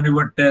 Z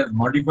maneuver test,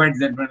 modified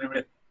Z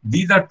maneuver.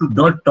 These are to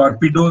dot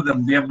torpedoes,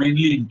 and they are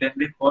mainly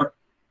intended for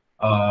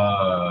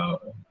uh,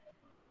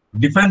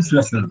 defense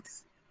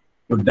vessels.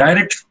 So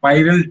direct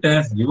spiral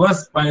test,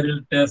 reverse spiral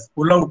test,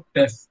 pull-out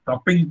test,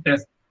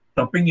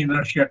 stopping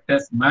inertia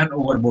test, man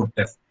overboard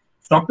test.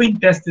 Stopping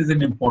test is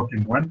an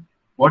important one.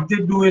 What they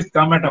do is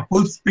come at a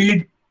full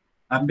speed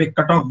and they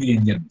cut off the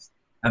engines.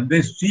 And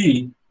they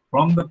see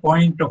from the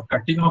point of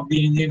cutting off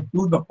the engine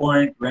to the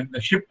point when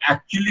the ship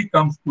actually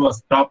comes to a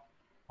stop,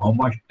 how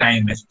much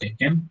time is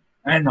taken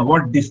and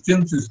what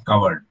distance is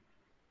covered.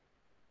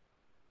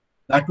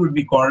 That would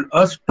be called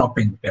a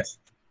stopping test.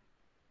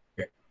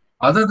 Okay.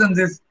 Other than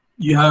this,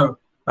 you have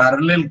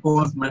parallel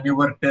course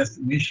maneuver test,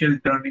 initial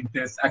turning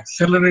test,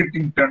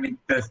 accelerating turning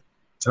test,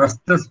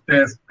 thrusters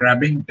test,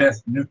 grabbing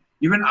test.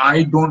 Even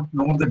I don't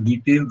know the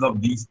details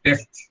of these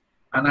tests,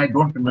 and I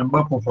don't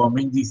remember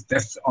performing these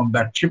tests on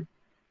that ship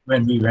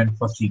when we went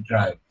for sea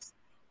trials.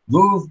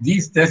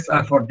 These tests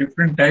are for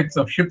different types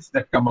of ships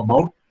that come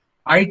about.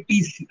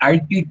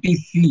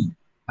 ITTC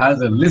has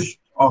a list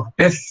of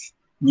tests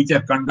which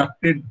are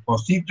conducted for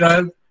sea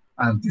trials,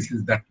 and this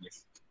is that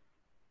list.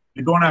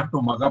 You don't have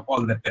to mug up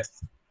all the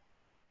tests.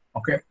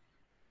 Okay.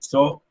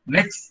 So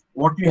next,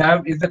 what you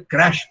have is the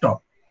crash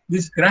stop.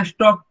 This crash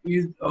stop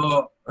is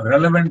a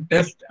relevant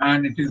test,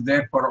 and it is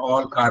there for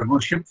all cargo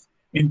ships.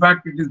 In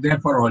fact, it is there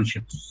for all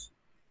ships.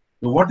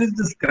 So what is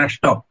this crash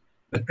stop?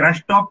 The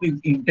crash stop is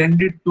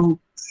intended to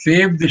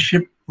save the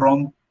ship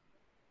from,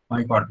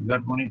 my God, we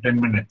got only 10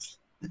 minutes.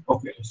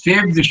 Okay,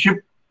 save the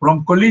ship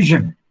from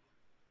collision.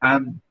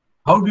 And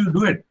how do you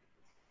do it?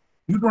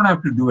 You don't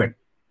have to do it.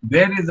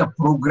 There is a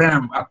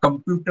program, a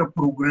computer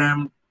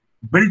program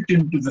built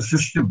into the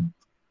system,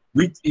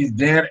 which is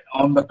there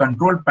on the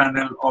control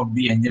panel of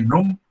the engine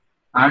room,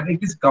 and it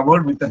is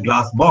covered with a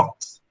glass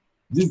box.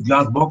 This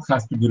glass box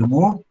has to be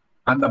removed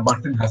and the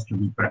button has to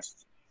be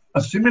pressed.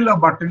 A similar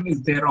button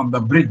is there on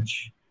the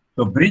bridge.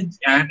 The bridge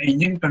and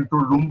engine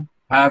control room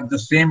have the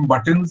same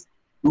buttons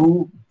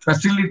to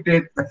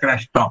facilitate the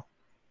crash stop.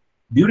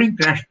 During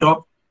crash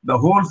stop, the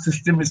whole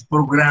system is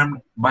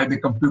programmed by the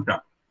computer.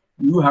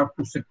 You have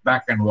to sit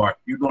back and watch.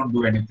 You don't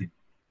do anything.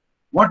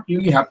 What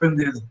really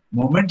happens is,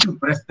 moment you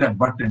press that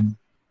button,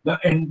 the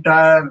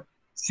entire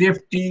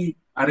safety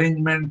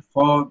arrangement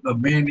for the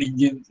main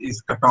engine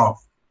is cut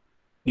off.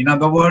 In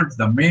other words,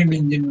 the main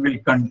engine will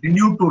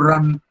continue to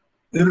run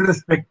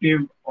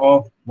irrespective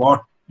of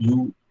what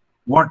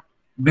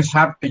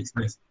mishap takes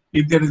place.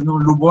 If there is no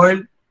lube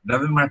oil,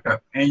 doesn't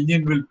matter.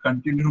 Engine will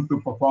continue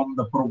to perform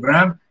the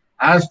program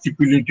as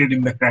stipulated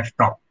in the crash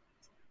stop.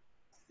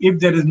 If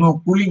there is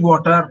no cooling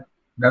water,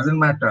 doesn't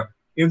matter.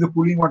 If the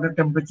cooling water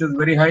temperature is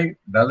very high,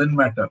 doesn't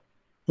matter.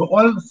 So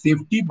all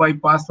safety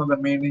bypass for the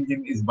main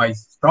engine is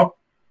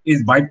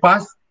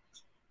bypass,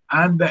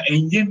 and the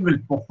engine will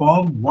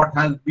perform what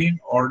has been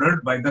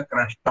ordered by the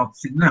crash stop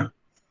signal.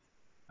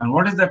 And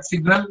what is that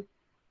signal?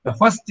 The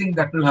first thing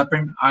that will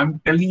happen, I'm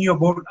telling you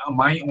about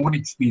my own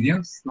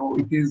experience, so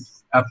it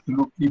is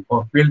absolutely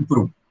for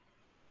fail-proof.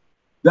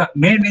 The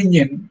main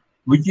engine,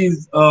 which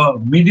is a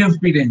medium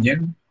speed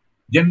engine,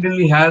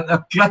 generally has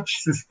a clutch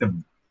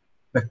system.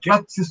 The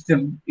clutch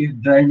system is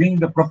driving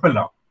the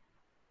propeller.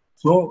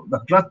 So the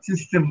clutch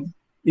system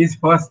is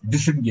first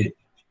disengaged.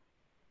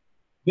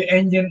 The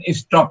engine is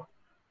stopped.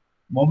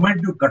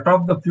 Moment you cut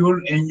off the fuel,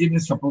 engine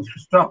is supposed to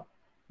stop.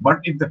 But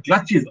if the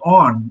clutch is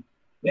on,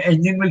 the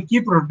engine will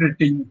keep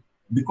rotating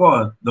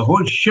because the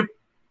whole ship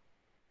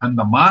and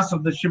the mass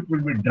of the ship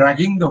will be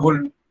dragging the whole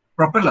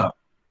propeller.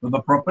 So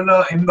the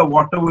propeller in the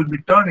water will be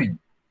turning,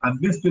 and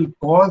this will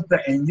cause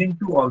the engine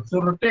to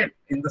also rotate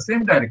in the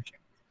same direction.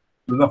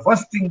 So the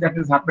first thing that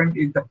has happened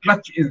is the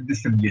clutch is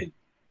disengaged.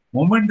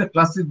 Moment the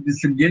clutch is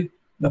disengaged,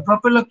 the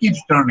propeller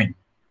keeps turning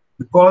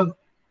because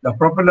the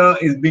propeller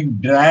is being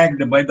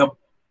dragged by the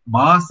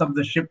mass of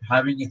the ship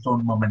having its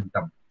own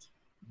momentum.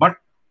 But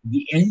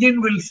the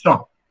engine will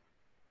stop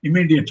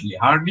immediately,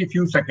 hardly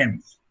few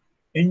seconds.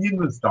 Engine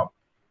will stop.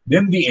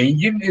 Then the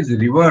engine is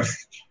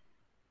reversed,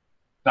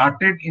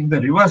 started in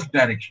the reverse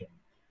direction.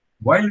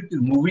 While it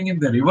is moving in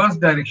the reverse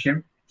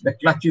direction, the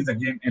clutch is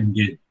again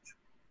engaged.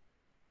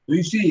 So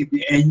you see,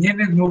 the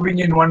engine is moving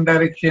in one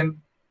direction,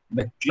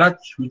 the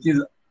clutch, which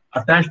is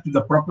attached to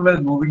the propeller,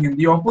 is moving in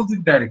the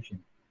opposite direction.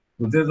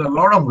 So there's a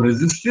lot of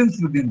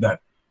resistance within that.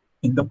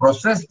 In the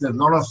process, there's a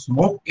lot of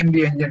smoke in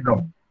the engine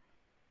room.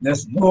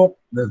 There's smoke,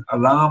 there's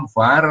alarm,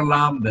 fire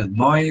alarm, there's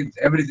noise,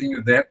 everything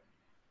is there.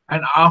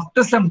 And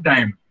after some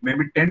time,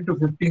 maybe 10 to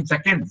 15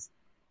 seconds,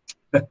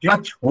 the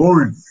clutch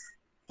holds.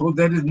 So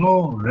there is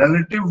no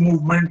relative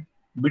movement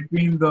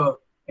between the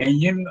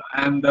engine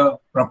and the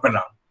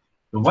propeller.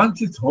 So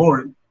once it's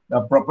hold,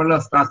 the propeller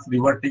starts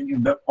reverting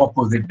in the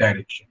opposite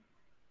direction.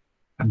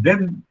 And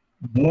then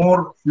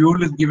more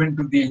fuel is given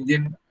to the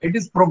engine. It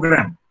is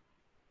programmed.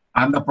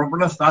 And the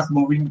propeller starts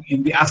moving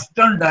in the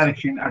astern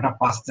direction at a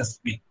faster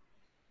speed.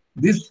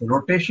 This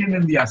rotation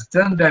in the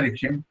astern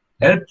direction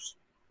helps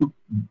to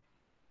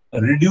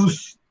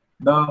reduce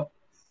the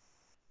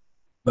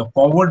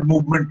forward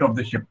movement of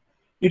the ship.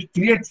 It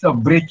creates a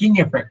braking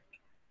effect.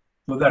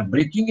 So that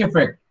braking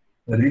effect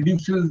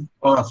reduces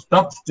or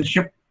stops the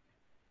ship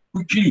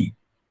quickly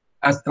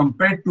as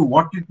compared to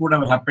what it would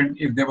have happened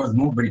if there was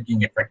no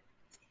braking effect.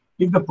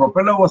 If the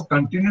propeller was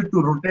continued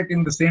to rotate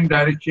in the same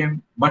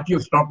direction, but you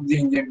stop the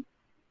engine,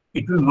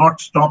 it will not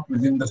stop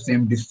within the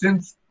same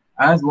distance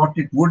as what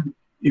it would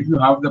if you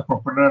have the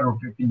propeller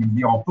rotating in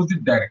the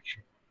opposite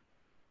direction.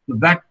 So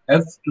that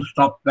helps to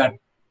stop that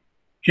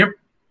ship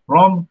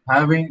from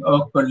having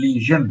a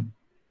collision.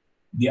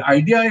 The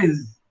idea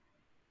is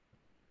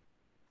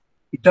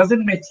it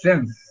doesn't make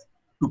sense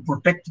to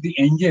protect the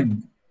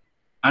engine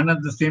and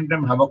at the same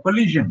time have a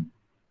collision.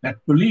 That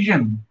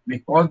collision may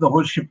cause the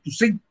whole ship to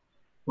sink.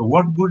 So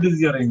what good is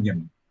your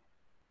engine?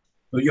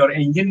 So your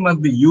engine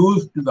must be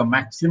used to the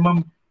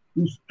maximum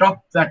to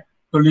stop that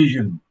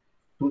collision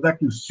so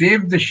that you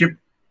save the ship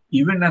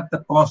even at the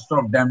cost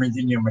of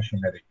damaging your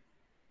machinery.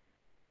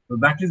 So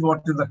that is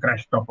what is the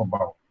crash stop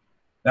about.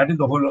 That is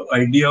the whole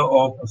idea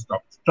of a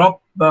stop.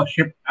 Stop the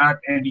ship at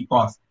any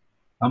cost.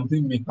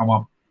 Something may come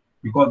up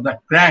because that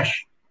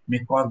crash may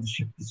cause the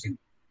ship to sink.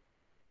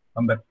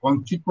 And the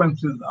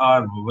consequences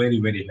are very,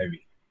 very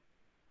heavy.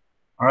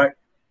 All right.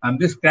 And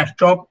this crash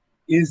stop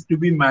is to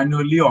be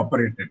manually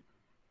operated.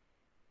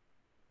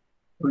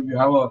 So you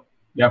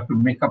have to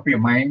make up your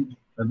mind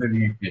whether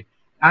you take.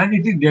 And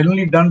it is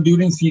generally done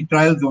during sea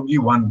trials only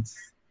once.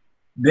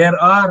 There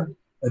are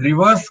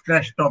reverse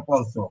crash stop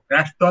also.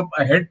 Crash stop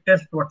ahead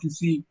test, what you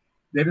see,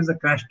 there is a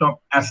crash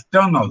stop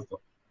astern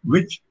also,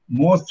 which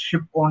most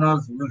ship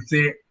owners will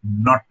say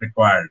not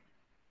required.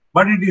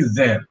 But it is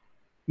there.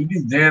 It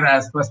is there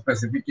as per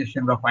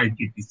specification of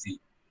ITTC.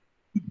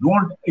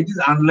 It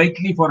is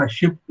unlikely for a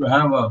ship to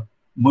have a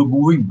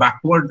moving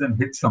backwards and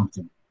hit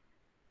something.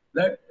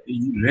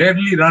 You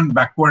rarely run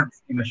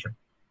backwards in a ship.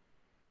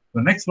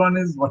 The next one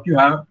is what you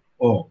have.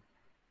 Oh,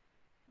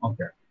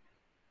 okay.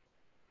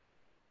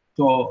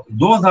 So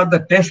those are the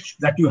tests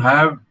that you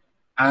have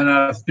and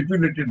are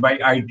stipulated by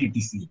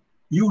ITTC.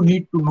 You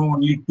need to know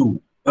only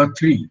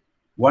three.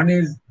 One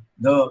is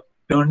the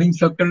turning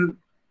circle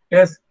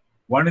test,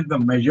 one is the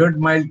measured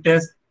mile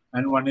test,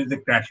 and one is the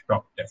crash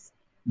stop test.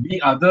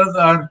 The others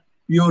are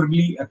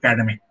purely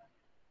academic.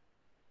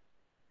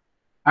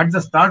 At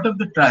the start of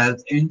the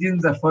trials,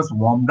 engines are first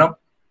warmed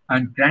up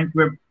and crank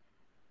web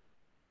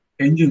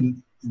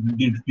engine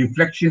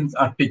deflections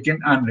are taken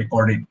and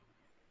recorded.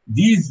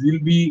 These will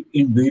be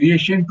in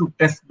variation to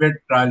test bed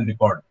trial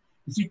record.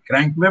 You see,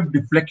 crank web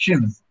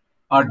deflections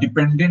are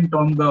dependent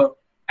on the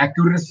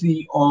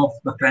accuracy of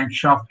the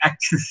crankshaft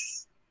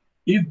axis.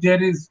 If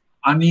there is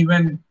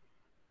uneven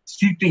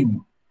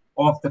seating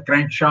of the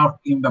crankshaft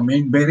in the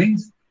main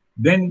bearings,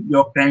 then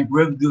your crank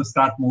webs will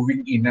start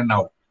moving in and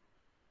out.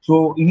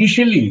 So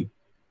initially,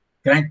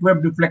 crank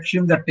web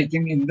deflections are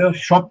taken in the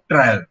shop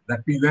trial,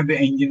 that means where the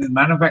engine is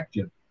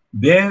manufactured.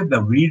 There,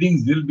 the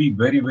readings will be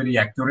very, very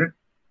accurate.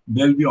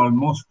 There will be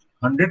almost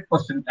 100%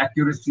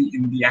 accuracy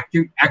in the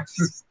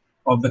axis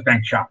of the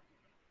crankshaft.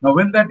 Now,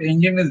 when that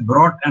engine is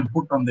brought and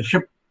put on the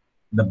ship,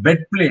 the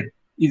bed plate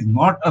is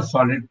not a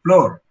solid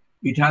floor.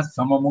 It has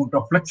some amount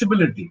of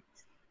flexibility.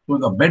 So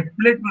the bed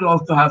plate will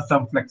also have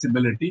some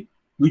flexibility,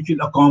 which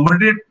will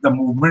accommodate the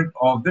movement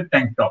of the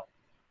tank top.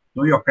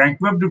 So your crank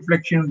web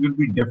deflections will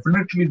be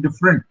definitely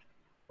different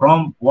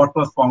from what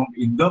was found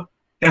in the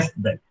test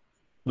bed.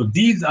 So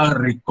these are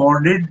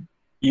recorded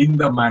in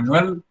the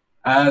manual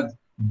as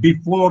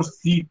before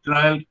sea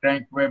trial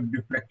crank web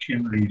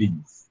deflection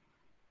readings.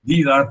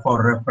 These are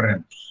for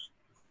reference.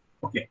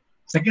 Okay.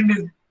 Second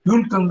is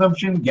fuel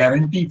consumption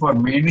guarantee for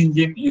main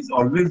engine is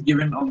always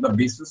given on the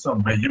basis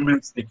of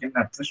measurements taken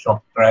at the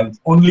shop trials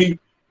only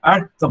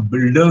at the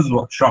builder's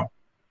workshop.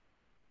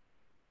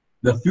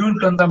 The fuel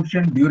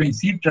consumption during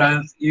sea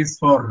trials is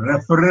for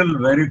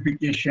referral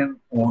verification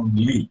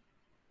only.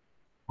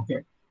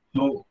 Okay.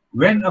 So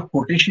when a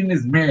quotation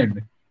is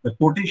made, the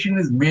quotation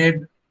is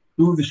made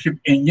to the ship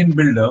engine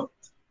builder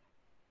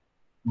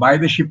by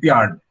the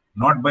shipyard,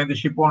 not by the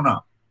ship owner.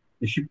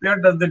 The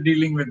shipyard does the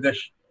dealing with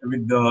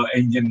the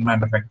engine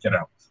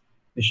manufacturer.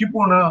 The ship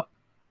owner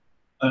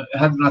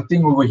has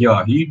nothing over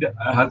here. He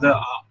has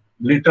a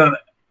later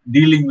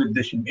dealing with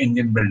the ship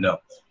engine builder.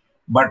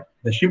 But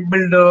the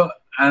shipbuilder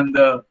and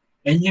the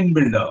engine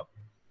builder,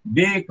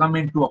 they come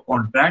into a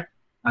contract,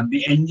 and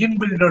the engine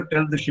builder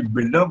tells the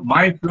shipbuilder,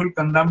 my fuel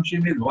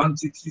consumption is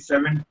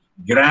 167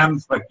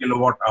 grams per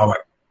kilowatt hour.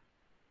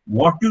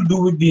 What you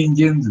do with the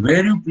engines,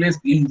 where you place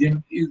the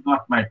engine is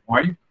not my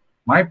point.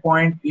 My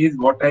point is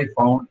what I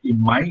found in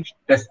my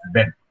test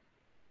bed.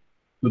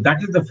 So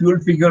that is the fuel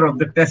figure of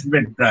the test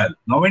bed trial.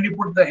 Now when you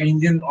put the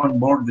engine on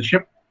board the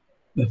ship,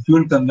 the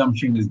fuel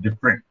consumption is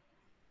different.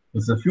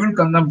 So the fuel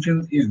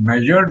consumption is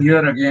measured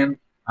here again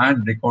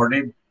and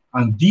recorded,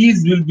 and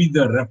these will be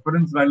the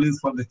reference values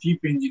for the chief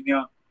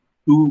engineer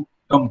to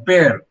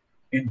compare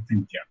in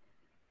future.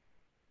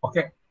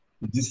 Okay,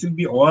 this will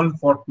be all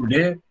for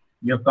today.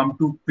 We have come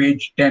to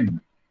page 10.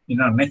 in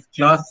our next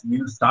class, we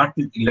will start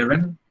with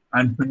 11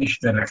 and finish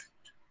the rest.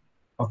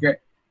 Okay.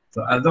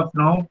 So as of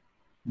now,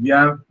 we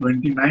have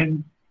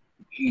 29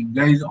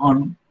 guys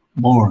on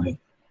board.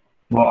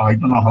 So I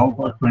don't know how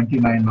for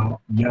 29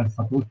 now. We are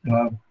supposed to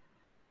have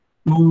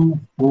 2,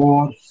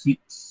 4,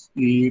 6,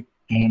 8,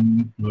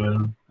 10,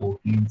 12,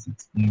 14,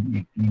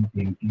 16,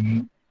 18,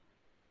 20,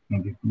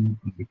 22,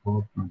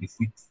 24,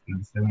 26,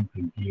 27,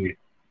 28,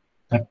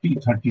 30,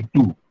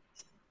 32.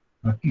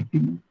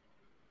 32.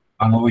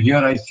 And over here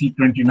I see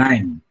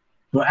 29.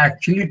 So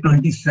actually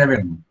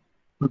 27.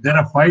 So there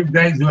are 5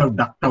 guys who have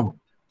ducked out.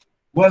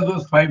 Who are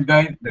those 5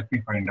 guys? Let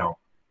me find out.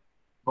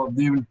 So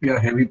they will pay a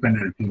heavy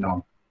penalty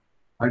now.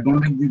 I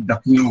don't like this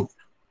ducking out.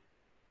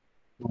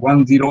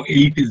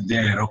 108 is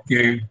there,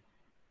 okay.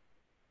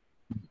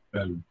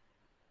 Well,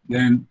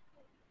 then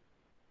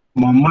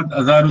Muhammad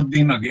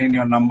Azharuddin, again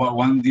your number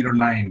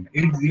 109.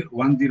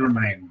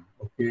 109,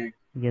 okay.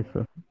 Yes,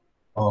 sir.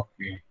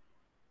 Okay.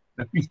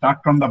 Let me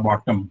start from the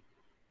bottom.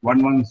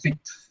 116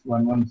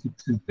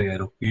 is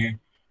there, okay.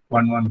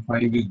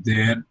 115 is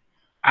there.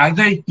 As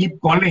I keep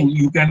calling,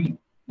 you can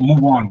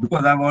move on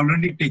because I've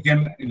already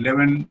taken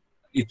 11.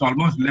 It's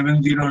almost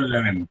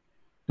 11:11.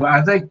 So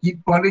as I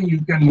keep calling,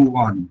 you can move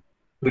on.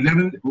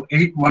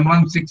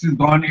 8116 is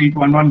gone,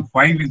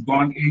 8115 is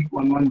gone,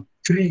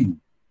 8113.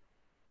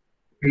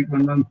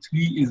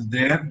 8113 is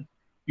there,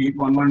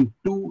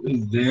 8112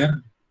 is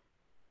there,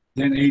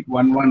 then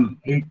 811,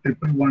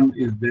 8111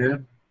 is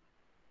there,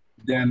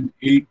 then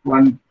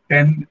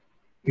 8110,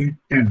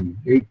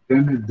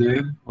 810 is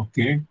there,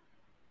 okay.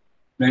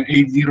 Then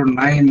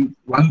 809,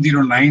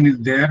 109 is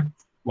there,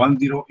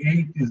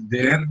 108 is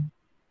there,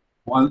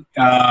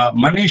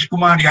 Manish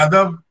Kumar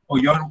Yadav, or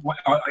your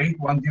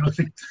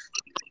 8106.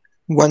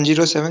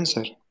 107,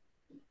 sir.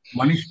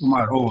 Manish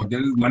Kumar, oh,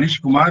 there is Manish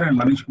Kumar and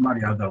Manish Kumar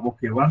Yadav.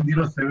 Okay,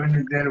 107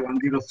 is there,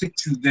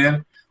 106 is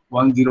there,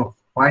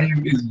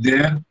 105 is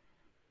there,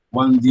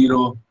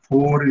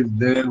 104 is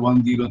there,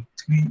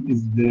 103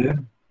 is there,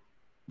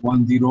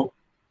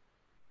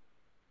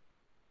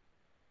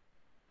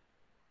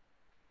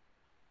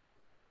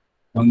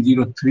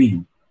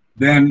 103.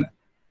 Then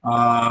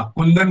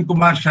Kundan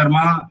Kumar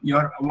Sharma,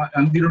 you're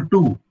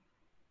 102.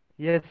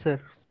 Yes, sir.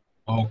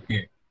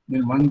 Okay.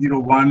 Then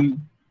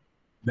 101,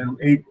 then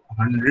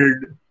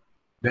 800,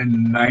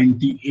 then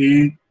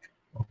 98,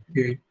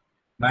 okay,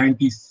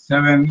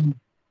 97.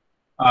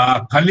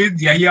 Khalid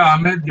Yahya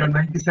Ahmed, you're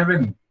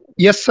 97.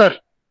 Yes, sir.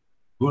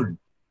 Good.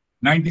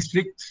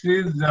 96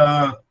 is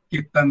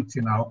Kirtan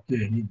Sinha,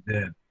 okay, he's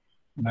there.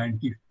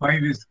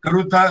 95 is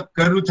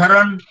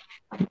Karutharan.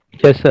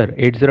 Yes, sir.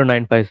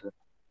 8095, sir.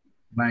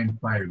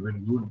 95, very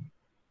good.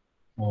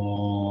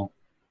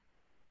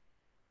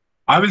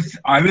 I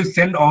will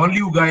send all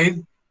you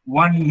guys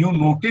one new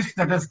notice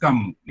that has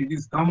come. It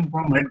is come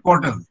from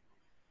headquarters.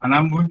 And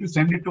I'm going to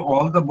send it to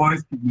all the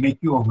boys to make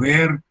you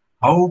aware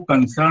how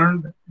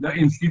concerned the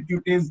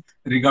institute is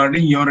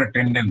regarding your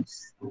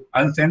attendance.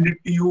 I'll send it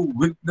to you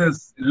with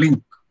this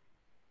link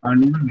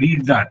and you will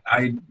read that.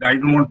 I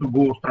don't want to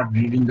go start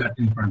reading that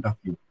in front of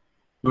you.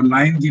 So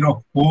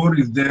 904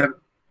 is there,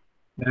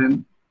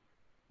 then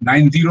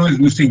 90 is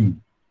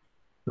missing.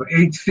 So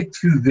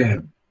 86 is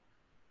there.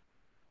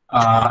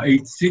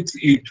 86,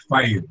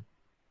 85.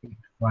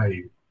 85 is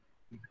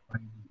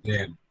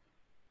there.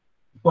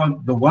 Because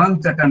the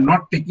ones that are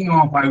not taking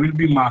off, I will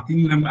be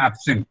marking them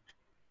absent.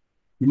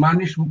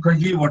 Himanish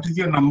Mukherjee, what is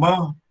your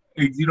number?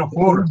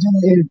 804.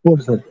 8084,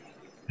 sir.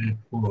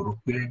 84,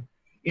 okay.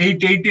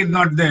 88 is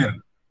not there.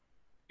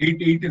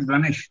 88 is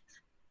vanished.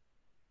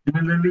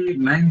 Similarly,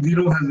 90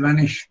 has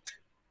vanished.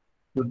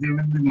 So they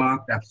will be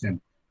marked absent.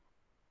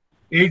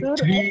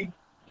 83.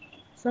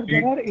 Sir,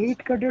 there are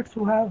 8 cadets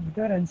who have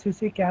their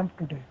NCC camp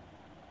today.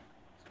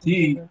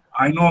 See,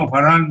 I know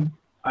Farhan,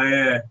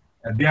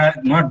 they are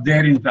not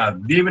there in class.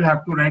 They will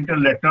have to write a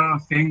letter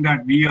saying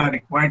that we are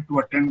required to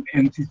attend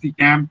NCC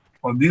camp.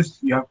 For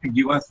this, you have to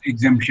give us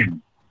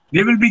exemption.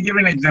 They will be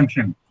given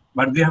exemption,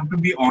 but they have to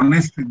be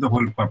honest with the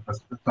whole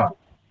purpose. That's all.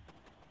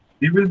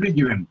 They will be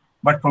given.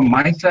 But from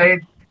my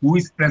side, who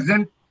is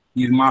present,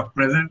 he is marked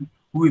present.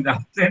 Who is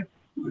absent,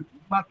 who is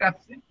marked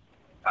absent.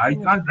 I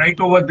can't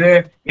write over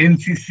there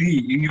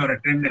NCC in your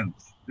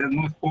attendance. There's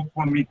no scope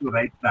for me to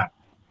write that.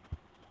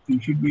 You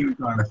should be able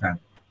to understand.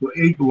 So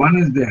 81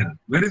 is there.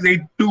 Where is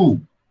 82?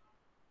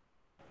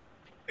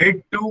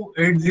 82,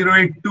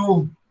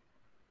 8082.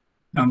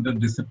 Now the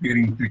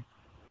disappearing trick.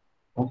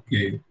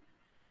 Okay.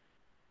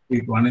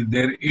 81 is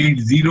there. 80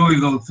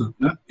 is also.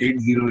 No?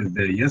 80 is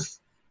there. Yes.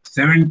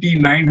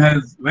 79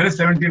 has. Where is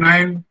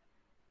 79?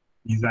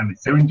 He's on it.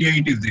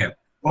 78 is there.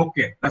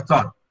 Okay. That's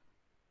all.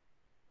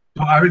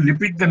 So I will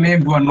repeat the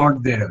names who are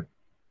not there.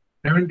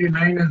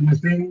 79 is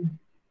missing.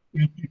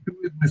 82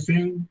 is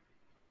missing.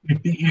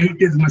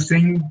 88 is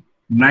missing.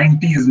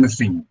 90 is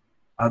missing.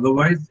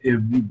 Otherwise,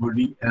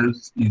 everybody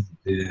else is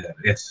there.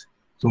 Yes.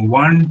 So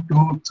 1,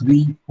 2,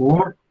 3,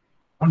 4.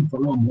 One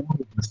fellow more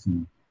is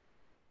missing.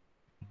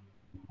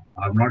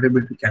 I'm not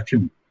able to catch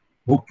him.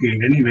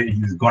 Okay. Anyway,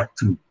 he's got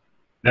through.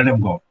 Let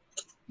him go.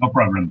 No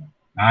problem.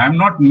 I'm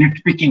not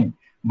nitpicking.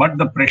 but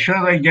the pressure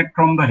I get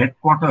from the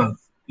headquarters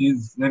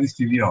is very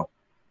severe.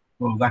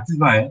 So that is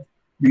why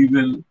we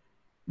will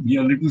be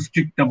a little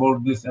strict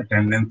about this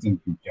attendance in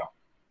future.